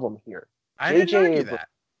problem here. I didn't argue that.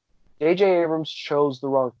 J.J. Abrams chose the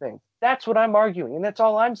wrong thing. That's what I'm arguing, and that's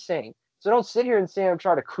all I'm saying. So don't sit here and say I'm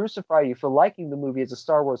trying to crucify you for liking the movie as a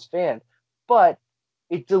Star Wars fan, but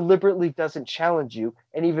it deliberately doesn't challenge you,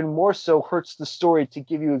 and even more so hurts the story to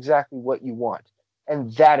give you exactly what you want.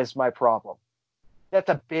 And that is my problem. That's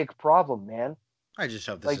a big problem, man. I just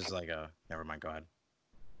hope this is like a... Never mind, go ahead.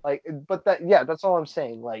 That's all I'm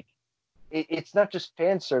saying. Like, it's not just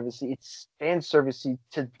fan servicey, it's fan servicey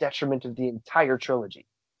to detriment of the entire trilogy.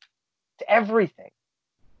 To everything.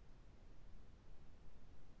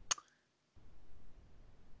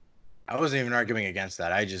 I wasn't even arguing against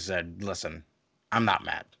that. I just said, listen, I'm not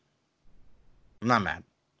mad. I'm not mad.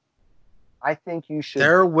 I think you should.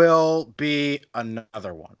 There will be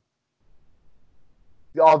another one.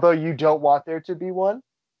 Although you don't want there to be one?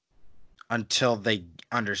 Until they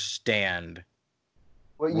understand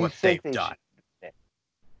what they've done.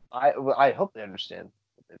 I hope they understand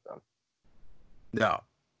what they've done. No.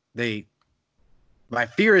 My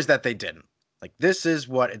fear is that they didn't. Like, this is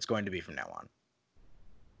what it's going to be from now on.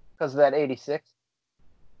 Because of that 86.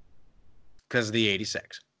 Because of the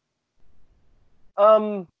 86.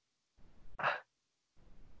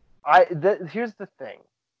 Here's the thing.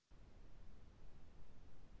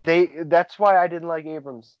 That's why I didn't like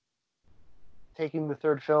Abrams taking the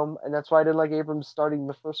third film, and that's why I didn't like Abrams starting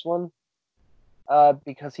the first one.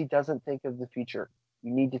 Because he doesn't think of the future.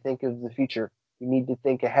 You need to think of the future. You need to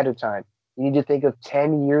think ahead of time. You need to think of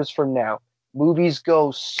 10 years from now. Movies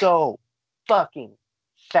go so fucking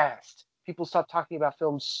fast. People stop talking about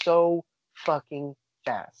films so fucking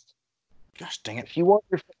fast. Gosh dang it. If you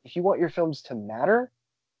want your films to matter,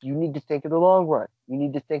 you need to think of the long run. You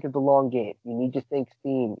need to think of the long game. You need to think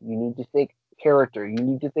theme. You need to think character. You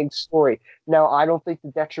need to think story. Now, I don't think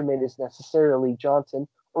the detriment is necessarily Johnson,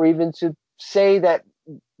 or even to say that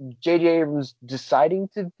J.J. Abrams deciding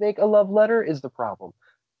to make a love letter is the problem.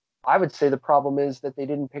 I would say the problem is that they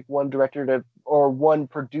didn't pick one director or one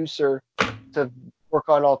producer to work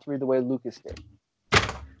on all three the way Lucas did.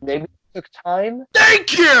 Maybe it took time.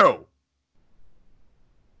 Thank you!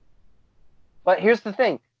 But here's the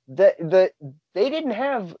thing. They didn't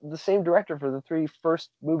have the same director for the three first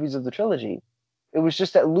movies of the trilogy. It was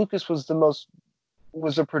just that Lucas was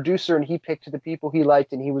a producer, and he picked the people he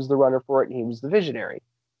liked, and he was the runner for it, and he was the visionary.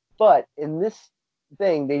 But in this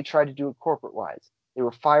thing, they tried to do it corporate-wise. They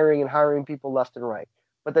were firing and hiring people left and right.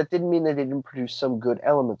 But that didn't mean that they didn't produce some good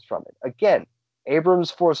elements from it. Again,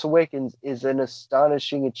 Abrams' Force Awakens is an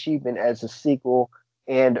astonishing achievement as a sequel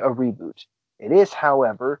and a reboot. It is,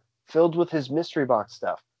 however, filled with his mystery box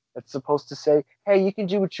stuff that's supposed to say, hey, you can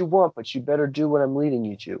do what you want, but you better do what I'm leading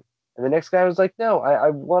you to. And the next guy was like, no, I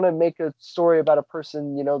want to make a story about a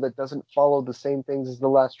person, that doesn't follow the same things as the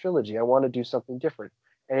last trilogy. I want to do something different.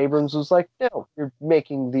 And Abrams was like, no, you're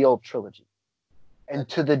making the old trilogy. And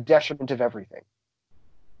to the detriment of everything.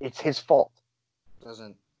 It's his fault.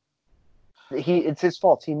 It's his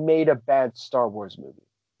fault. He made a bad Star Wars movie.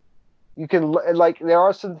 You can, there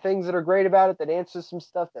are some things that are great about it that answer some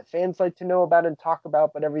stuff that fans like to know about and talk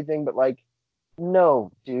about, but everything, but no,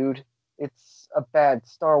 dude. It's a bad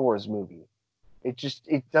Star Wars movie.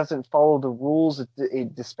 It doesn't follow the rules.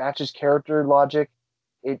 It dispatches character logic.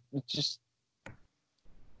 It just...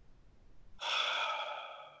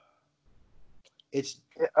 It's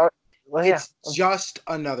it's just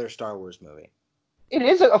another Star Wars movie. It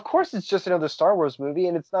is. Of course, it's just another Star Wars movie,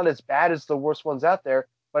 and it's not as bad as the worst ones out there,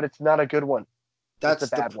 but it's not a good one. That's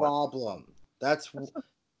the problem.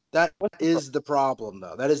 That is the problem,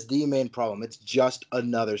 though. That is the main problem. It's just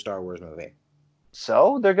another Star Wars movie.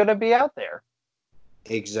 So they're going to be out there.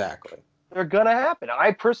 Exactly. They're going to happen.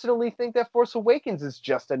 I personally think that Force Awakens is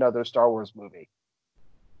just another Star Wars movie.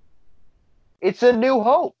 It's A New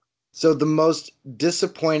Hope. So the most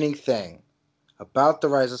disappointing thing about The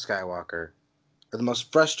Rise of Skywalker, or the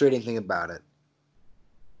most frustrating thing about it,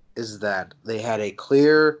 is that they had a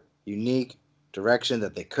clear, unique direction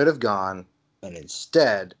that they could have gone, and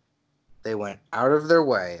instead, they went out of their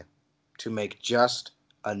way to make just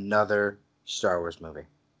another Star Wars movie.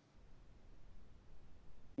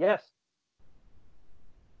 Yes.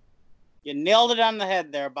 You nailed it on the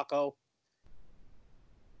head there, bucko.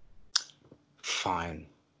 Fine.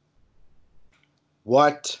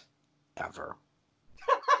 Whatever.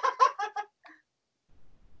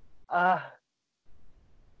 Well,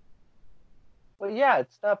 yeah,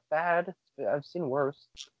 it's not bad. I've seen worse.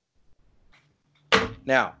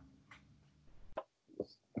 Now,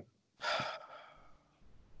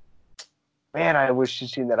 man, I wish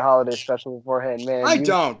you'd seen that holiday special beforehand, man. I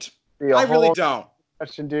don't. I really don't.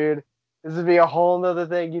 Question, dude. This would be a whole nother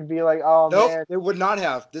thing. You'd be like, oh, nope, man. It would not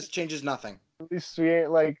have. This changes nothing. At least we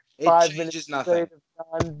ain't 5 minutes nothing.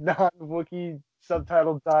 of non-Wookiee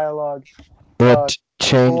subtitled dialogue. It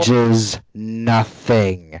changes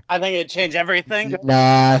nothing. I think it'd change everything.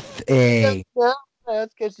 Nothing. No,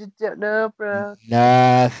 that's because you don't know, bro.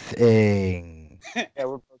 Nothing. Yeah,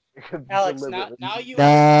 we're Alex, now you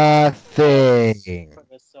Nothing.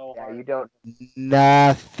 so yeah, hard. you don't.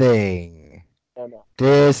 Nothing. No.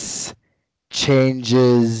 This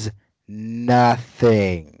changes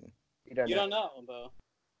nothing. You don't know. Bo.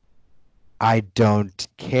 I don't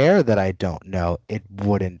care that I don't know. It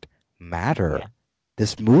wouldn't matter. Yeah.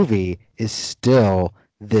 This movie is still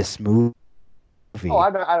this movie. Oh,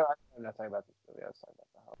 I'm not talking about this movie. I was talking about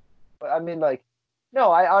the house. But I mean,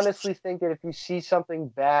 no, I honestly think that if you see something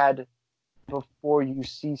bad before you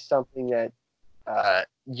see something that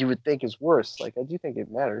you would think is worse, I do think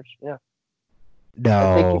it matters. Yeah.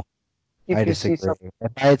 No, if I you see disagree.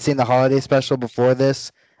 If I had seen the holiday special before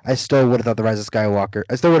this, I still would have thought the Rise of Skywalker.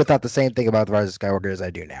 I still would have thought the same thing about the Rise of Skywalker as I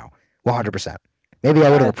do now. 100%. Maybe I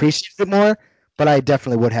would have appreciated it more, but I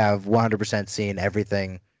definitely would have 100% seen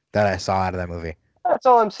everything that I saw out of that movie. That's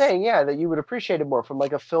all I'm saying. Yeah, that you would appreciate it more from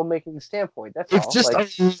like a filmmaking standpoint. That's It's all. just Like,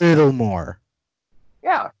 a little more.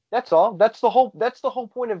 yeah, that's all. That's the whole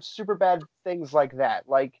point of super bad things like that.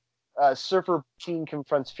 Like Surfer Teen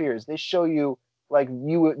Confronts Fears. They show you like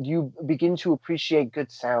you begin to appreciate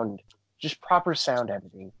good sound, just proper sound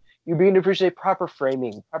editing. You begin to appreciate proper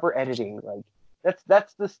framing, proper editing. Like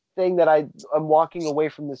that's the thing that I'm walking away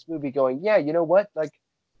from this movie going, yeah, you know what? Like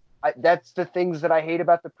that's the things that I hate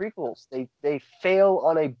about the prequels. They fail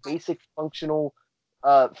on a basic functional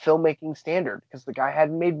filmmaking standard because the guy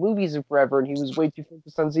hadn't made movies in forever and he was way too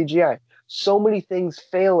focused on CGI. So many things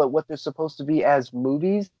fail at what they're supposed to be as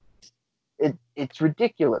movies. It's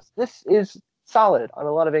ridiculous. This is solid on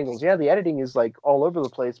a lot of angles. Yeah, the editing is like all over the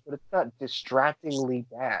place, but it's not distractingly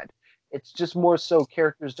bad. It's just more so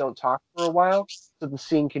characters don't talk for a while, so the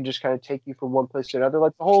scene can just kind of take you from one place to another.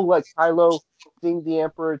 Like the whole like Kylo seeing the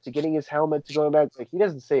Emperor to getting his helmet to going back, like he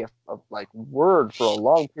doesn't say a like word for a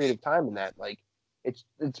long period of time in that. Like it's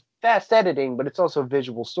fast editing, but it's also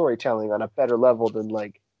visual storytelling on a better level than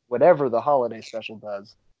like whatever the holiday special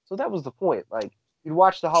does. So that was the point. Like you'd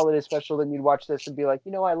watch the holiday special, then you'd watch this and be like,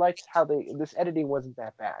 you know, I liked how this editing wasn't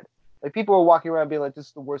that bad. Like people were walking around being like, this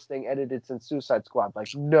is the worst thing edited since Suicide Squad. Like,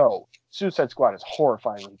 no, Suicide Squad is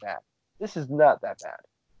horrifyingly bad. This is not that bad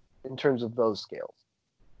in terms of those scales.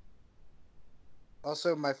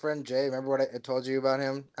 Also, my friend Jay, remember what I told you about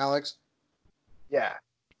him, Alex? Yeah.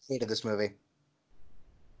 Hated this movie.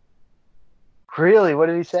 Really? What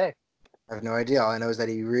did he say? I have no idea. All I know is that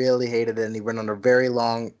he really hated it, and he went on a very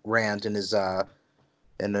long rant in his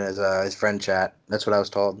friend chat. That's what I was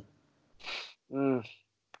told. Mm.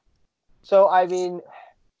 So I mean,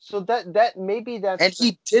 so that maybe that's. And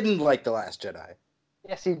he didn't like The Last Jedi.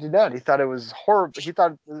 Yes, he did not. He thought it was horrible. He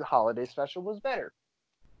thought the holiday special was better.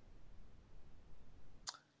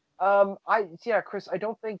 Chris, I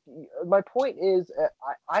don't think my point is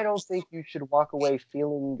I don't think you should walk away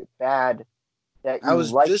feeling bad that you I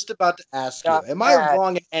was just about to ask you, am I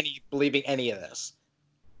wrong in believing any of this?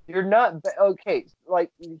 You're not okay.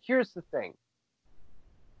 Like, here's the thing: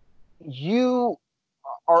 you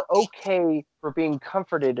are okay for being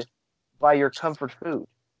comforted by your comfort food.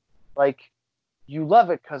 Like, you love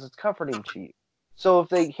it because it's comforting to you. So if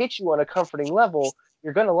they hit you on a comforting level,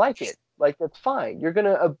 you're gonna like it. Like that's fine. You're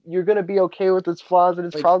gonna be okay with its flaws and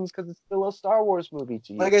its problems because it's still a Star Wars movie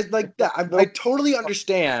to you. I totally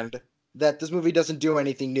understand that this movie doesn't do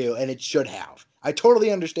anything new, and it should have. I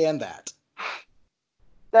totally understand that.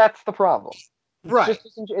 That's the problem. Right.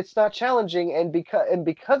 It's not challenging, and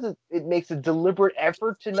because it makes a deliberate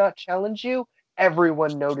effort to not challenge you,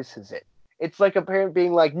 everyone notices it. It's like a parent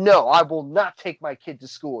being like, "No, I will not take my kid to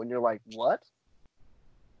school," and you're like, "What?"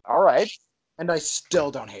 All right. And I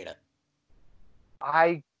still don't hate it.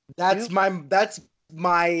 That's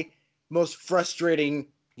my most frustrating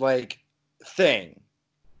thing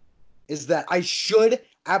is that I should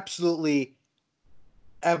absolutely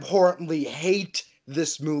abhorrently hate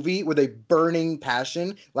this movie with a burning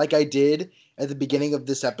passion like I did at the beginning of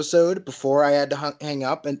this episode before I had to hang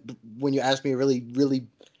up, and when you asked me a really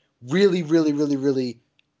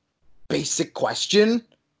basic question,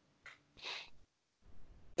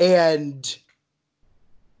 and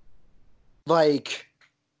I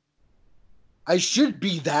should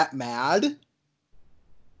be that mad,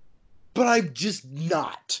 but I'm just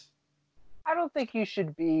not. I don't think you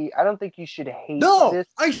should be. I don't think you should hate this. No,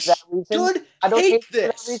 I should hate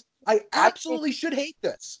this. I absolutely should hate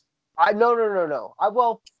this.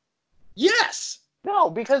 No. Yes. No,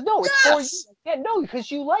 because it's for you. Yeah, no,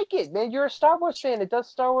 because you like it, man. You're a Star Wars fan. It does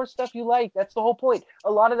Star Wars stuff you like. That's the whole point.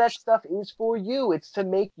 A lot of that stuff is for you. It's to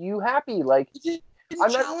make you happy. Like,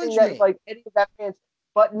 I'm not saying that like any of that fans,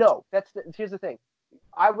 but no, here's the thing.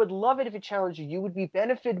 I would love it if it challenged you. You would be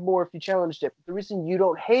benefited more if you challenged it. But the reason you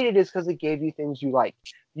don't hate it is because it gave you things you like.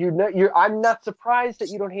 I'm not surprised that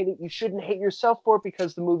you don't hate it. You shouldn't hate yourself for it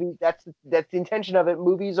because the movie. That's the intention of it.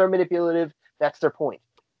 Movies are manipulative. That's their point.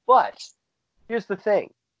 But here's the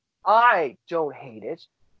thing. I don't hate it,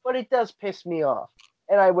 but it does piss me off.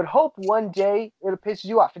 And I would hope one day it'll piss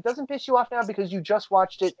you off. It doesn't piss you off now because you just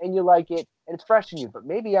watched it and you like it and it's fresh in you. But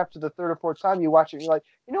maybe after the third or fourth time you watch it, and you're like,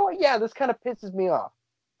 you know what? Yeah, this kind of pisses me off.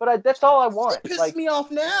 But that's all I want. It pisses me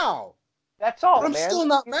off now. That's all, but I'm man. Still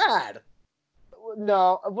not mad.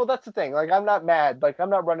 No, well, that's the thing. Like, I'm not mad. Like, I'm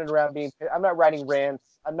not running around I'm not writing rants.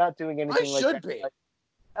 I'm not doing anything like that.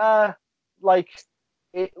 I should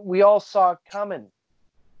be. We all saw it coming.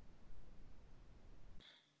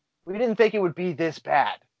 We didn't think it would be this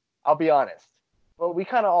bad. I'll be honest. But we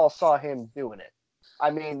kind of all saw him doing it.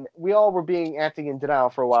 I mean, we all were being acting in denial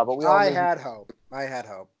for a while, but we all I knew had hope. I had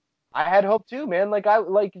hope. I had hope too, man.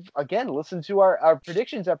 Again, listen to our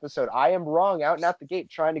predictions episode. I am wrong out and out the gate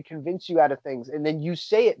trying to convince you out of things. And then you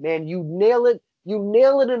say it, man. You nail it. You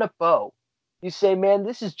nail it in a bow. You say, man,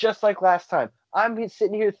 this is just like last time. I'm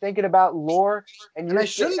sitting here thinking about lore, and And you're I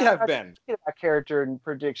shouldn't have been. thinking about character and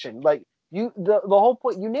prediction. Like the whole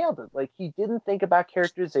point, you nailed it. Like he didn't think about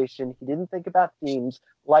characterization. He didn't think about themes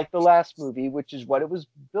like the last movie, which is what it was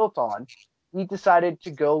built on. He decided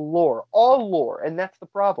to go lore, all lore, and that's the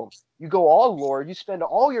problem. You go all lore, you spend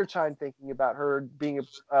all your time thinking about her being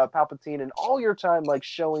a Palpatine, and all your time like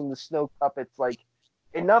showing the Snoke puppets, like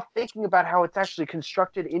enough thinking about how it's actually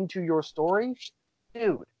constructed into your story.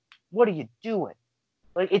 Dude, what are you doing?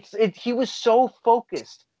 Like he was so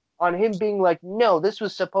focused on him being like, no, this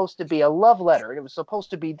was supposed to be a love letter, and it was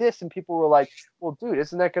supposed to be this, and people were like, well, dude,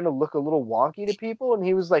 isn't that going to look a little wonky to people? And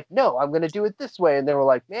he was like, no, I'm going to do it this way, and they were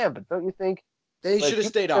like, man, but don't you think? Then he Like, should have he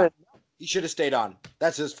stayed could've- on. He should have stayed on.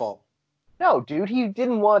 That's his fault. No, dude, he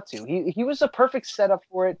didn't want to. He was a perfect setup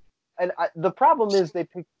for it. And the problem is they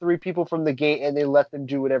picked 3 people from the gate and they let them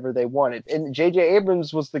do whatever they wanted. And J.J.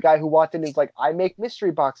 Abrams was the guy who walked in and is like, I make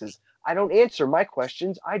mystery boxes. I don't answer my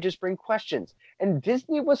questions. I just bring questions. And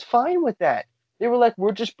Disney was fine with that. They were like,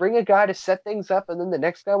 we'll just bring a guy to set things up, and then the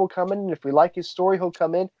next guy will come in, and if we like his story, he'll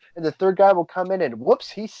come in, and the third guy will come in, and whoops,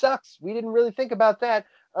 he sucks. We didn't really think about that.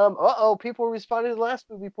 People responded to the last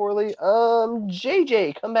movie poorly.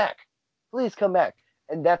 JJ, come back. Please come back.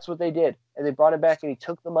 And that's what they did. And they brought him back, and he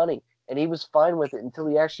took the money. And he was fine with it until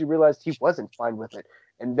he actually realized he wasn't fine with it.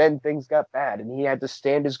 And then things got bad, and he had to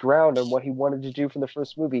stand his ground on what he wanted to do from the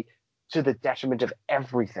first movie to the detriment of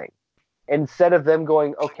everything. Instead of them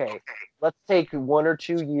going, okay, let's take 1 or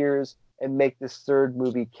 2 years and make this third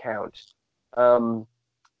movie count.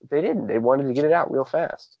 They didn't. They wanted to get it out real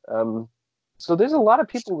fast. So there's a lot of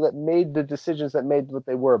people that made the decisions that made what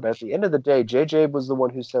they were. But at the end of the day, JJ was the one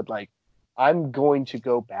who said, like, I'm going to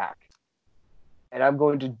go back. And I'm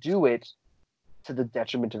going to do it to the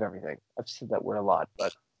detriment of everything. I've said that word a lot,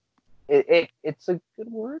 but it's a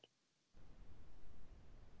good word.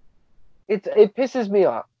 It pisses me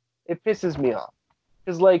off. It pisses me off.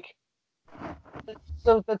 Because, like,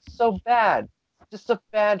 that's so bad.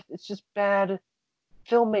 It's just bad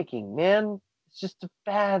filmmaking, man. It's just a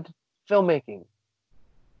bad filmmaking.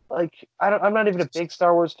 Like, I'm not even a big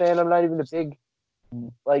Star Wars fan. I'm not even a big,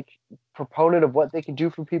 like, proponent of what they can do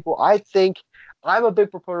for people. I think I'm a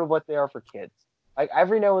big proponent of what they are for kids. Like,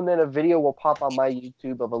 every now and then a video will pop on my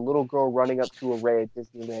YouTube of a little girl running up to a Rey at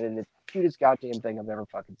Disneyland, and it's the cutest goddamn thing I've ever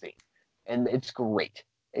fucking seen. And it's great.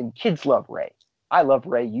 And kids love Rey. I love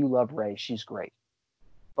Rey. You love Rey. She's great.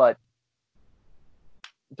 But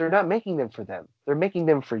they're not making them for them. They're making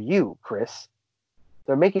them for you, Chris.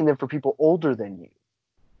 They're making them for people older than you.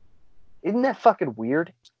 Isn't that fucking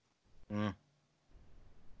weird?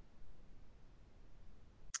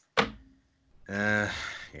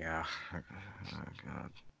 Yeah. Oh,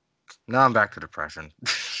 God. Now I'm back to depression.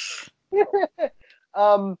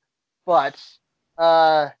 But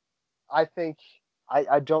I think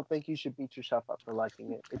I don't think you should beat yourself up for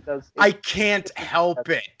liking it. It does. I can't help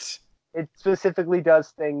it. It specifically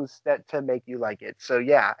does things that to make you like it. So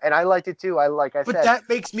yeah, and I liked it too. But said, that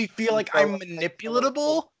makes me feel like I'm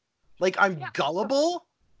manipulatable, like I'm gullible.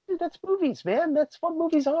 dude, that's movies, man. That's what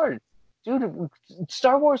movies are. Dude,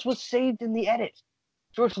 Star Wars was saved in the edit.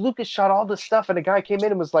 George Lucas shot all this stuff, and a guy came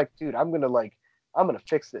in and was like, dude, I'm gonna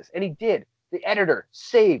fix this. And he did. The editor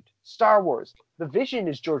saved Star Wars. The vision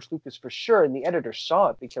is George Lucas for sure, and the editor saw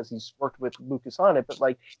it because he's worked with Lucas on it. But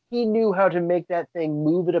like, he knew how to make that thing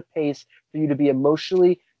move at a pace for you to be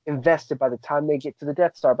emotionally invested by the time they get to the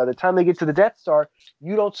Death Star. By the time they get to the Death Star,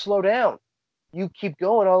 you don't slow down. You keep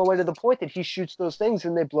going all the way to the point that he shoots those things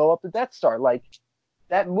and they blow up the Death Star. Like,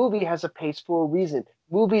 that movie has a pace for a reason.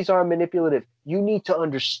 Movies are manipulative. You need to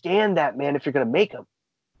understand that, man, if you're going to make them.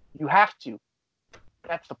 You have to.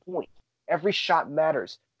 That's the point. Every shot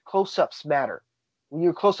matters. Close-ups matter. When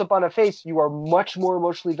you're close up on a face, you are much more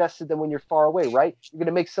emotionally vested than when you're far away, right? You're going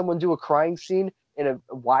to make someone do a crying scene in a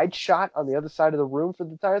wide shot on the other side of the room for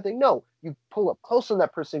the entire thing? No. You pull up close on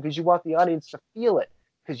that person because you want the audience to feel it,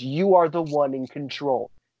 because you are the one in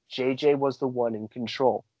control. JJ was the one in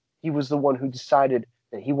control. He was the one who decided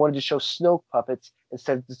that he wanted to show Snoke puppets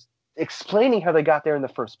instead of just explaining how they got there in the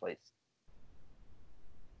first place.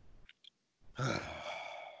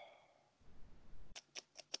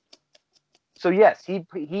 So yes,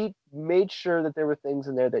 he made sure that there were things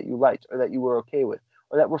in there that you liked or that you were okay with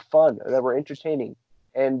or that were fun or that were entertaining.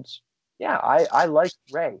 And Yeah, I like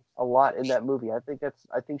Rey a lot in that movie. I think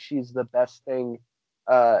she's the best thing.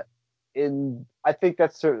 I think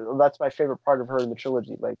that's my favorite part of her in the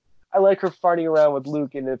trilogy. Like I like her farting around with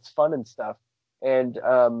Luke and it's fun and stuff. And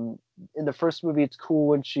in the first movie, it's cool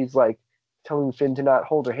when she's like telling Finn to not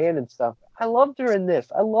hold her hand and stuff. I loved her in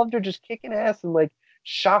this. I loved her just kicking ass and like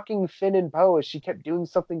shocking Finn and Poe as she kept doing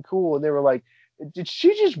something cool. And they were like, "Did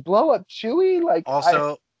she just blow up Chewie?" Like,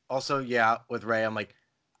 Also, yeah, with Ray, I'm like,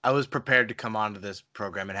 I was prepared to come onto this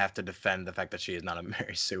program and have to defend the fact that she is not a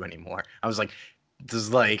Mary Sue anymore. I was like, this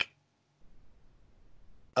is like,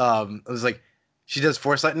 it was like, she does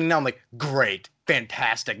Force lightning now. I'm like, great,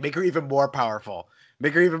 fantastic, make her even more powerful,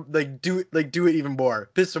 make her even do it even more,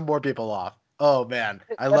 piss some more people off. Oh man,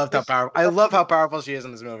 I love how powerful she is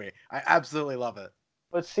in this movie. I absolutely love it.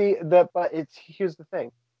 but see that. But it's here's the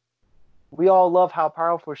thing. We all love how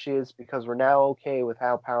powerful she is because we're now okay with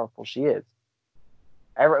how powerful she is.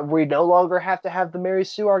 We no longer have to have the Mary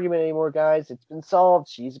Sue argument anymore, guys. It's been solved.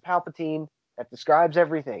 She's a Palpatine. That describes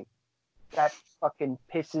everything. That fucking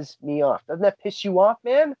pisses me off. Doesn't that piss you off,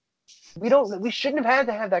 man? We shouldn't have had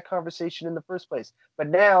to have that conversation in the first place. But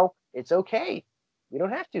now it's okay. We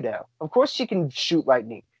don't have to now. Of course she can shoot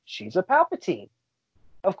lightning. She's a Palpatine.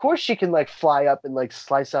 Of course she can like fly up and like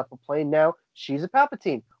slice up a plane now. She's a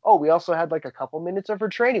Palpatine. Oh, we also had like a couple minutes of her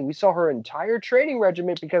training. We saw her entire training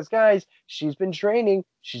regimen because guys, she's been training.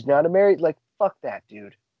 She's not a married like fuck that,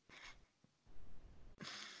 dude.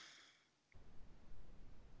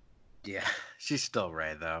 Yeah, she's still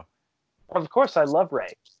Ray though. Of course I love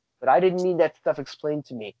Rey, but I didn't need that stuff explained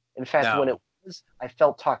to me. In fact, when it was, I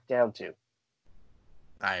felt talked down to.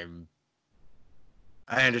 I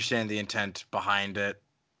understand the intent behind it.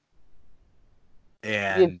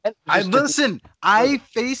 And I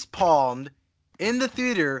face palmed in the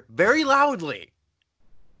theater very loudly.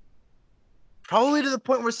 Probably to the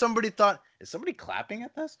point where somebody thought, is somebody clapping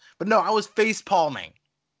at this? But no, I was face palming.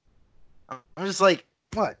 I'm just like,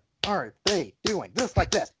 what are they doing? Just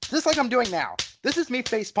like this. Just like I'm doing now. This is me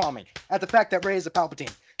face palming at the fact that Rey is a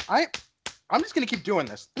Palpatine. I'm just gonna keep doing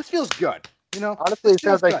this. This feels good. You know? Honestly, it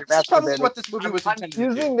sounds like you're That's probably masturbating. what this movie was intended to do.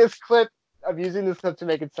 I'm using this clip to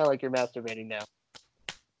make it sound like you're masturbating now.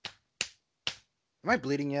 Am I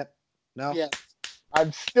bleeding yet? No? Yeah.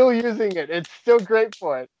 I'm still using it. It's still great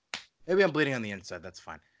for it. Maybe I'm bleeding on the inside. That's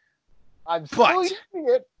fine. I'm still using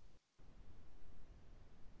it.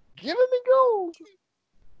 Give it a go.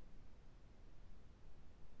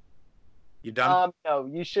 You done? No,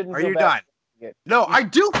 you shouldn't. Are you done? No, I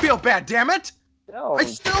do feel bad, damn it! No. I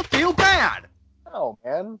still feel bad! No,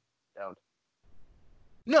 man. Don't.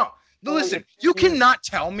 No, listen, you cannot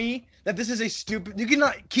tell me that this is a stupid... You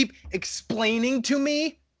cannot keep explaining to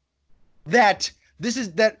me that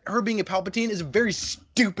her being a Palpatine is a very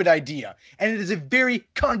stupid idea. And it is a very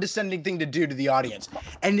condescending thing to do to the audience.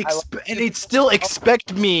 And it still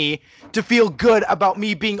expect me to feel good about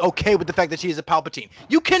me being okay with the fact that she is a Palpatine.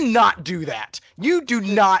 You cannot do that. You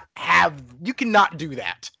cannot do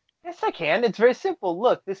that. Yes, I can. It's very simple.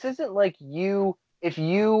 Look, this isn't like you... If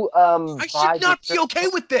you I should not be okay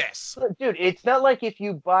with this, dude. It's not like if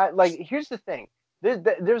you buy. Like, here's the thing.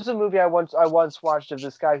 There's a movie I once watched of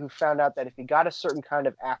this guy who found out that if he got a certain kind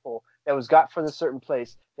of apple that was got from a certain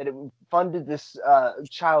place, that it funded this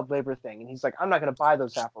child labor thing. And he's like, I'm not going to buy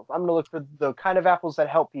those apples. I'm going to look for the kind of apples that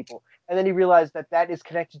help people. And then he realized that is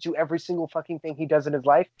connected to every single fucking thing he does in his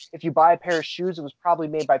life. If you buy a pair of shoes, it was probably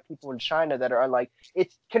made by people in China that are like,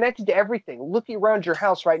 it's connected to everything. Looking around your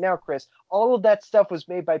house right now, Chris, all of that stuff was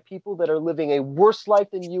made by people that are living a worse life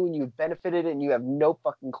than you, and you've benefited and you have no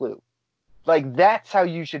fucking clue. Like, that's how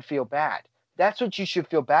you should feel bad. That's what you should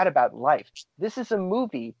feel bad about in life. This is a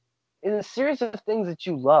movie in a series of things that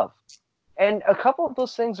you love. And a couple of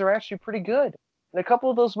those things are actually pretty good. And a couple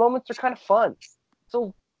of those moments are kind of fun.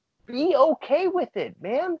 So be okay with it,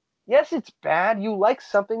 man. Yes, it's bad. You like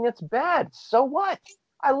something that's bad. So what?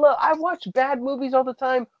 I watch bad movies all the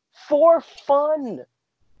time for fun.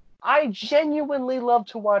 I genuinely love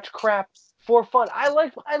to watch crap for fun. I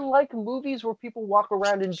like movies where people walk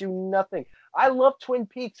around and do nothing. I love Twin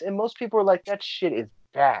Peaks, and most people are like, that shit is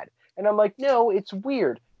bad. And I'm like, no, it's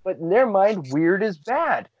weird. But in their mind, weird is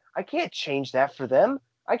bad. I can't change that for them.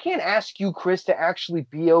 I can't ask you, Chris, to actually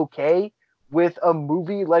be okay with a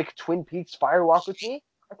movie like Twin Peaks Fire Walk with Me.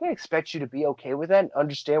 I can't expect you to be okay with that and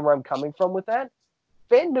understand where I'm coming from with that.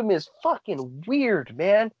 Fandom is fucking weird,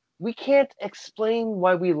 man. We can't explain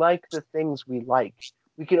why we like the things we like.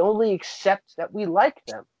 We can only accept that we like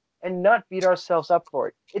them and not beat ourselves up for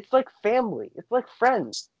it. It's like family. It's like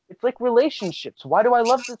friends. It's like relationships. Why do I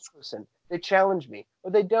love this person? They challenge me,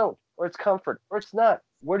 or they don't, or it's comfort, or it's not.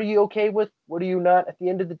 What are you okay with? What are you not? At the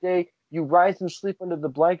end of the day, You rise and sleep under the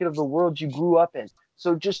blanket of the world you grew up in.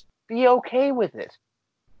 So just be okay with it.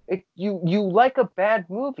 You like a bad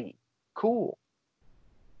movie. Cool.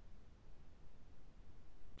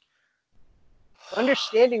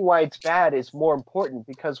 Understanding why it's bad is more important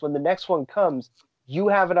because when the next one comes, you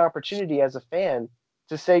have an opportunity as a fan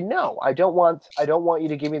to say, no, I don't want you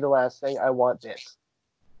to give me the last thing. I want this.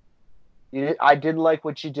 I didn't like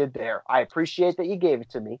what you did there. I appreciate that you gave it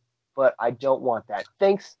to me, but I don't want that.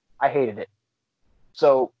 Thanks. I hated it.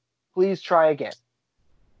 So please try again.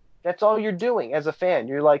 That's all you're doing as a fan.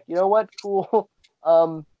 You're like, you know what? Cool.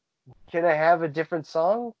 Can I have a different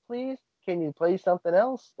song, please? Can you play something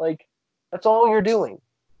else? Like, that's all you're doing.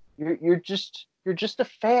 You're just a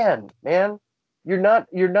fan, man. You're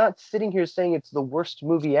not sitting here saying it's the worst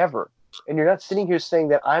movie ever, and you're not sitting here saying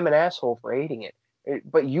that I'm an asshole for hating it.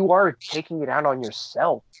 But you are taking it out on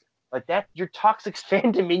yourself. Like that, you're toxic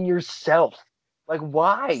fandom in yourself. Like,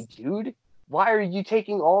 why, dude? Why are you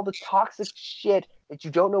taking all the toxic shit that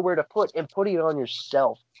you don't know where to put and putting it on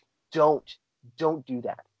yourself? Don't do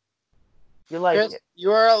that. You like Chris, it.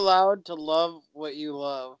 you are allowed to love what you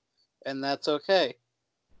love, and that's okay.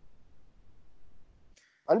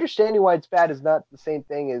 Understanding why it's bad is not the same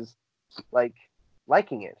thing as like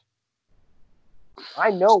liking it.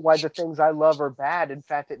 I know why the things I love are bad. In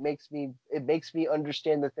fact, it makes me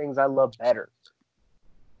understand the things I love better.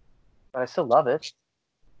 But I still love it.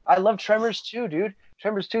 I love Tremors 2, dude.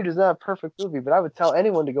 Tremors 2 is not a perfect movie, but I would tell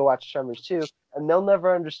anyone to go watch Tremors 2, and they'll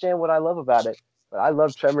never understand what I love about it. But I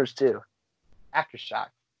love Tremors 2. Aftershock.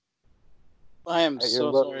 I am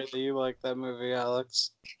so You're sorry that you like that movie,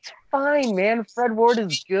 Alex. fine, man. Fred Ward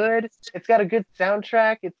is good. It's got a good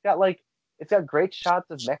soundtrack. It's got great shots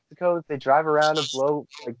of Mexico as they drive around and blow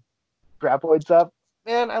like graboids up.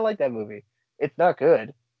 Man, I like that movie. It's not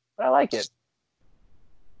good, but I like it.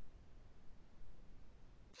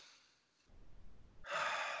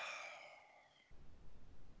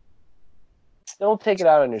 Don't take it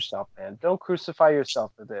out on yourself, man. Don't crucify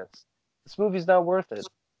yourself for this. This movie's not worth it.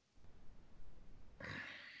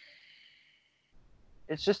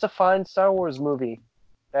 It's just a fine Star Wars movie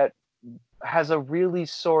that has a really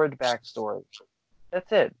sordid backstory.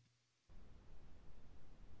 That's it.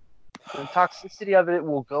 The toxicity of it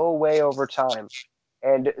will go away over time,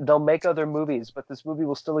 and they'll make other movies, but this movie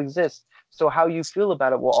will still exist. So how you feel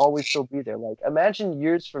about it will always still be there. Like, imagine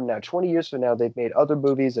years from now, 20 years from now, they've made other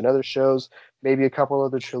movies and other shows, maybe a couple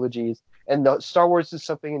other trilogies, and Star Wars is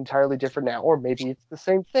something entirely different now, or maybe it's the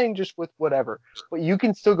same thing, just with whatever. But you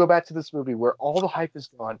can still go back to this movie where all the hype is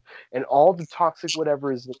gone, and all the toxic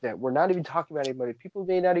whatever is that we're not even talking about anymore. People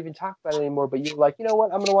may not even talk about it anymore, but you're like, you know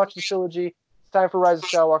what, I'm going to watch the trilogy. It's time for Rise of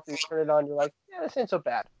Skywalker. You turn it on, you're like, yeah, this ain't so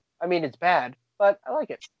bad. I mean, it's bad, but I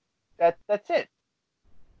like it. That's it.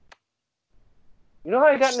 You know how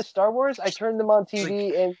I got into Star Wars? I turned them on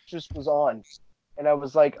TV and it just was on, and I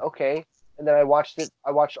was like, okay. And then I watched it. I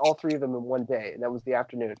watched all three of them in one day, and that was the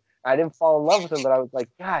afternoon. I didn't fall in love with them, but I was like,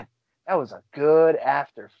 God, that was a good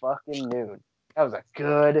after fucking noon. That was a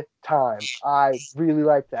good time. I really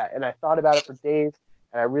liked that, and I thought about it for days,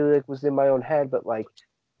 and I really was in my own head. But like,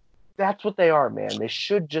 that's what they are, man. They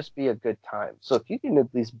should just be a good time. So if you can at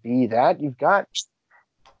least be that, you've got.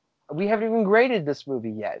 We haven't even graded this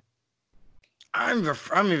movie yet. I'm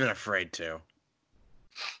even afraid to.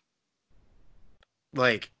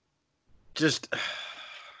 Like, just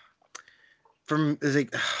from is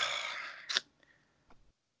it.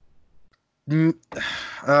 Where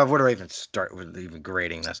do I even start with even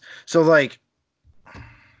grading this? So, like,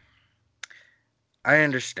 I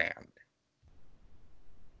understand.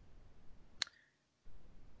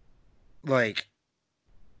 Like,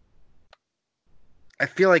 I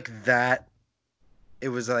feel like that it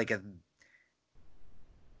was like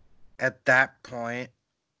at that point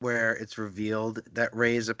where it's revealed that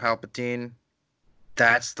Rey's a Palpatine,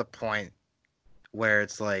 that's the point where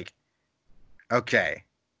it's like, okay,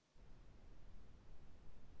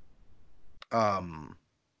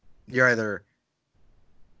 you're either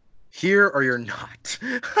here or you're not.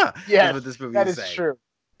 Yes, is what this movie that is is saying. true.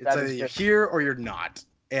 It's That either is you're different. here or you're not.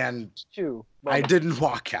 And Two. I didn't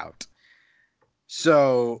walk out.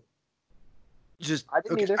 So just I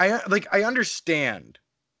didn't okay, either. I understand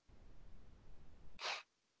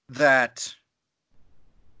that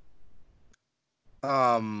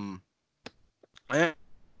I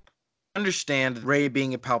understand that Rey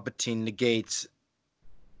being a Palpatine negates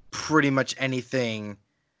pretty much anything,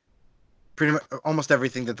 pretty much almost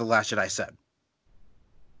everything that the Last Jedi said,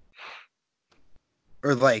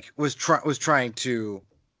 or like was trying to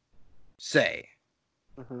say.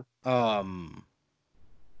 Mm-hmm.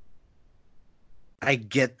 I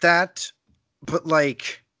get that, but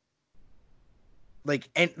like, like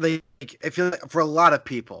I feel like for a lot of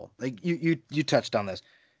people, like you touched on this.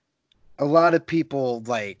 A lot of people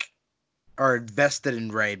like are invested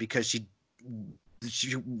in Rey because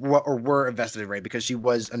were invested in Rey because she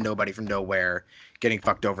was a nobody from nowhere, getting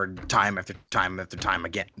fucked over time after time after time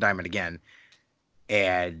again, time and again,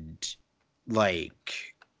 and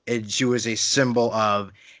like, and she was a symbol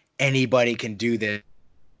of anybody can do this,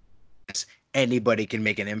 anybody can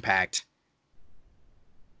make an impact,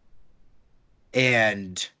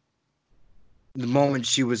 and the moment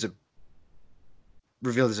she was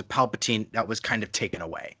revealed as a Palpatine, that was kind of taken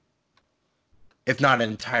away, if not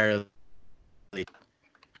entirely.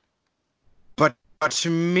 But to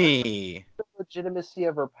me, The legitimacy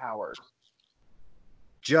of her powers.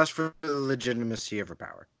 just for the legitimacy of her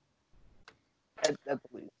power. At the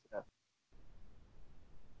least, yeah.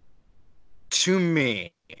 To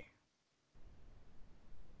me,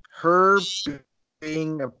 her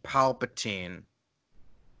being a Palpatine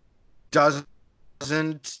doesn't,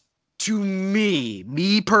 to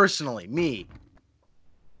me personally,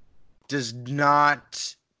 does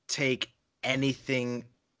not take anything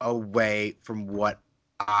away from what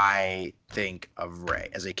I think of Rey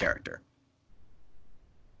as a character.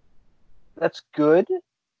 That's good.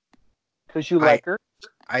 Because you like her.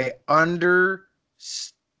 It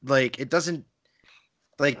doesn't,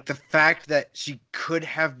 like, the fact that she could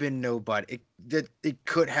have been nobody, it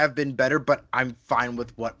could have been better, but I'm fine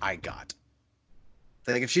with what I got.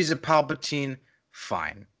 Like, if she's a Palpatine,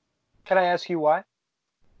 fine. Can I ask you why?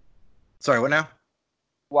 Sorry, what now?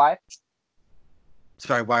 Why?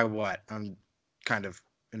 Sorry, why what? I'm kind of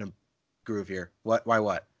in a groove here. What? Why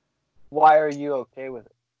what? Why are you okay with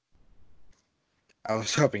it? I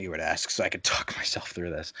was hoping you would ask so I could talk myself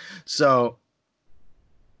through this. So,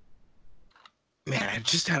 man, I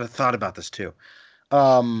just had a thought about this too.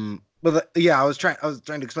 But yeah, I was trying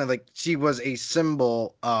to explain, like, she was a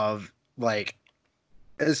symbol of, like,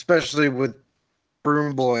 especially with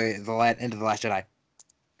Broom Boy, Into the Last Jedi,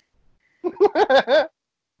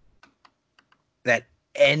 that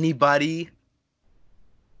anybody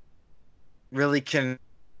really can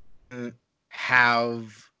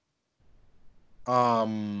have,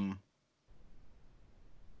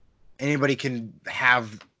 anybody can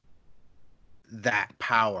have that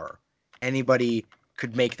power. Anybody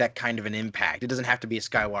could make that kind of an impact. It doesn't have to be a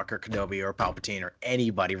Skywalker, Kenobi, or Palpatine, or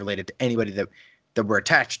anybody related to anybody that we're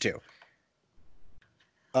attached to.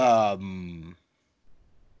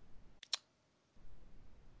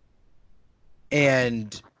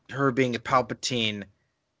 And her being a Palpatine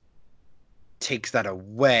takes that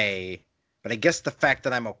away. But I guess the fact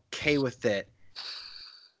that I'm okay with it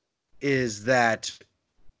is that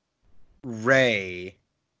I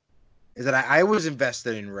was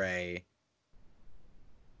invested in Rey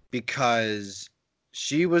because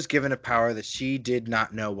she was given a power that she did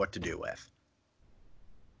not know what to do with.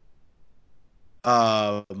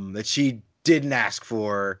 That she didn't ask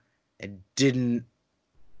for and didn't,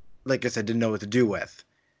 like I said, didn't know what to do with.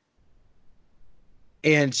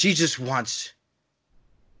 And she just wants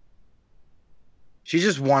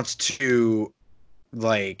to,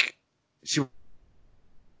 like, she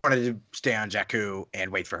wanted to stay on Jakku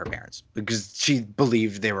and wait for her parents because she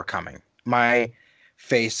believed they were coming. My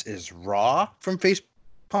face is raw from face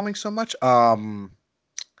palming so much.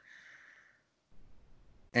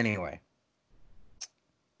 Anyway,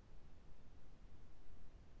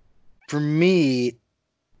 for me,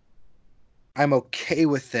 I'm okay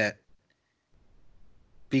with it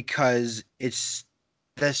because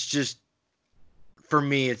that's just, for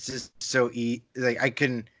me, it's just so like, I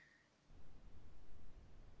can,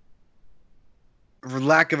 for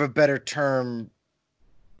lack of a better term,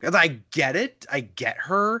 because I get it. I get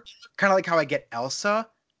her. Kind of like how I get Elsa,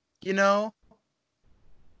 you know?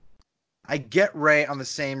 I get Rey on the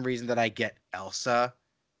same reason that I get Elsa,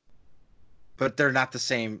 but they're not the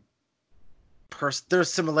same person.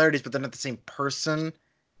 There's similarities, but they're not the same person.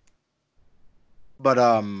 But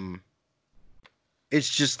it's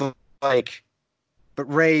just like, but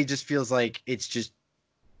Rey just feels like it's just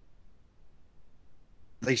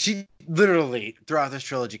like she literally throughout this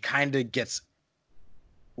trilogy kind of gets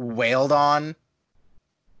wailed on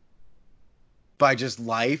by just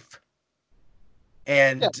life,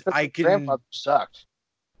 and I can. Grandfather sucked.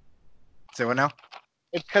 Say what now?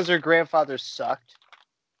 It's because her grandfather sucked.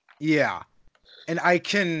 Yeah, and I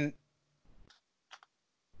can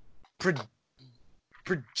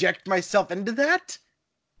project myself into that.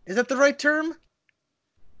 Is that the right term?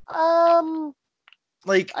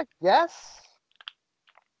 Like, I guess.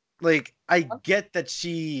 Like, I get that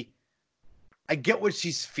I get what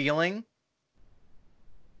she's feeling.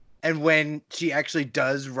 And when she actually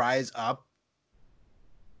does rise up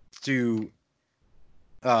to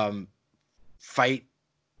fight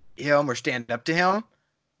him or stand up to him,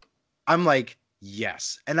 I'm like,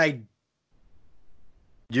 yes. And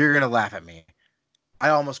you're gonna laugh at me. I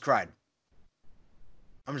almost cried.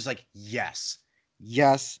 I'm just like, yes.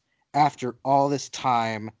 Yes, after all this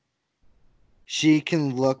time, she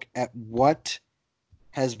can look at what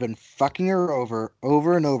has been fucking her over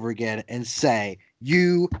and over again and say,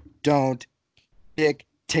 you don't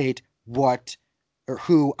dictate what or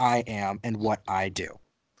who I am and what I do.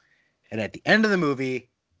 And at the end of the movie,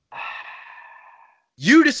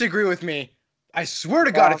 you disagree with me. I swear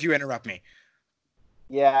to God, Yeah. if you interrupt me.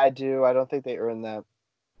 Yeah, I do. I don't think they earned that.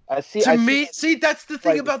 See, that's the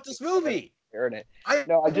thing like, about this movie. Earn it. I'm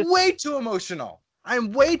No, I just. way too emotional.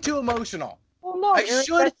 I'm way too emotional. Well, no, I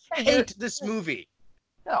should hate this movie.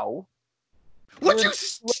 No. Would You're- you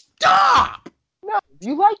stop? No,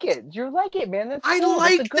 you like it. You like it, man. That's I cool.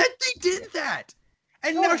 like That's a good. that they did that.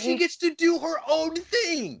 And No, now she he- gets to do her own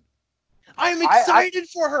thing. I'm I- excited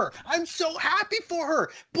for her. I'm so happy for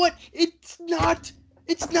her. But it's not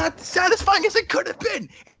satisfying as it could have been.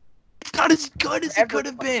 It's not as good as it could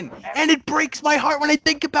have been. And it breaks my heart when I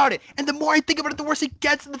think about it. And the more I think about it, the worse it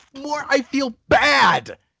gets, and the more I feel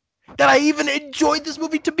bad that I even enjoyed this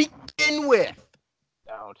movie to begin with.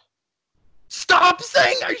 Don't. Stop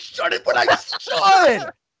saying I shouldn't when I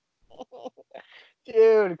should.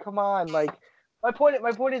 Dude, come on. Like, my point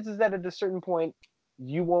is that at a certain point,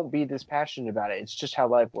 you won't be this passionate about it. It's just how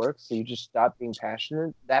life works. So you just stop being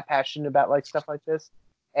passionate about like stuff like this,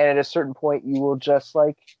 and at a certain point, you will just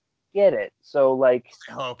like get it. So like,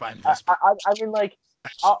 I hope I'm I, this. I, I mean, like,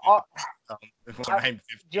 I'll, When I'm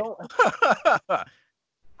 50. don't.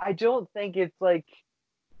 I don't think it's like.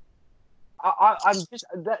 I'm just.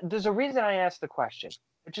 There's a reason I asked the question.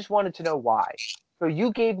 I just wanted to know why. So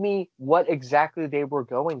you gave me what exactly they were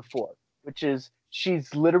going for, which is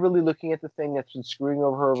she's literally looking at the thing that's been screwing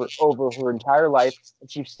over her entire life, and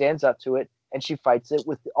she stands up to it and she fights it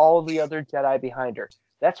with all the other Jedi behind her.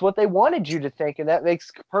 That's what they wanted you to think, and that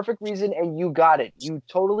makes perfect reason. And you got it. You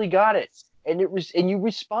totally got it, and you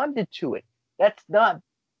responded to it. That's not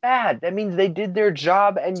bad. That means they did their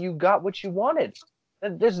job, and you got what you wanted.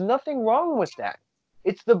 There's nothing wrong with that.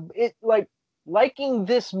 Liking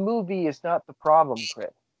this movie is not the problem,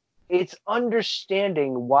 Chris. It's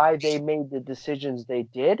understanding why they made the decisions they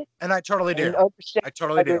did. And I totally do. And understand I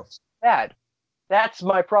totally why do. it's bad. That's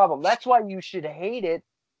my problem. That's why you should hate it.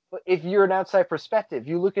 But if you're an outside perspective,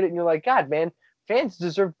 you look at it and you're like, God, man, fans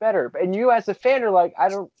deserve better. And you as a fan are like, I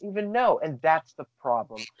don't even know. And that's the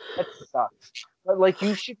problem. That sucks. But like,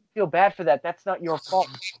 you shouldn't feel bad for that. That's not your fault.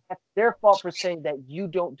 That's their fault for saying that you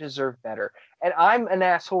don't deserve better. And I'm an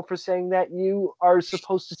asshole for saying that you are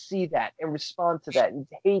supposed to see that and respond to that and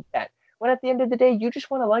hate that. When at the end of the day, you just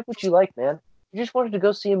want to like what you like, man. You just wanted to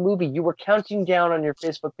go see a movie. You were counting down on your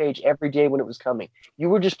Facebook page every day when it was coming. You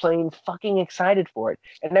were just plain fucking excited for it.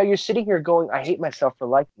 And now you're sitting here going, I hate myself for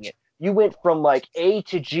liking it. You went from like A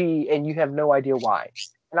to G and you have no idea why.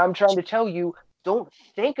 And I'm trying to tell you, don't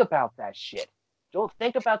think about that shit. Don't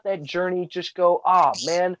think about that journey. Just go,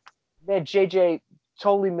 man, JJ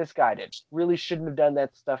totally misguided. Really shouldn't have done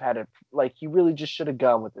that stuff. He really just should have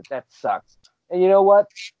gone with it. That sucks. And you know what?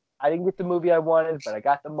 I didn't get the movie I wanted, but I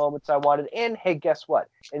got the moments I wanted. And hey, guess what?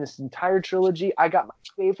 In this entire trilogy, I got my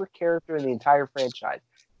favorite character in the entire franchise.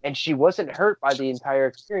 And she wasn't hurt by the entire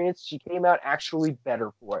experience. She came out actually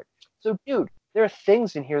better for it. So, dude, there are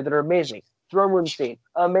things in here that are amazing. Throne room scene,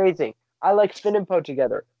 amazing. I like Finn and Poe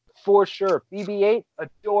together, for sure. BB-8,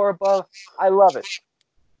 adorable. I love it.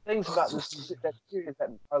 Things about that series that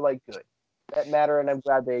are like good, that matter, and I'm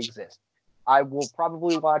glad they exist. I will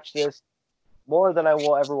probably watch this more than I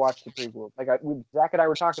will ever watch the prequel. Like Zach and I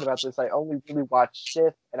were talking about this. I only really watched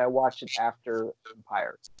Sith, and I watched it after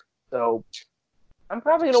Empire. So I'm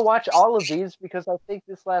probably gonna watch all of these because I think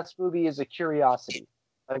this last movie is a curiosity.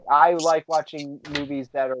 Like I like watching movies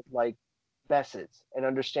that are like messes and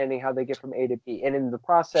understanding how they get from A to B, and in the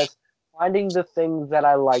process, finding the things that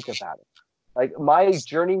I like about it. Like my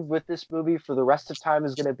journey with this movie for the rest of time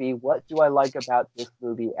is gonna be, what do I like about this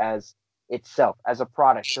movie as itself, as a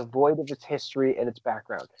product, devoid of its history and its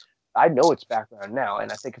background. I know its background now, and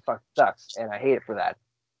I think it fucking sucks, and I hate it for that.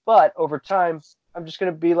 But over time, I'm just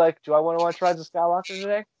gonna be like, do I want to watch Rise of Skywalker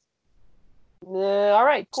today? All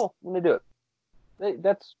right, cool. I'm gonna do it.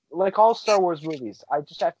 That's like all Star Wars movies. I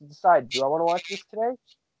just have to decide: do I want to watch this today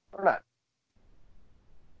or not?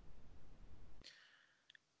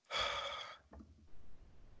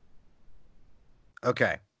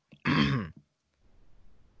 Okay.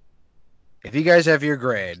 If you guys have your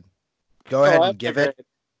grade, go ahead and give it.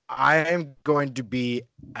 I am going to be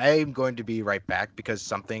right back because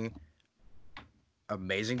something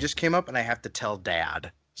amazing just came up and I have to tell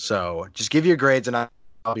Dad. So just give your grades and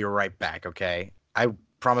I'll be right back, okay? I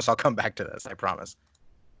promise I'll come back to this. I promise.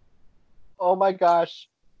 Oh my gosh,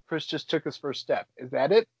 Chris just took his first step. Is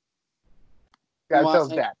that it? Gotta tell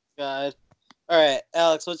his dad. God. All right,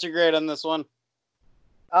 Alex, what's your grade on this one?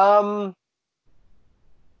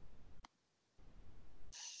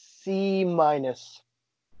 C minus.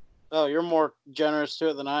 Oh, you're more generous to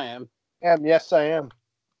it than I am. Yes, I am.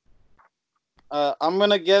 I'm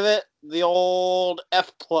gonna give it the old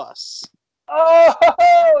F plus. Oh,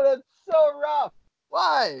 that's so rough.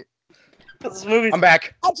 Why? This movie. I'm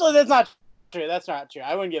back. Actually, that's not true. That's not true.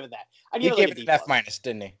 I wouldn't give it that. I'd He give it gave like a it D an F plus. minus,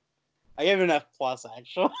 didn't he? I gave it an F plus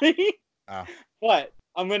actually. Oh. But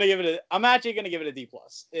I'm gonna give it I'm actually gonna give it a D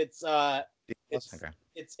plus. It's Okay.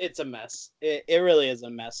 it's a mess. It really is a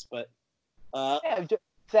mess. But Yeah,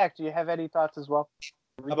 Zach, do you have any thoughts as well?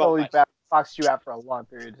 We About totally boxed you out for a long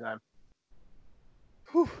period of time.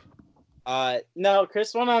 Whew. no,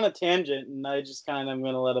 Chris went on a tangent, and I just kind of am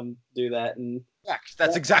gonna let him do that. And Yeah,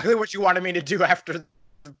 that's exactly what you wanted me to do after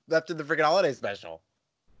the freaking holiday special.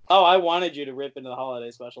 oh, I wanted you to rip into the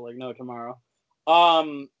holiday special like no tomorrow.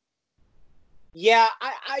 Yeah,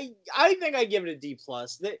 I think I give it a D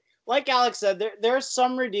plus. Like Alex said, there are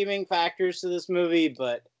some redeeming factors to this movie,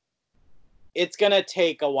 but it's gonna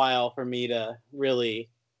take a while for me to really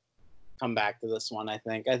come back to this one. I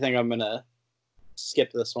think I'm gonna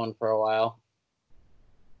skip this one for a while.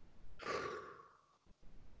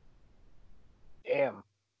 Damn.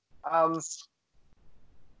 I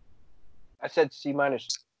said C minus.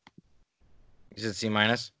 You said C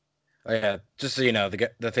minus? Oh yeah, just so you know,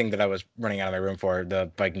 the thing that I was running out of my room for, the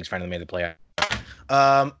Vikings finally made the playoff.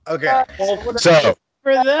 Okay. So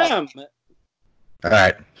For them, all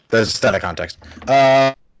right, that's out of context.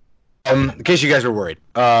 In case you guys were worried.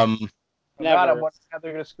 God, Never. I'm wondering how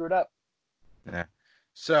they're gonna screw it up. Yeah.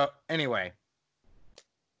 So anyway,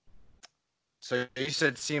 so you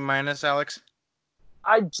said C minus, Alex?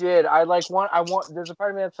 I did. I want. There's a part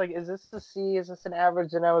of me that's like, is this the C? Is this an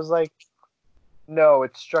average? And I was like, no,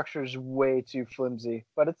 its structure's way too flimsy.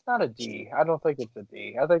 But it's not a D. I don't think it's a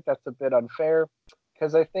D. I think that's a bit unfair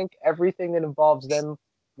because I think everything that involves them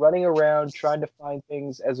running around trying to find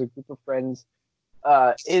things as a group of friends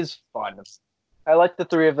is fun. I like the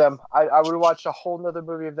three of them. I would watch a whole nother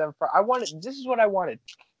movie of them. This is what I wanted.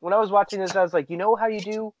 When I was watching this, I was like, you know how you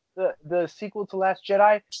do the sequel to Last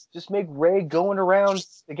Jedi? Just make Rey going around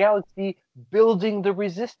the galaxy, building the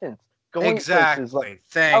Resistance, going places. Like,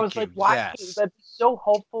 Thank I was you. like, why? Yes. That'd be so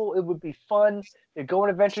helpful. It would be fun. They go on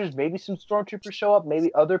adventures. Maybe some stormtroopers show up.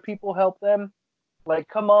 Maybe other people help them. Like,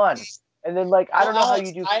 come on. And then, like, I don't know how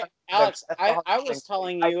you do. Alex, That's the I hardest was thing.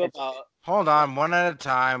 telling you about. Hold on, one at a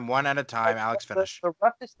time. Alex, finish. The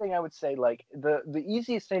roughest thing I would say, like the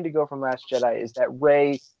easiest thing to go from Last Jedi is that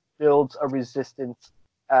Rey builds a resistance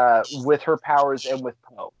with her powers and with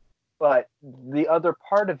Poe. But the other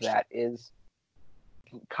part of that is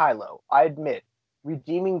Kylo. I admit,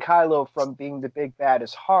 redeeming Kylo from being the big bad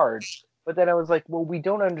is hard. But then I was like, well, we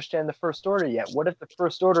don't understand the First Order yet. What if the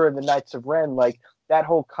First Order and the Knights of Ren, like that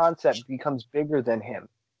whole concept becomes bigger than him?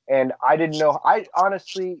 And I didn't know. I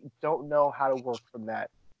honestly don't know how to work from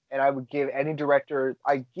that. And I would give any director,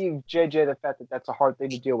 I give JJ the fact that that's a hard thing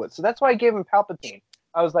to deal with. So that's why I gave him Palpatine.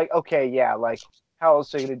 I was like, okay, yeah, like, how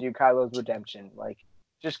else are you going to do Kylo's redemption? Like,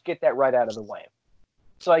 just get that right out of the way.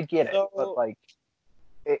 So I get it, but like,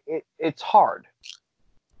 it's hard.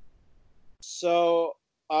 So,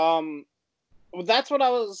 that's what I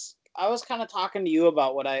was kind of talking to you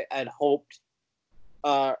about what I had hoped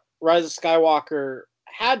Rise of Skywalker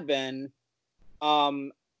had been.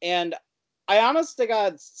 And I honest to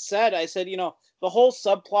God said, you know, the whole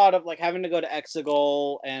subplot of like having to go to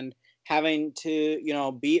Exegol and having to, you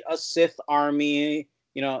know, beat a Sith army,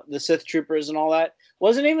 you know, the Sith troopers and all that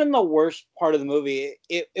wasn't even the worst part of the movie.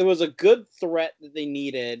 It was a good threat that they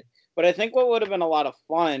needed. But I think what would have been a lot of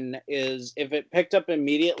fun is if it picked up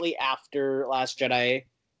immediately after Last Jedi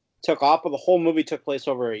took off, but the whole movie took place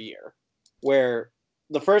over a year, where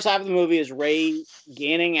the first half of the movie is Rey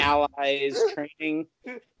gaining allies, training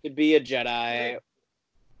to be a Jedi.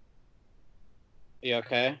 You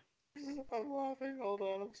okay? I'm laughing. Hold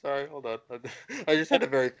on. I'm sorry. Hold on. I just had a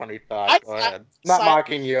very funny thought. Go ahead. I'm not Silence.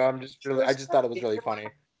 mocking you. I just thought it was really funny.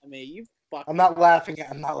 I mean, you fucking. I'm not laughing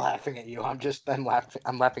at you. I'm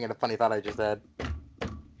laughing at a funny thought I just had.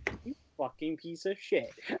 You fucking piece of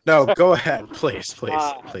shit. No, go ahead, please.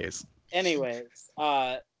 Anyways,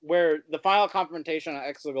 where the final confrontation on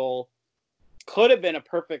Exegol could have been a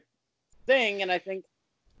perfect thing, and I think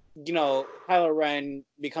Kylo Ren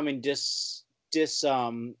becoming freaking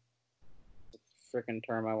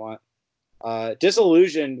term I want,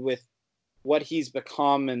 disillusioned with what he's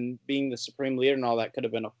become and being the supreme leader and all that could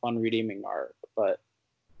have been a fun redeeming arc. But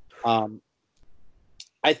I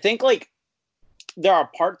think like there are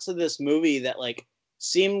parts of this movie that like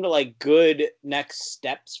seemed like good next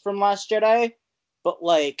steps from Last Jedi, but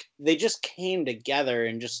like they just came together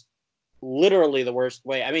in just literally the worst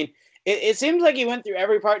way. I mean, it seems like he went through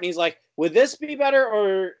every part and he's like, would this be better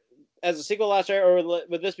or as a sequel Last Jedi, or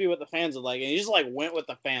would this be what the fans would like? And he just like went with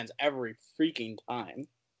the fans every freaking time.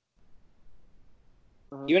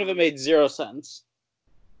 Even if it made zero sense.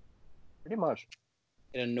 Pretty much.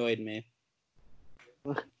 It annoyed me.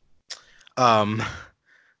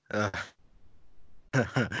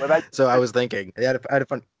 So I was thinking, I had a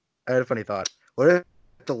funny thought. What if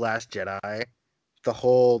the Last Jedi, the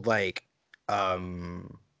whole like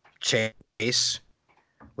chase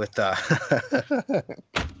with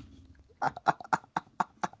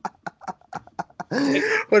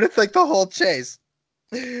what if like the whole chase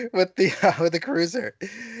with the cruiser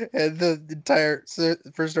and the entire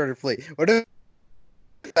First Order fleet? What if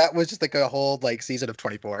that was just like a whole like season of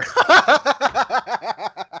 24?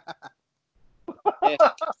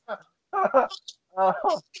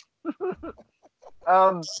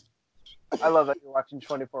 I love that you're watching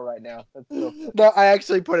 24 right now. That's so cool. No, I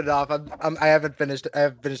actually put it off. I haven't finished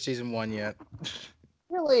season 1 yet.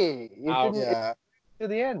 Really? You didn't Yeah. to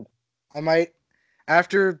the end. I might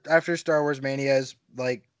after Star Wars Mania is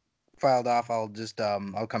like filed off. I'll just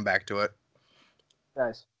I'll come back to it.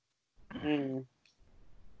 Nice.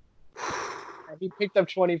 He picked up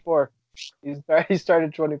 24. He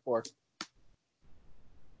started 24.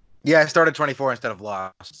 Yeah, I started 24 instead of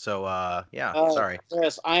Lost. So yeah, sorry.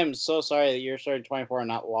 Chris, I am so sorry that you're starting 24 and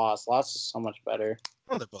not Lost. Lost is so much better.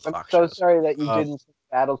 Well, they're both I'm Fox so shows. sorry that you didn't see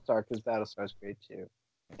Battlestar because Battlestar's great too.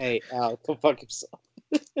 Hey, go fuck yourself.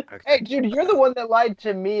 Okay. Hey, dude, you're the one that lied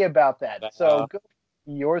to me about that. So go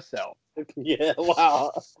yourself. Yeah,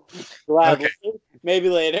 wow. Gladly. Okay. Maybe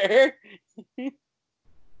later.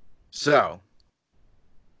 So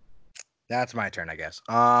that's my turn, I guess.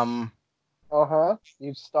 You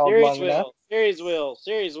stalled long enough. Series wheel.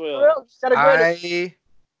 Well, just gotta grade it.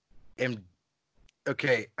 I am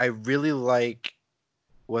okay. I really like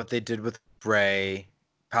what they did with Rey,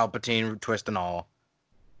 Palpatine twist and all.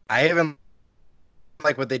 I even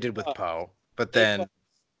like what they did with Poe, but then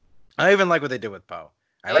I even like what they did with Poe.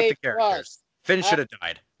 I like the characters. Finn should have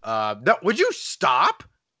died. No, would you stop?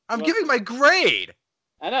 I'm giving my grade.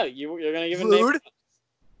 I know you're gonna give Rude. it.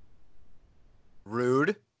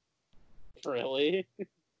 Rude. Really?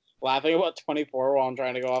 Laughing about 24 while I'm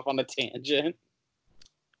trying to go off on a tangent.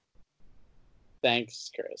 Thanks,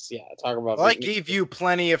 Chris. Yeah, talk about. Well, I did give you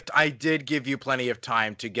plenty of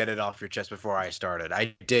time to get it off your chest before I started.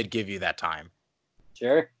 I did give you that time.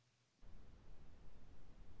 Sure.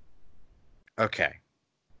 Okay.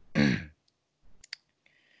 I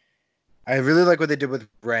really like what they did with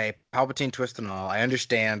Rey, Palpatine twist and all. I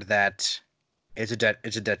understand that it's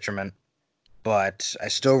a detriment, but I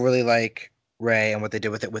still really like Rey and what they did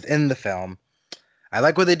with it within the film. I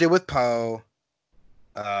like what they did with Poe.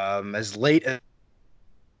 As late as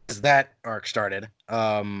that arc started.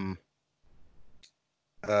 He's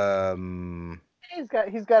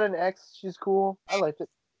got an ex. She's cool. I liked it.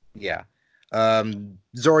 Yeah.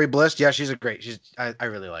 Zori Bliss. Yeah, she's a great. I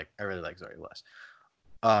really like Zori Bliss.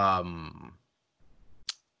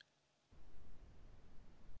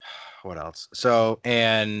 What else? So,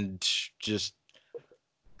 and just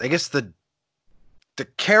I guess the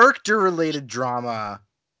character related drama,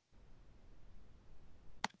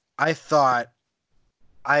 I felt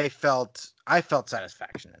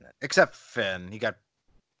satisfaction in it. Except Finn. He got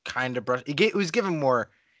kind of brushed. He was given more,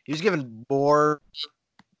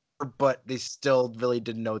 but they still really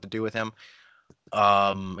didn't know what to do with him.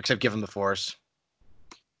 Except give him the Force.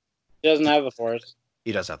 He doesn't have the Force.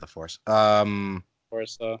 He does have the Force.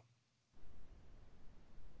 Force though.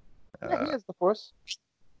 Yeah, he has the Force.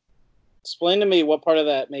 Explain to me what part of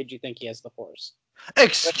that made you think he has the Force.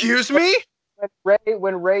 Excuse me?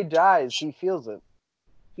 When Rey dies, he feels it.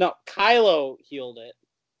 No, Kylo healed it.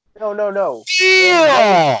 No.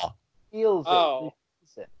 Yeah. Feels it. Oh. He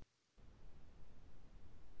feels it.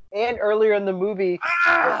 And earlier in the movie,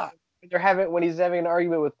 when he's having an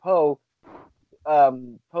argument with Poe,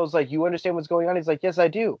 Poe's like, "You understand what's going on?" He's like, "Yes, I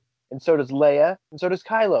do." And so does Leia, and so does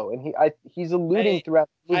Kylo. And he's alluding throughout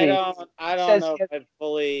the movie. I don't know if I'd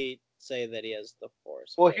fully say that he has the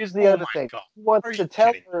Force. Well, here's the other thing. God. He wants to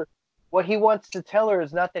tell her. What he wants to tell her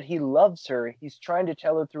is not that he loves her. He's trying to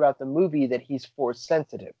tell her throughout the movie that he's Force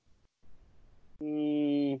sensitive.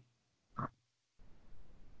 Mm,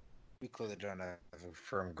 We clearly don't have a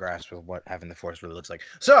firm grasp of what having the Force really looks like.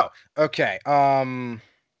 So, okay, Yeah,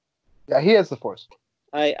 he has the Force.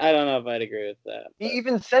 I don't know if I'd agree with that. He but-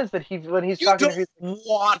 even says that when he's you talking don't to her,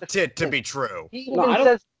 want it to be true. he No, even I don't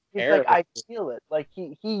says he's care. like, I feel it. Like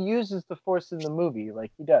he uses the Force in the movie.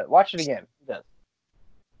 Like he does. Watch it again. He does.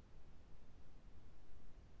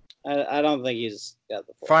 I don't think he's got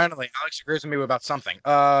the Force. Finally, Alex agrees with me about something.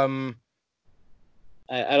 I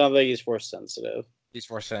don't think he's Force sensitive. He's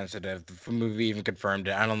Force sensitive. The movie even confirmed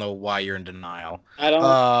it. I don't know why you're in denial. I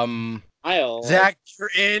don't. Zach,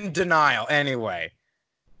 you're in denial anyway.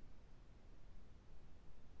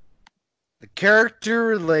 The character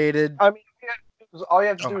related. I mean, all you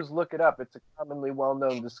have to do is look it up. It's a commonly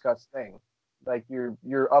well-known, discussed thing. Like you're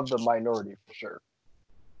of the minority for sure.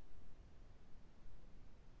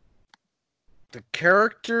 The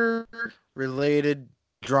character related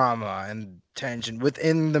drama and tension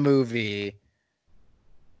within the movie,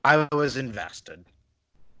 I was invested.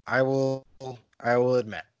 I will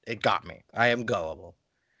admit it got me. I am gullible.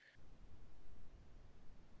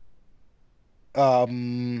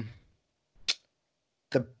 The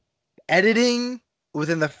editing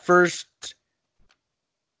within the first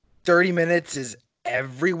 30 minutes is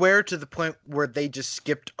everywhere to the point where they just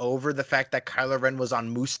skipped over the fact that Kylo Ren was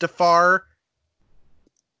on Mustafar.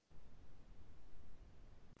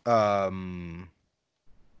 The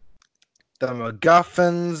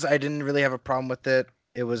MacGuffins, I didn't really have a problem with it.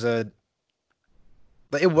 It was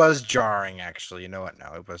jarring, actually. You know what?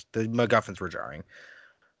 No, the MacGuffins were jarring.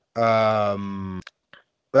 But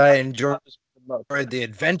I enjoyed the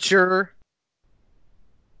adventure.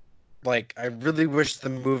 Like, I really wish the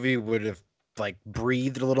movie would have like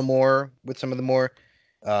breathed a little more with some of the more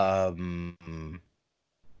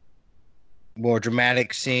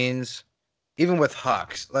dramatic scenes. Even with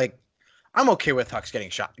Hux, like, I'm okay with Hux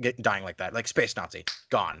dying like that. Like, Space Nazi,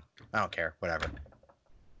 gone. I don't care. Whatever.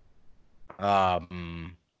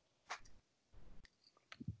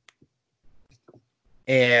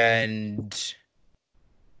 And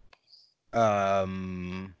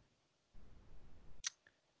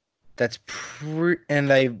that's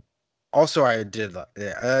and I did.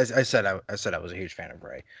 Yeah, I said I was a huge fan of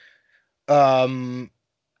Rey. And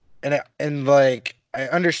like I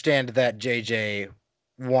understand that JJ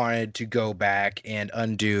wanted to go back and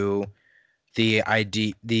undo the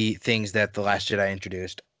things that The Last Jedi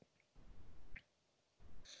introduced.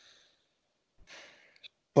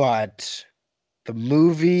 But The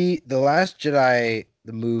Last Jedi,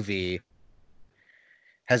 the movie,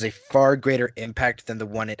 has a far greater impact than the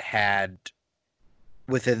one it had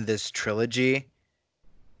within this trilogy.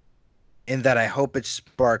 In that I hope it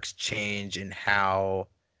sparks change in how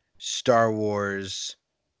Star Wars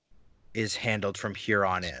is handled from here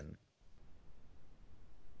on in.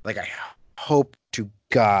 Like, I hope to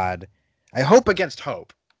God, I hope against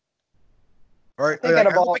hope. Or like,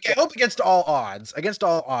 I hope against all odds. Against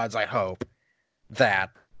all odds, I hope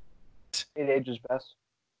that it ages best.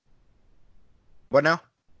 What now?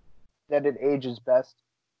 That it ages best.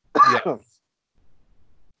 Yeah.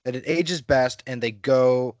 That it ages best, and they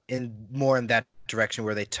go more in that direction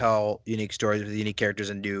where they tell unique stories with unique characters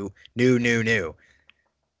and new,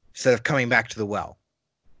 instead of coming back to the well.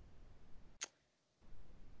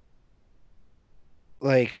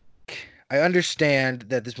 Like, I understand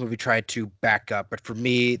that this movie tried to back up, but for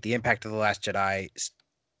me, the impact of The Last Jedi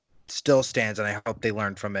still stands, and I hope they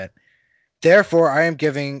learned from it. Therefore, I am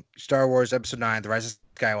giving Star Wars Episode 9, The Rise of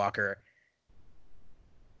Skywalker,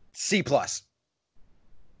 C+.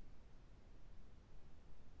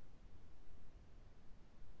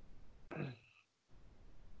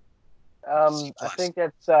 I think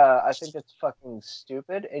that's fucking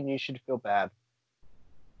stupid, and you should feel bad.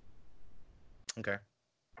 Okay.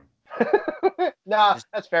 Nah,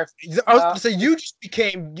 that's fair. So you just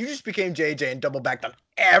became JJ and double backed on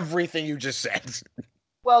everything you just said.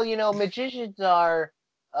 Well, magicians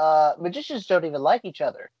don't even like each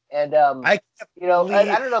other, and I don't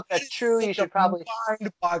know if that's true. You should probably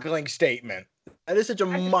mind-boggling statement. That is such a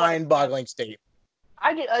mind-boggling statement.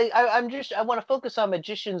 I want to focus on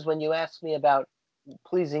magicians when you ask me about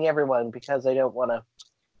pleasing everyone because I don't want to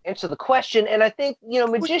answer the question. And I think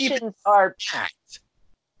magicians are.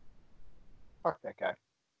 Fuck that guy.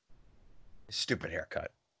 Stupid haircut.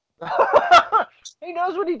 He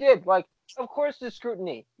knows what he did. Like, of course, there's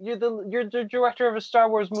scrutiny. You're the director of a Star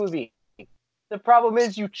Wars movie. The problem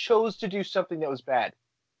is you chose to do something that was bad.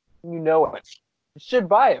 You know it. You should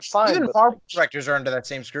buy it. Fine. Even Marvel directors are under that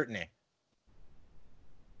same scrutiny.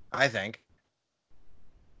 I think.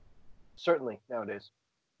 Certainly nowadays.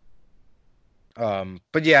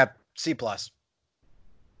 But yeah, C+.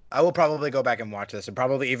 I will probably go back and watch this and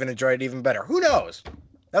probably even enjoy it even better. Who knows?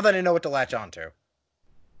 Now that I know what to latch onto.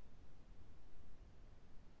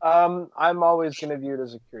 I'm always going to view it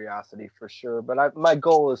as a curiosity for sure, but my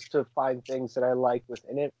goal is to find things that I like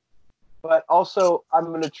within it. But also, I'm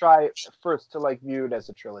going to try first to like view it as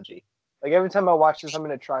a trilogy. Like every time I watch this, I'm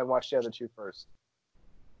going to try and watch the other two first.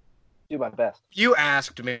 Do my best. You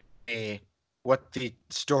asked me what the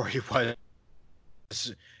story was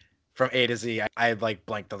from A to Z. I like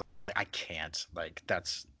blanked. I can't. Like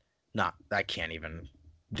that's not. I can't even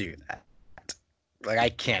do that. Like I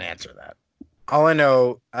can't answer that. All I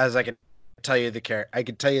know is I can tell you I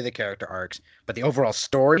could tell you the character arcs, but the overall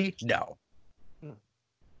story, no.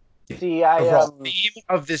 See, Overall theme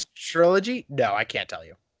of this trilogy, no, I can't tell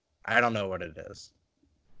you. I don't know what it is.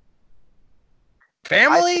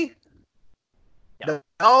 Family?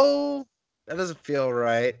 No, that doesn't feel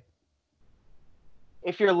right.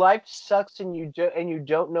 If your life sucks and you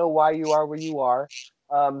don't know why you are where you are,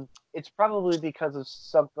 it's probably because of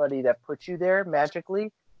somebody that put you there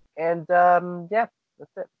magically. And yeah,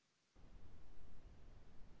 that's it.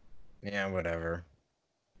 Yeah, whatever.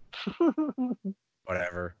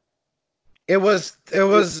 Whatever. It was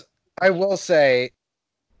I will say,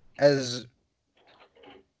 as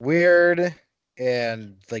weird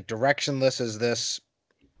and like directionless as this,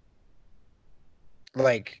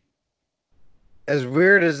 like as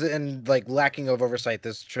weird as and like lacking of oversight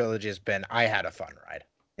this trilogy has been, I had a fun ride.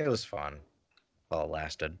 It was fun while it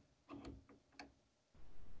lasted.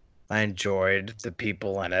 I enjoyed the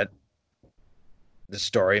people in it. The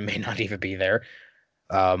story may not even be there,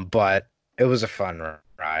 but it was a fun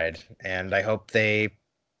ride, and I hope they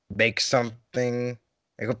make something.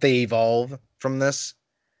 I hope they evolve from this.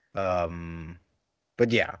 But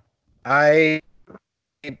yeah, I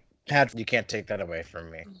had. You can't take that away from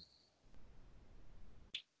me.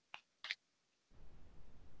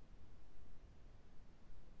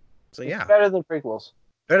 So yeah, It's better than prequels.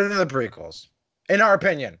 better than the prequels, in our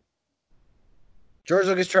opinion. George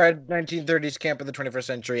Lucas tried 1930s camp in the 21st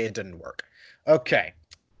century. It didn't work. Okay.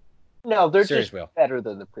 No, they're Serious just wheel. better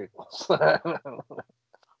than the prequels.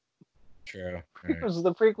 True.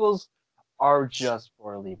 The prequels are just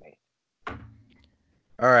poorly made.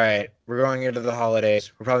 All right, we're going into the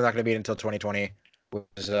holidays. We're probably not going to beat until 2020, which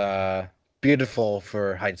is beautiful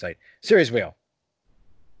for hindsight. Serious wheel.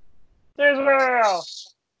 There's Will.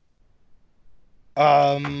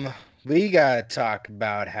 We gotta talk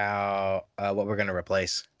about how what we're gonna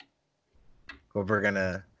replace. What we're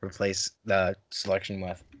gonna replace the selection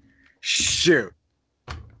with. Shoot.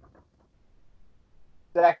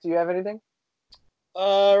 Zach, do you have anything?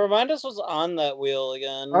 Remind us what's on that wheel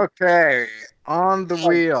again. Okay, on the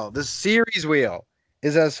wheel, the series wheel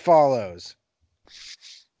is as follows: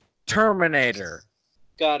 Terminator.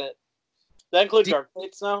 Got it. That include Dark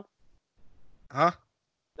Fates now? Huh?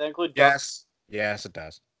 That include Dark Yes, it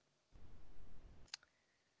does.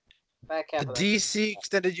 Back half The of that. DC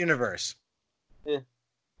Extended Universe. Yeah.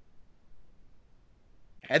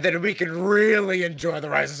 And then we can really enjoy The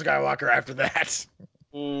Rise of Skywalker after that.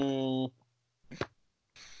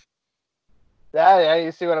 Yeah,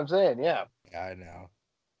 you see what I'm saying? Yeah. Yeah, I know.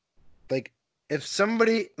 Like,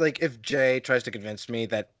 if Jay tries to convince me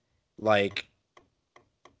that, like,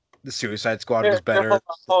 the Suicide Squad was better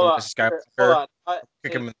Hold on. Skywalker,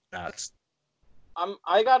 kick him in the nuts.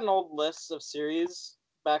 I got an old list of series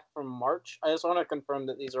back from March. I just want to confirm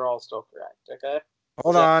that these are all still correct. Okay.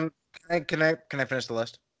 Hold on. Can I finish the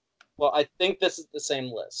list? Well, I think this is the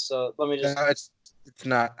same list. So let me just. No, it's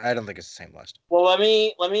not. I don't think it's the same list. Well, let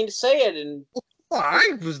me say it and. Well,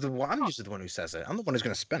 I'm usually the one who says it. I'm the one who's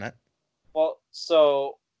gonna spin it. Well,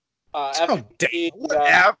 so. Oh, damn!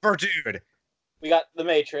 Whatever, dude. We got The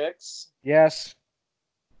Matrix. Yes.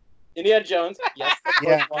 Indiana Jones. Yes.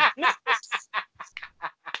 Yeah.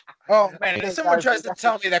 Oh man! If someone tries to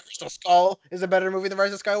tell me that Crystal Skull is a better movie than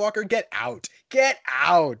Rise of Skywalker, get out! Get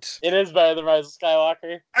out! It is better than Rise of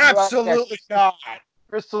Skywalker. Absolutely not.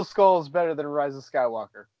 Crystal Skull is better than Rise of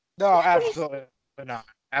Skywalker. No, absolutely not.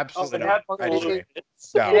 Absolutely not. I disagree.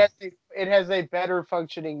 No. It has a better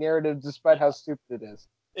functioning narrative, despite how stupid it is.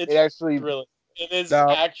 It's it actually really. It is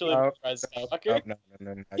actually Rise of Skywalker. No.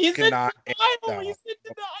 He's in denial. No. He's in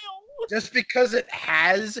denial. Just because it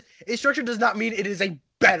has a structure does not mean it is a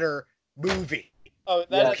better movie. Oh,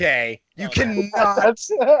 that's okay. You cannot.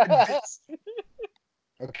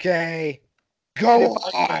 Okay. Go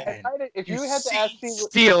on. If you had to ask me,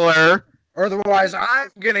 Steeler, or otherwise, I'm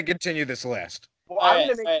gonna continue this list. Well, I'm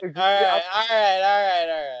gonna make all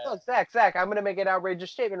right. Look, Zach, I'm gonna make an outrageous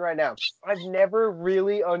statement right now. I've never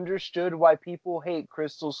really understood why people hate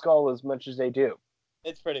Crystal Skull as much as they do.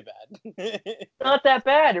 It's pretty bad. Not that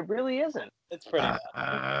bad. It really isn't. It's pretty bad.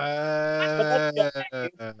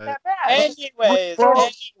 That bad. Anyways, Well,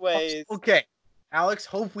 anyways, Okay, Alex.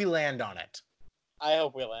 Hope we land on it. I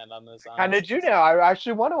hope we land on this. How did honestly. you know? I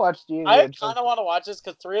actually want to watch the I Indiana kind of want to watch this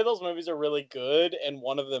because 3 of those movies are really good, and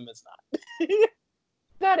one of them is not.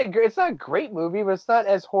 It's not a great movie, but it's not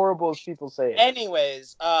as horrible as people say it.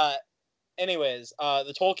 Anyways, the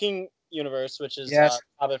Tolkien universe, which is Yes.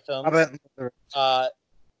 Hobbit films,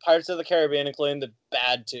 Pirates of the Caribbean, including the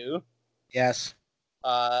bad 2, Yes.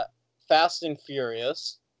 Fast and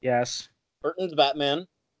Furious, Yes. Burton's Batman,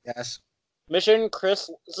 Yes. Mission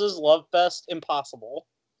Chris's Love Fest Impossible.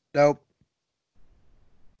 Nope.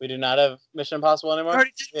 We do not have Mission Impossible I anymore.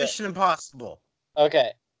 already did Yeah. Mission Impossible.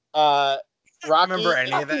 Okay. I Rocky. don't remember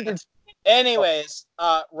any of that. Anyways,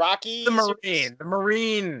 Rocky. The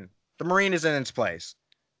Marine is in its place.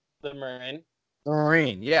 The Marine. The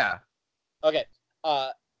Marine, yeah. Okay.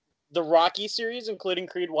 The Rocky series, including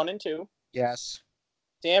Creed 1 and 2. Yes.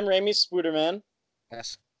 Sam Raimi's Spider-Man.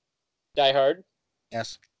 Yes. Die Hard.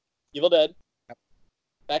 Yes. Evil Dead.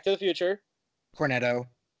 Back to the Future. Cornetto.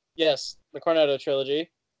 Yes, the Cornetto trilogy.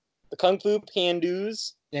 The Kung Fu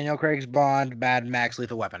Pandas. Daniel Craig's Bond. Mad Max.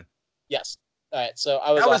 Lethal Weapon. Yes. All right, so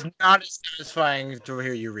I was. That was not as satisfying to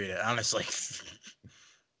hear you read it, honestly.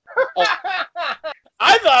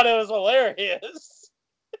 I thought it was hilarious.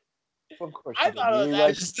 Of course, I you thought it was did.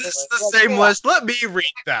 actually- It's the same list. Let me read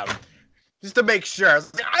them. Just to make sure.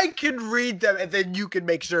 I can read them and then you can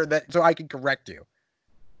make sure that so I can correct you.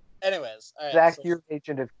 Anyways, all right, Zach, so you're an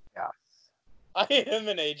agent of chaos. I am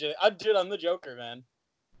an agent. Dude, I'm the Joker, man.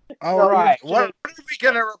 All right. What are we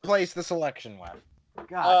gonna replace the selection with?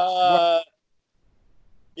 God.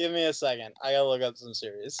 Give me a second. I gotta look up some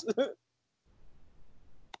series.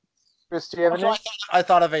 Chris, do you have any? I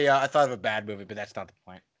thought of a bad movie, but that's not the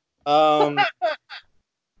point.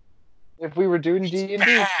 If we were doing D&D,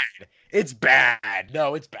 Bad. It's bad.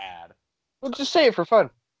 No, it's bad. we'll just say it for fun.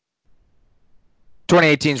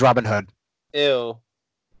 2018's Robin Hood. Ew.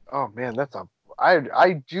 Oh man, that's a.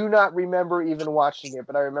 I do not remember even watching it,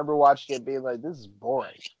 but I remember watching it being like, this is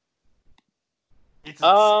boring. It's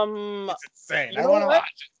Um, insane. you I know want to what? watch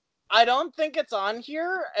it. I don't think it's on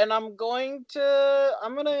here, and I'm gonna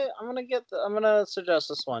suggest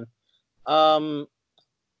this one.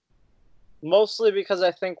 Mostly because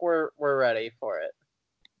I think we're ready for it.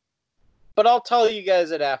 But I'll tell you guys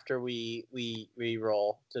it after we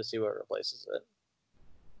roll to see what replaces it.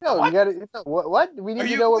 No, What? you got to. What? We need Are to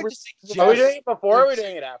you know what going we're. to suggest- Are we doing it before or are we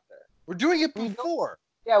doing it after? We're doing it before.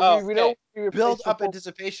 Yeah, Oh, we know. okay. What we Build replaced up before-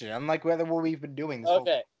 anticipation, unlike what we've been doing. This whole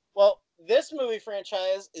Okay. Well, this movie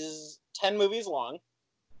franchise is 10 movies long.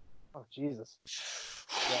 Oh Jesus!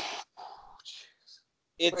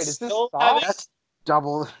 It's Wait, is this still Saw? having. That's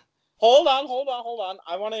double. Hold on.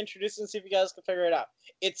 I want to introduce it and see if you guys can figure it out.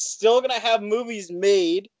 It's still going to have movies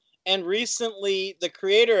made, and recently the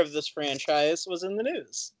creator of this franchise was in the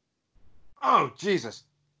news. Oh Jesus!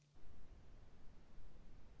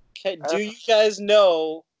 Okay, do you guys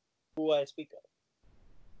know who I speak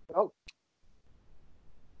of? Oh,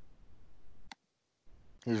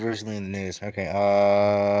 He was recently in the news. Okay.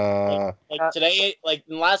 Like today, like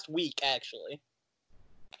last week, actually.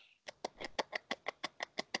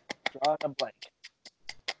 drawing a blank.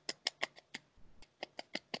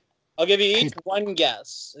 I'll give you each one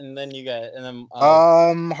guess, and then you guys, and then.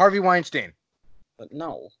 Harvey Weinstein. But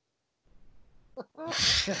no.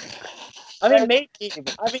 I mean,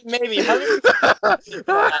 maybe.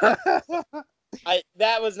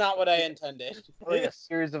 That was not what I intended. Like a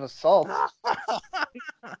series of assaults.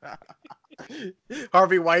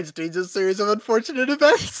 Harvey Weinstein's a series of unfortunate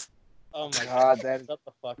events. Oh my God, god! that is Shut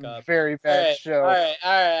the fuck up. very bad show. All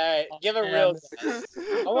right. Give a real guess.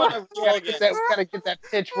 I want a We real gotta guess. we gotta get that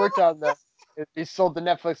pitch worked on. It'd be sold to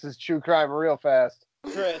Netflix as true crime real fast.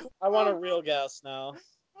 Chris, I want a real guess now.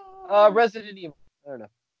 Resident Evil. I don't know.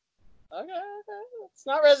 Okay. It's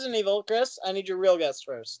not Resident Evil, Chris. I need your real guess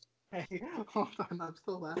first. Hey, hold on, I'm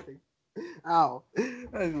still laughing. Ow.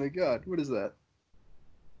 Oh my god, what is that?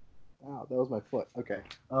 Ow, that was my foot. Okay.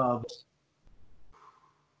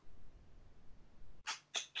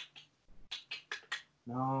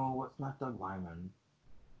 No, it's not Doug Lyman.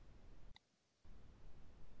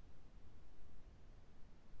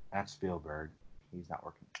 That's Spielberg. He's not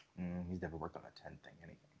working. He's never worked on a 10 thing,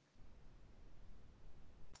 anything.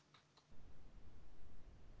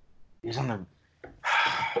 He's on the.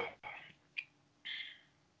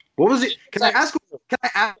 What was it? Can I ask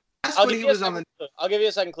what he was on the? I'll give you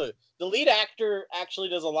a second clue. The lead actor actually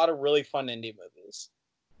does a lot of really fun indie movies.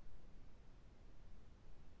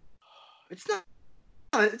 It's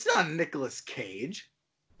not Nicolas Cage.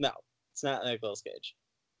 No, it's not Nicolas Cage.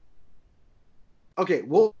 Okay,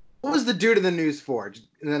 well, what was the dude in the news for?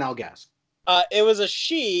 And then I'll guess. It was a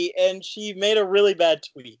she, and she made a really bad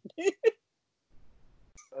tweet.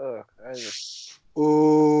 Ugh,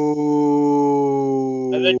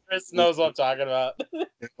 Ooh. I think Chris knows what I'm talking about. No,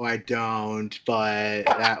 I don't, but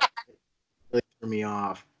that really threw me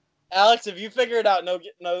off. Alex, if you figure it out, no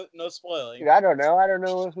spoiling. Dude, I don't know. I don't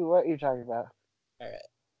know what you're talking about. All right.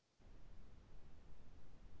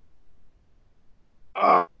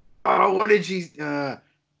 What did she? It's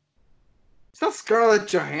not Scarlett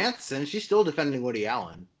Johansson. She's still defending Woody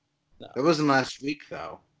Allen. No. It wasn't last week,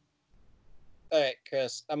 though. All right,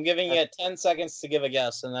 Chris. I'm giving you 10 seconds to give a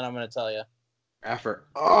guess, and then I'm going to tell you. Effort.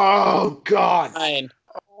 Oh, God. 9,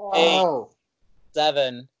 Oh.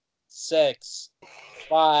 7, 6,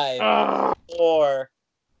 5, 4,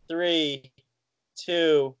 3,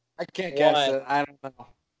 2. I can't guess One. it. I don't know.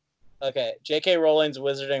 Okay, J.K. Rowling's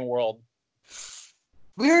Wizarding World.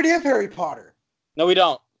 We already have Harry Potter. No, we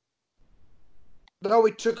don't. No,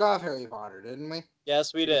 we took off Harry Potter, didn't we?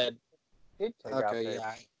 Yes, we did. Okay,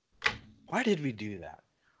 yeah. Why did we do that?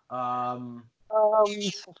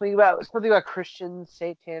 Something about Christian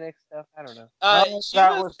satanic stuff. I don't know. She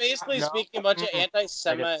was basically speaking a bunch of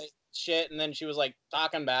anti-Semite shit, and then she was like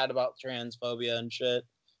talking bad about transphobia and shit.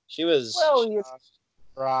 She was. Well, yes.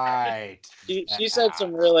 Right. She said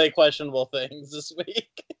some really questionable things this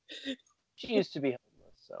week. She used to be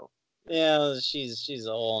homeless, so. Yeah, she's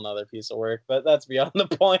a whole nother piece of work, but that's beyond the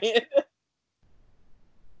point.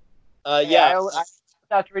 I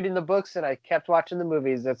stopped reading the books and I kept watching the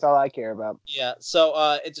movies. That's all I care about. Yeah,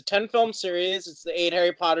 so it's a 10-film series. It's the 8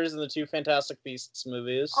 Harry Potters and the 2 Fantastic Beasts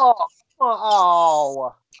movies. Oh.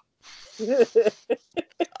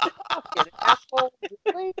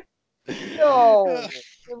 No.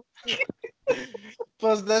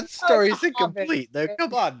 Plus, that story's incomplete. Though.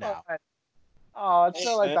 Come on now. Oh, it's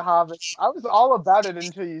not like The Hobbit. I was all about it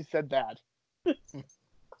until you said that.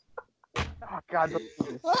 Oh God,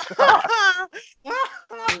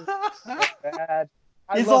 bad.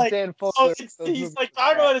 I He's love like, Dan Fuller. He's like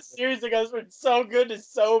talking about a series that goes from so good to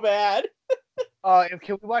so bad.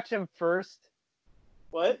 Can we watch him first?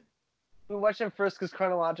 What? Can we watch him first because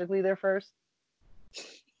chronologically they're first?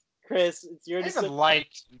 Chris, it's your I decision. even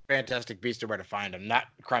liked Fantastic Beasts or Where to Find Him, not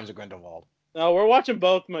Crimes of Grindelwald. No, we're watching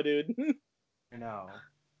both, my dude. I know.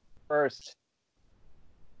 First.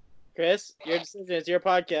 Chris, your decision. It's your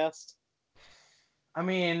podcast. I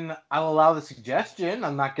mean, I'll allow the suggestion.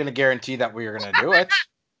 I'm not going to guarantee that we're going to do it.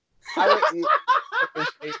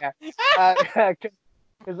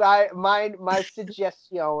 Because my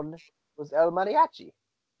suggestion was El Mariachi.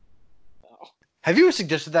 Have you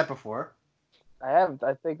suggested that before? I haven't.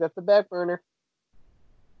 I think that's the back burner.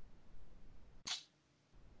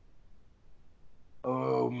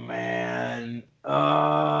 Oh man.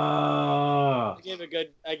 I gave a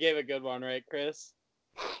good one, right, Chris?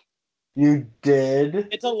 You did?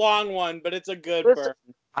 It's a long one, but it's a good burn.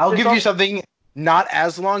 I'll give you something not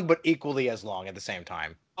as long, but equally as long at the same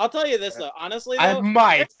time. I'll tell you this though, honestly though, I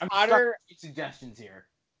might. Harry I'm Potter suggestions here.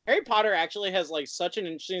 Harry Potter actually has like such an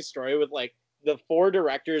interesting story with like the 4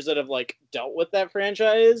 directors that have like dealt with that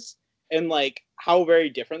franchise and like how very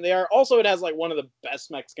different they are. Also, it has like one of the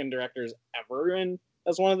best Mexican directors ever in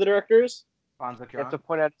as one of the directors. You have to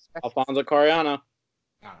point out Alfonso Cuarón.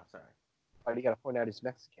 Oh, sorry. Why do you got to point out he's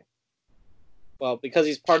Mexican? Well, because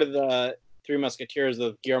he's part of the 3 Musketeers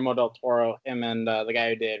of Guillermo del Toro, him and the guy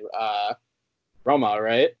who did Roma,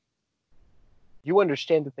 right? You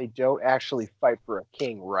understand that they don't actually fight for a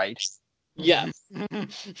king, right? Yes.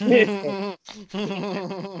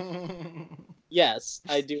 Yes,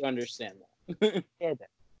 I do understand that.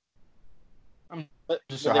 I'm but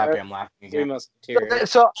just so happy I'm laughing again. 3 Musketeers.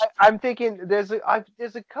 So I'm thinking there's a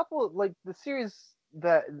couple like the series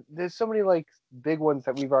that there's so many like big ones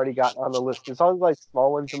that we've already got on the list. There's all like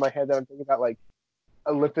small ones in my head that I'm thinking about, like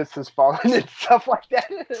Olympus Has Fallen and stuff like that.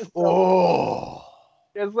 So,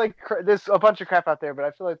 there's a bunch of crap out there, but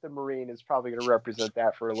I feel like the Marine is probably going to represent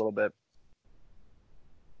that for a little bit.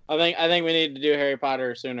 I think we need to do Harry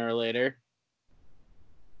Potter sooner or later.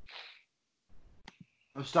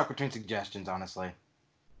 I'm stuck between suggestions, honestly.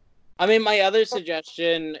 I mean, my other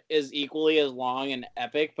suggestion is equally as long and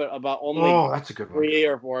epic, but about only that's a good one. 3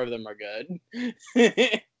 or 4 of them are good. What's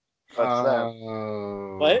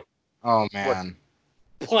that? What? Oh man,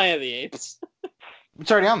 Planet of the Apes.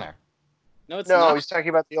 It's already on there. No, it's No, not. he's talking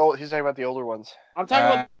about the old. He's talking about the older ones. I'm talking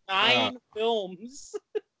about 9 films.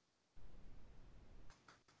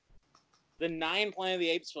 The 9 Planet of the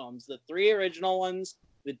Apes films, the 3 original ones,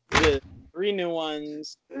 the 3 new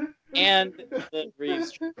ones, and the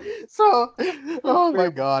Reeves. So, oh my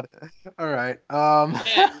god. All right.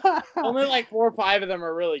 Only like 4 or 5 of them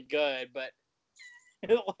are really good, but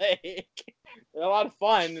like they're a lot of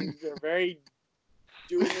fun and they're very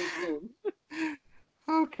doom and gloom.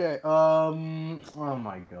 Okay. Oh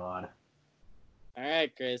my god. All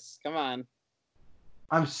right, Chris, come on.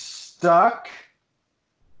 I'm stuck.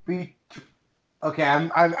 Okay,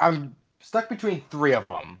 I'm stuck between 3 of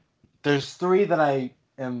them. There's 3 that I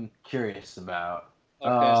am curious about.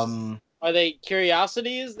 Okay. Are they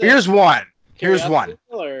curiosities? Here's one. Here's one.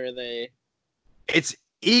 Or are they? It's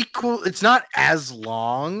equal. It's not as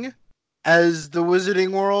long as the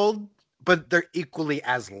Wizarding World, but they're equally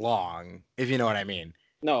as long. If you know what I mean.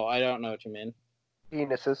 No, I don't know what you mean.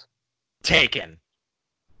 Penises. Taken.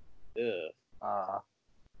 Ugh.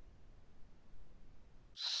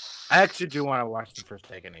 I actually do want to watch the first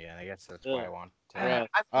Taken again. I guess that's why I want to. Right.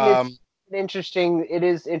 I mean, it's interesting. It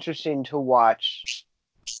is interesting to watch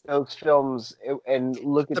those films and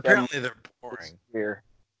look at Apparently them. they're boring. Career.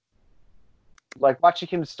 Like watching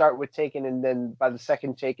him start with Taken, and then by the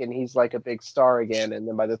second Taken, he's like a big star again, and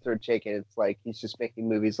then by the third Taken, it's like he's just making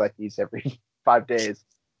movies like these every 5 days.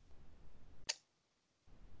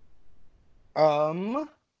 Another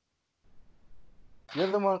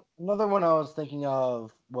one I was thinking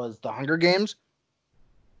of was The Hunger Games.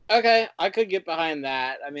 Okay, I could get behind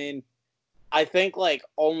that. I mean, I think like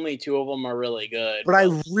only 2 of them are really good. But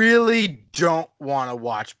I really don't want to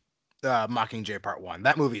watch Mockingjay Part 1.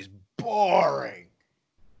 That movie is boring.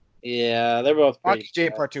 Yeah, they're both pretty Mockingjay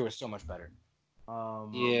bad. Part 2 is so much better.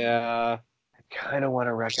 Yeah. I kind of want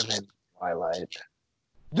to recommend Twilight.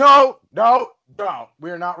 No, don't.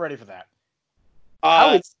 We're not ready for that.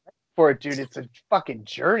 I was for it, dude. It's a fucking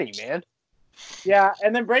journey, man. Yeah,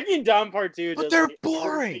 and then Breaking Dawn Part 2 But just, they're like,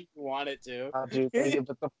 boring. everything you want it to. Dude,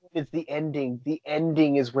 but the point is the ending. The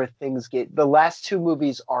ending is where things get. The last 2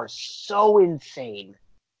 movies are so insane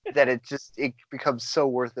that it becomes so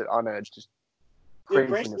worth it on a just Dude,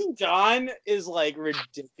 craziness. Breaking Dawn is like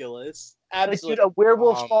ridiculous. Like, Absolutely. dude, a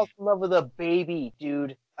werewolf falls in love with a baby,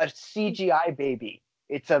 dude. A CGI baby.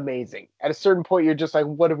 It's amazing. At a certain point, you're just like,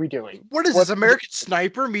 what are we doing? What is this? American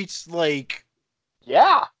Sniper meets like.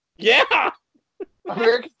 Yeah. Yeah.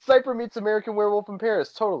 American Sniper meets American Werewolf in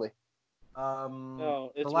Paris. Totally.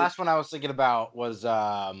 No, The last one I was thinking about was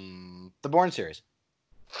the Bourne series.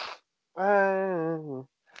 Uh,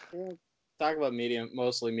 Talk about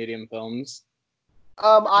mostly medium films.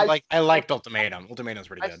 I liked Ultimatum. Ultimatum's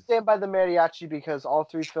pretty I good. stand by the mariachi because all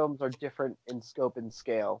 3 films are different in scope and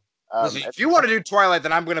scale. Listen, if you want to do Twilight,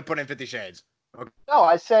 then I'm going to put in 50 Shades. Okay. No,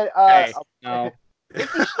 I said. Hey. No.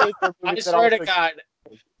 50 Shades are I movies that swear to also- God,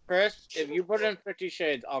 Chris, if you put in 50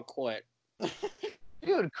 Shades, I'll quit.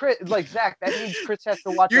 Dude, Chris, like Zach, that means Chris has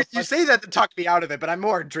to watch. You say that to talk me out of it, but I'm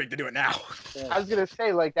more intrigued to do it now. I was gonna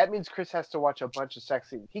say, like, that means Chris has to watch a bunch of sex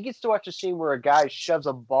scenes. He gets to watch a scene where a guy shoves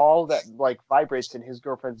a ball that like vibrates in his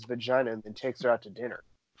girlfriend's vagina and then takes her out to dinner.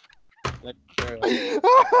 That's true.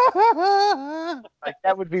 Like,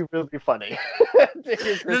 that would be really funny.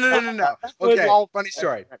 No. Okay, funny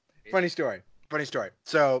story.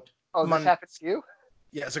 So, Oh, this happened to you?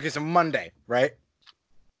 yes. Okay, so Monday, right?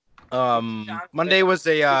 Monday was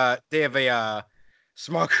a day of a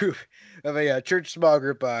small group of a church small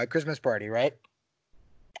group Christmas party, right?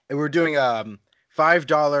 And we're doing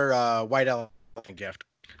 $5 white elephant gift.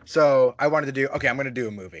 So I wanted to do. Okay, I'm gonna do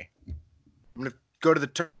a movie. I'm gonna go to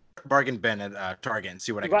the bargain bin at Target and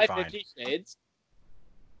see what I can find. 50 Shades?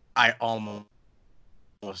 I almost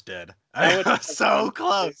did. I was so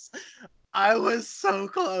close. I was so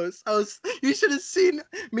close. You should have seen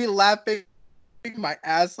me laughing my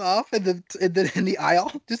ass off in the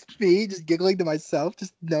aisle. Just me, just giggling to myself,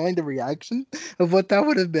 just knowing the reaction of what that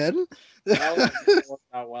would have been. That would work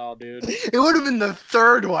out well, dude. It would have been the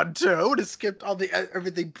third one too. I would have skipped all the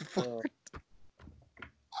everything before.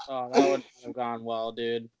 Oh, that would have gone well,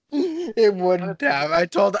 dude. It wouldn't have. I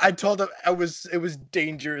told them it was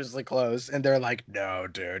dangerously close, and they're like, "No,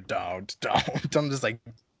 dude, don't." I'm just like,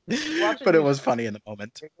 but it was funny in the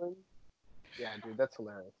moment. Yeah, dude, that's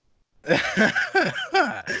hilarious.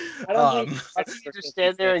 I don't think I think you just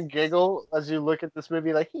stand there and giggle as you look at this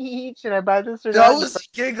movie, like, should I buy this or I not? was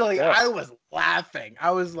giggling. Yeah. I was laughing. I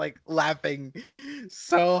was like laughing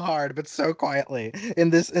so hard, but so quietly in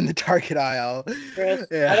the Target aisle. Chris,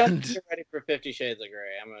 I don't think you're ready for 50 Shades of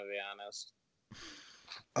Grey. I'm gonna be honest.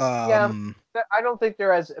 I don't think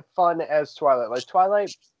they're as fun as Twilight. Like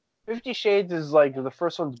Twilight, 50 Shades is like the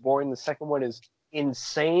first one's boring, the second one is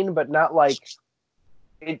insane, but not like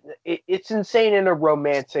it's insane in a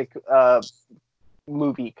romantic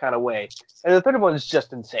movie kind of way, and the third one is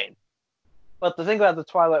just insane. But the thing about the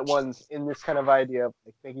Twilight ones in this kind of idea of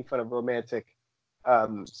like making fun of romantic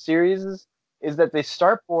series is that they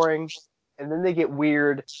start boring, and then they get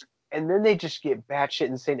weird, and then they just get batshit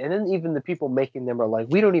insane, and then even the people making them are like,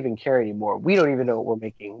 we don't even care anymore. We don't even know what we're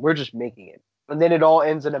making. We're just making it, and then it all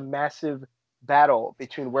ends in a massive battle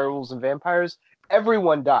between werewolves and vampires.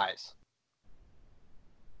 Everyone dies,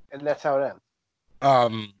 and that's how it ends.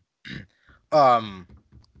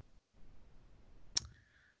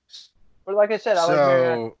 But like I said, I like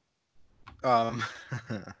Marianne.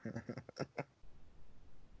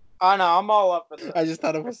 Oh no, I'm all up for the I just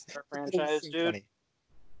thought it was franchise, dude. funny.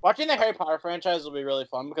 Watching the Harry Potter franchise will be really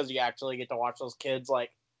fun because you actually get to watch those kids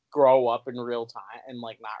like grow up in real time and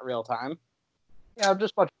like not real time. Yeah, I'll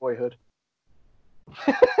just watch Boyhood.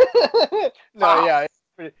 No, yeah. It's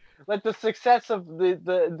pretty, like the success of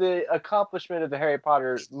the accomplishment of the Harry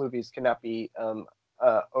Potter movies cannot be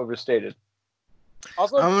overstated.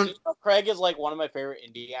 Also, Daniel Craig is like one of my favorite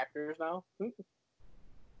indie actors now.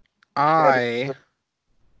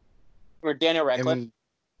 Or Daniel Radcliffe.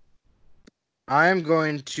 I'm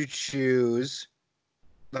going to choose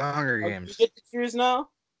the Hunger Games. You get to choose now?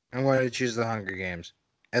 I'm going to choose the Hunger Games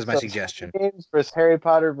as my suggestion. Hunger Games versus Harry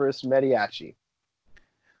Potter versus Mediachi.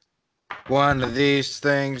 One of these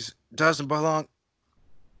things doesn't belong.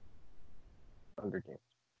 Hunger Games.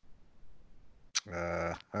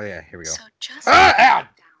 Oh yeah, here we go. So just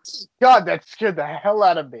God, that scared the hell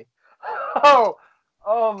out of me. Oh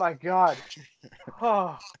my God.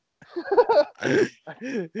 Oh. There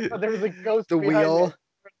was a ghost behind me.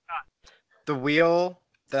 The wheel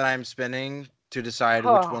that I'm spinning to decide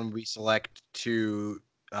which one we select to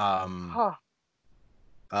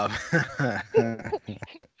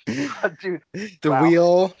Dude, the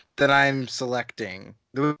wheel that I'm selecting,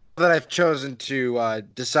 the wheel that I've chosen to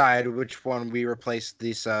decide which one we replace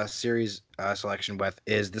this series selection with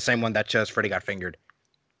is the same one that chose Freddy Got Fingered.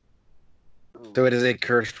 So it is a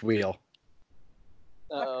cursed wheel.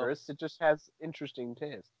 Not cursed, it just has interesting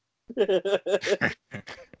taste.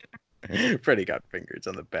 Freddy Got Fingered's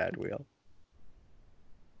on the bad wheel.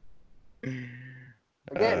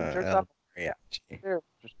 Again, turns off. Mariachi.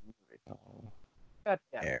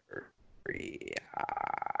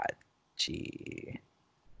 Mariachi.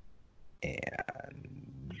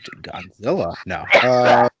 And Godzilla. No.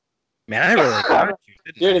 Man, I really got you,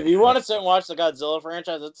 dude, if you want to sit and watch the Godzilla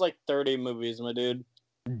franchise, it's like 30 movies, my dude.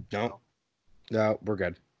 No, we're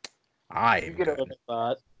good. I'm good.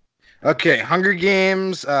 That. Okay, Hunger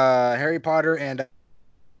Games, Harry Potter, and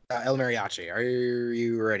El Mariachi. Are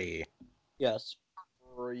you ready? Yes.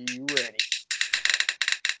 Are you ready?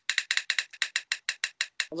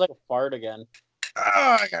 Sounds like a fart again.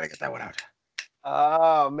 Oh, I gotta get that one out.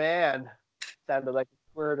 Oh, man. Sounded like a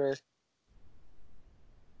squirter.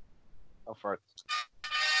 Oh, farts.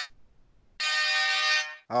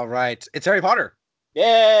 All right. It's Harry Potter.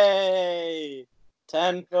 Yay!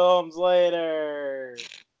 10 films later.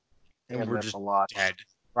 And we're just dead.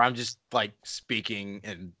 Or I'm just, like, speaking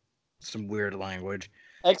in some weird language.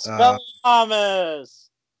 Expelliarmus!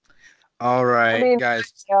 All right,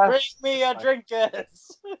 guys. Bring me a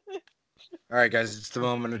Drinkus! All right, guys. It's the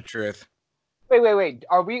moment of truth. Wait.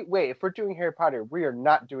 If we're doing Harry Potter, we are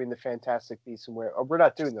not doing the Fantastic Beasts and Where. We're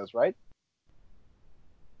not doing those, right?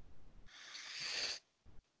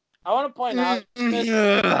 I want to point out.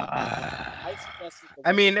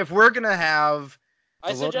 I mean, if we're gonna have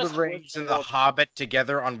the Lord of the Rings and the Hobbit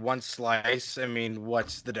together on one slice, I mean,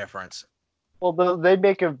 what's the difference? Well, they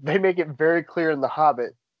make it very clear in the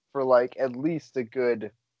Hobbit for like at least a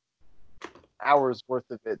good hour's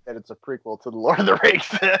worth of it that it's a prequel to the Lord of the Rings.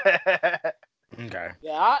 Okay.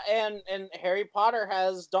 Yeah, and Harry Potter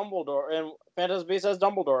has Dumbledore, and Fantastic Beasts has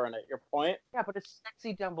Dumbledore in it. Your point? Yeah, but it's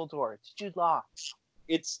sexy Dumbledore. It's Jude Law.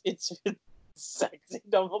 It's sexy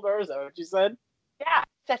Dumbledore. Is that what you said? Yeah,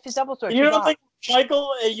 sexy Dumbledore. You don't think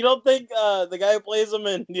Michael? You don't think the guy who plays him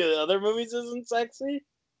in the other movies isn't sexy?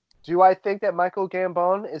 Do I think that Michael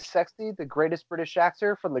Gambon is sexy, the greatest British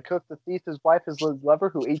actor from The Cook, the Thief, His Wife, His Lover,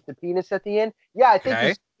 who ate the penis at the end? Yeah, I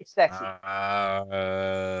think he's sexy. I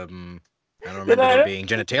don't remember there being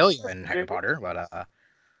genitalia in Harry Potter, but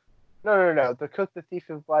No. The Cook, the Thief,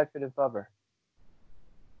 His Wife, and His Lover.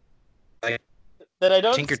 Like that I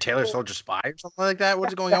don't Tinker Tailor Soldier Spy or something like that.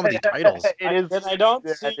 What's going on with these titles? Then I don't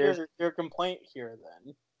see your complaint here.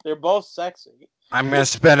 Then they're both sexy. I'm gonna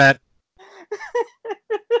spin it.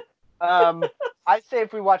 I say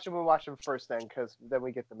if we watch them, we'll watch them first then, because then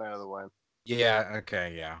we get them out of the way. Yeah.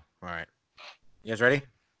 Okay. Yeah. All right. You guys ready?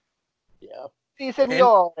 Yeah. Si,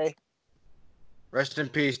 senor. Rest in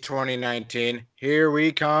peace, 2019. Here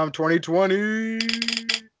we come, 2020.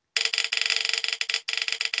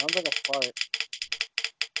 Sounds like a fart.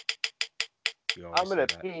 You always I'm gonna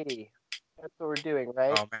say that. pee. That's what we're doing,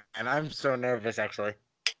 right? Oh man, I'm so nervous actually.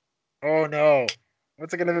 Oh no.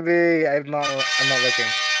 What's it gonna be? I'm not looking.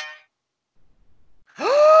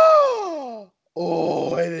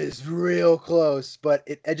 Oh, it is real close, but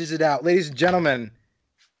it edges it out. Ladies and gentlemen,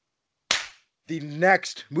 the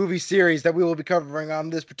next movie series that we will be covering on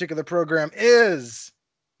this particular program is,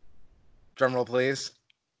 drumroll please,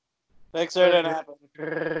 Pixar didn't happen.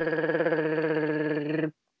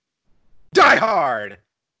 Die Hard.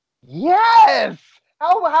 Yes!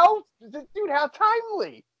 Dude, how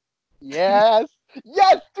timely! Yes!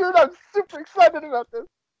 Yes, dude, I'm super excited about this.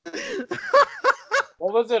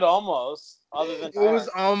 What was it almost? Other than It was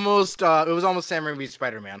almost Sam Raimi's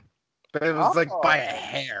Spider-Man, but it was like by a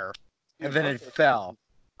hair, and then it fell.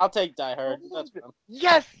 I'll take Die Hard. That's fine.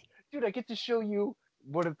 Yes! Dude, I get to show you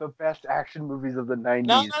one of the best action movies of the 90s.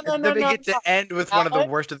 No, no, And then they get to end with one of the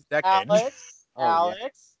Alex, worst of the decade. Alex, Oh, yeah.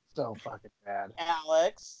 Alex, So fucking bad.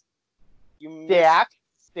 Alex. You Stack.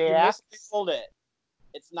 mislabeled it.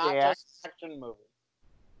 It's not Stack. just an action movie.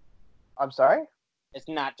 I'm sorry? It's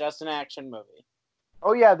not just an action movie.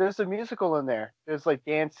 Oh, yeah, there's a musical in there. There's like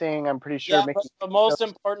dancing, I'm pretty sure. Yeah, Mickey- but most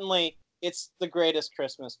importantly, it's the greatest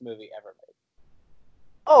Christmas movie ever made.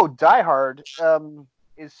 Oh, Die Hard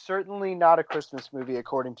is certainly not a Christmas movie,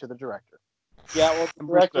 according to the director. Yeah, well, the Bruce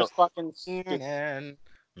director's Willis. fucking stupid.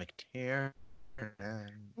 McTiernan.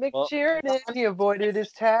 McTiernan, he avoided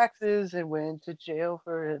his taxes and went to jail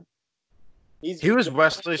for it. He's He was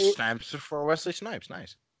Wesley Snipes before Wesley Snipes.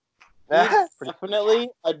 Nice. He's definitely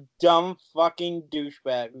a dumb fucking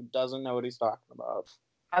douchebag who doesn't know what he's talking about.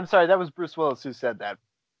 I'm sorry, that was Bruce Willis who said that.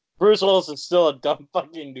 Bruce Willis is still a dumb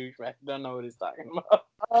fucking douchebag. Don't know what he's talking about.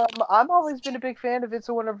 I've always been a big fan of It's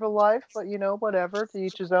a Wonderful Life, but you know, whatever, to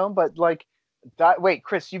each his own. But like, wait,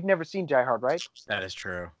 Chris, you've never seen Die Hard, right? That is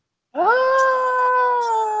true.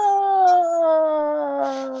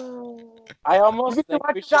 I almost You get to think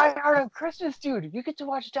we watch should. Die Hard on Christmas, dude. You get to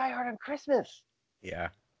watch Die Hard on Christmas. Yeah.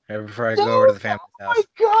 Right before I go over to the family Oh house. my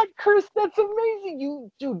God, Chris, that's amazing.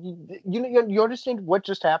 You understand what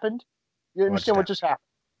just happened? You understand what just happened?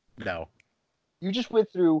 No. You just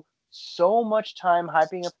went through so much time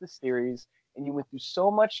hyping up the series, and you went through so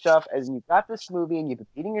much stuff, as you got this movie, and you've been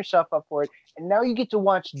beating yourself up for it, and now you get to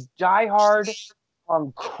watch Die Hard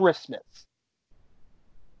on Christmas.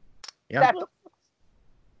 Yeah. That's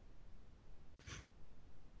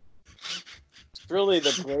It's really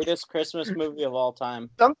the greatest Christmas movie of all time.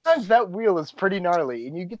 sometimes that wheel is pretty gnarly,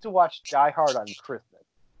 and you get to watch Die Hard on Christmas.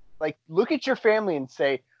 Like, look at your family and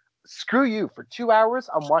say, "Screw you! For 2 hours,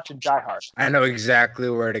 I'm watching Die Hard." I know exactly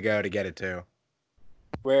where to go to get it to.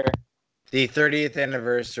 Where The 30th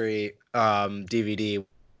anniversary DVD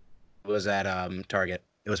was at Target.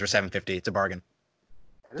 It was for $7.50. It's a bargain.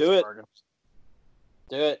 Do it.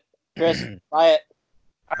 do it, Chris, buy it.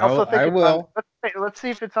 I also think I it's will. let's see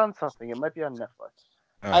if it's on something. It might be on Netflix.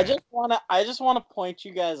 I just wanna point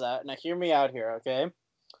you guys out. Now, hear me out here, okay?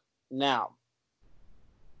 Now,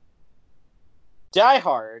 Die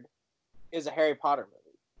Hard is a Harry Potter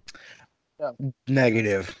movie.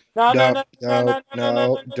 Negative. No, No,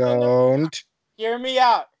 don't. Hear me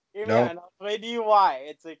out. Hear me No. out. And I'll explain to you why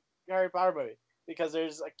it's a Harry Potter movie. Because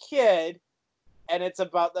there's a kid, and it's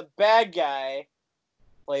about the bad guy,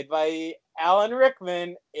 played by Alan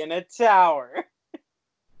Rickman, in a tower.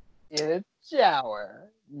 In a shower.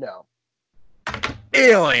 No.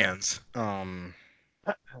 Aliens.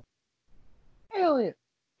 Alien.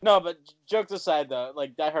 No, but jokes aside, though,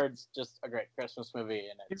 like Die Hard's just a great Christmas movie,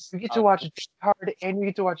 and it's You get to watch Die Hard, and you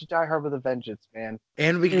get to watch Die Hard with a Vengeance, man.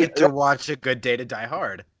 And we get to watch A Good Day to Die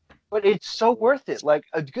Hard. But it's so worth it. Like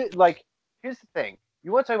a good here's the thing.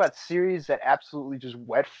 You want to talk about series that absolutely just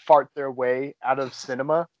wet fart their way out of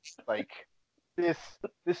cinema? Like this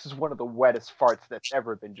is one of the wettest farts that's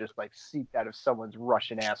ever been just like seeped out of someone's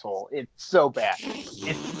Russian asshole. It's so bad.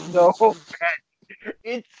 It's so bad.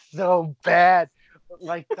 It's so bad.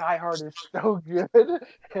 Like Die Hard is so good.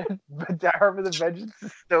 But Die Hard with a Vengeance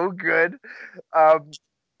is so good. Oh,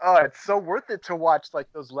 it's so worth it to watch like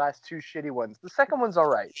those last two shitty ones. The second one's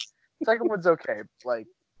alright. The second one's okay. Like,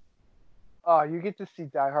 oh, you get to see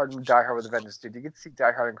Die Hard and Die Hard with a Vengeance, dude. You get to see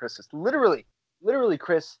Die Hard on Christmas. Literally,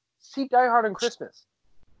 Chris, see Die Hard on Christmas.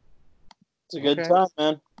 a good Okay. time,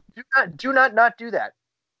 man. Do not do that.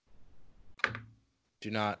 Do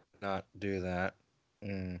not do that.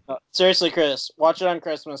 Seriously, Chris, watch it on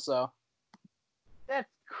Christmas, though. That's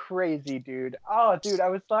crazy, dude. Oh, dude, I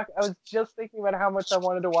was just thinking about how much I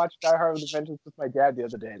wanted to watch Die Hard with a Vengeance with my dad the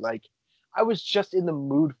other day. Like, I was just in the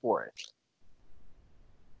mood for it.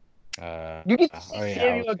 You get to see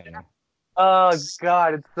Samuel Jackson. Oh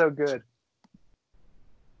God, it's so good.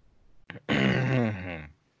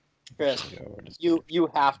 Chris, you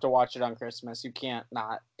have to watch it on Christmas. You can't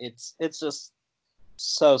not. It's just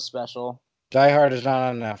so special. Die Hard is not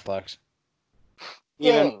on Netflix.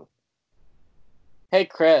 Even Dang. hey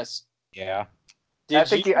Chris, Yeah. I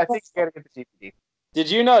think you gotta get the DVD. Did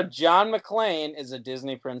you know John McClane is a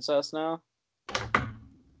Disney princess now?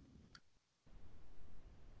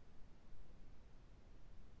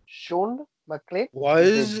 Sean McClane?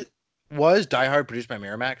 Was Die Hard produced by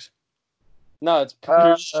Miramax? No, it's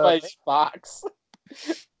produced by maybe. Fox.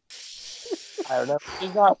 I don't know.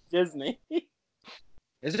 It's not Disney.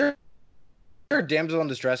 Is there a damsel in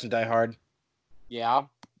distress in Die Hard? Yeah.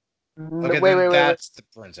 Okay, Wait. that's the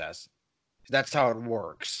princess. That's how it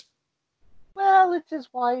works. Well, it's his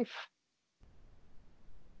wife.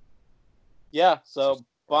 Yeah, so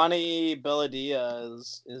Bonnie Belladia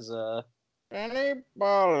is a Dude,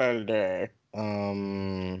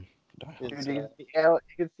 you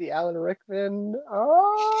can see Alan Rickman.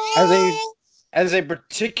 Oh. As a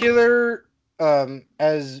particular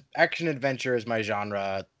as action adventure is my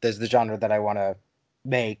genre. There's the genre that I want to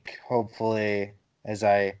make. Hopefully, as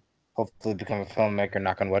I hopefully become a filmmaker.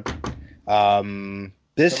 Knock on wood.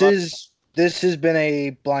 This has been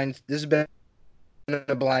a blind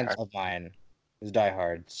of mine. Is Die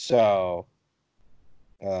Hard. So,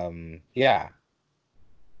 yeah.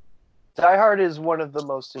 Die Hard is one of the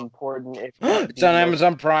most important. It's on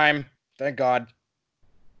Amazon Prime. Thank God.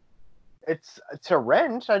 It's a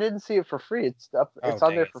rent. I didn't see it for free. It's up. It's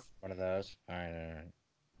on there for one of those. All right.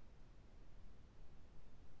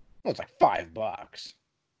 Well, it's like $5.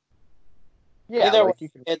 Yeah, Either like way, you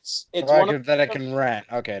can, it's One that I can rent.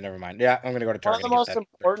 Okay, never mind. Yeah, I'm gonna go to one Target. of the most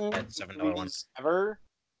important $7 movies ever,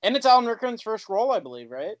 and it's Alan Rickman's first role, I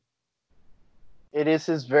believe, right? it is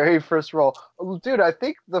his very first role. Oh, dude, I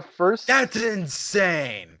think the first. That's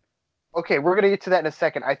insane. Okay, we're gonna get to that in a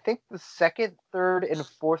second. I think the second, third, and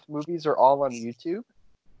fourth movies are all on YouTube.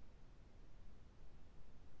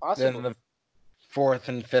 Possibly. Then the fourth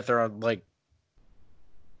and fifth are like.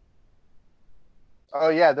 Oh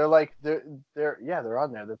yeah, they're on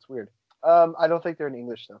there. That's weird. I don't think they're in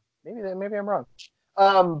English though. Maybe I'm wrong.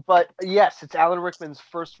 But yes, it's Alan Rickman's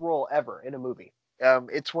first role ever in a movie.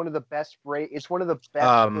 It's one of the best first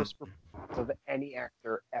performances of any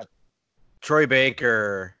actor ever. Troy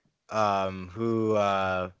Baker, who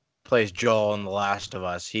plays Joel in The Last of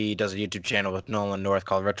Us, he does a YouTube channel with Nolan North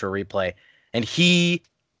called Retro Replay, and he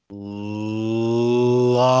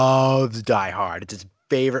loves Die Hard. It's his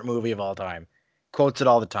favorite movie of all time. Quotes it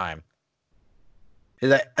all the time.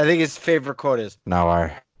 I think his favorite quote is, "Now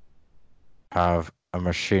I have a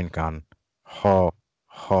machine gun. Ho,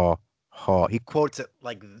 ho, ho." He quotes it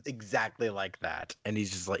like exactly like that, and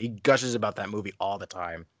he's just like he gushes about that movie all the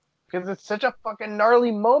time. Because it's such a fucking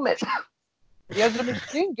gnarly moment. He has a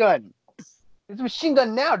machine gun. He has a machine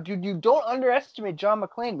gun now, dude. You don't underestimate John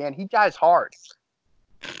McClane, man. He dies hard.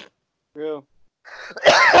 True.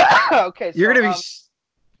 Okay, so, You're gonna be.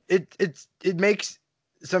 It makes.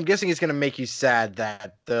 So I'm guessing it's gonna make you sad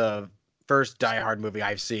that the first Die Hard movie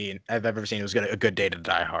I've ever seen was A Good Day to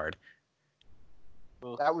Die Hard.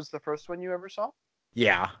 That was the first one you ever saw?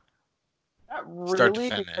 Yeah. Not really, Start to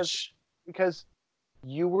finish. because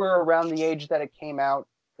you were around the age that it came out.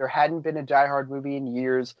 There hadn't been a Die Hard movie in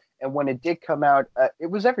years, and when it did come out, it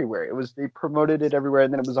was everywhere. They promoted it everywhere,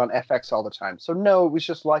 and then it was on FX all the time. So no, it was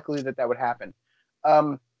just likely that would happen.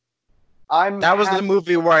 That was the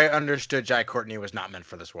movie where I understood Jai Courtney was not meant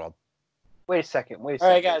for this world. Wait a second. All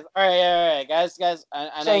right, guys. Guys.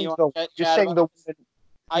 I know you want to you're chat saying about the.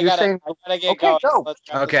 I gotta get Okay, going. go. Let's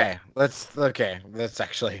wrap this up. Let's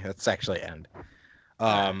actually end.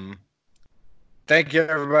 Thank you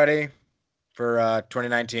everybody for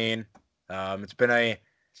 2019. It's been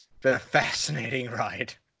a fascinating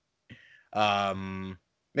ride.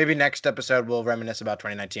 Maybe next episode we'll reminisce about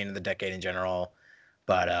 2019 and the decade in general.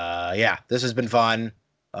 But yeah, this has been fun.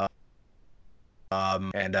 And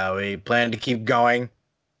we plan to keep going,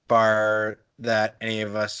 bar that any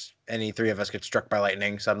three of us get struck by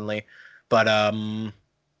lightning suddenly. But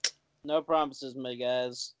no promises, my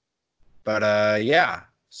guys. But yeah.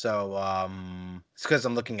 So it's because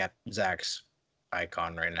I'm looking at Zach's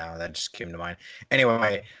icon right now. That just came to mind.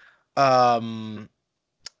 Anyway, Sorry.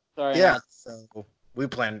 yeah. So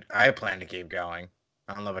I plan to keep going.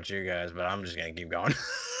 I don't know about you guys, but I'm just gonna keep going.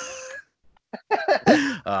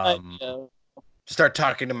 Start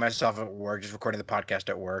talking to myself at work, just recording the podcast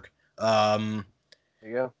at work. There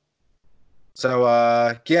you go.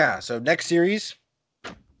 So yeah. So next series,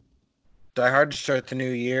 Die Hard to start the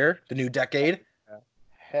new year, the new decade.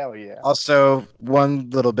 Hell yeah. Also, one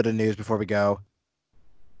little bit of news before we go.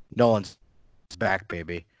 Nolan's back,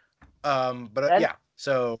 baby. Ben? Yeah.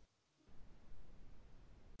 So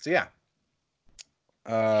yeah.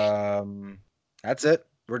 That's it.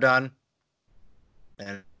 We're done.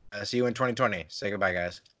 And see you in 2020. Say goodbye,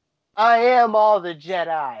 guys. I am all the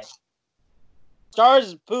Jedi. Stars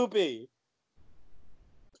is poopy.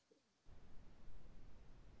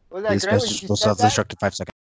 Was that These great when guys she will said that? self-destruct in 5 seconds.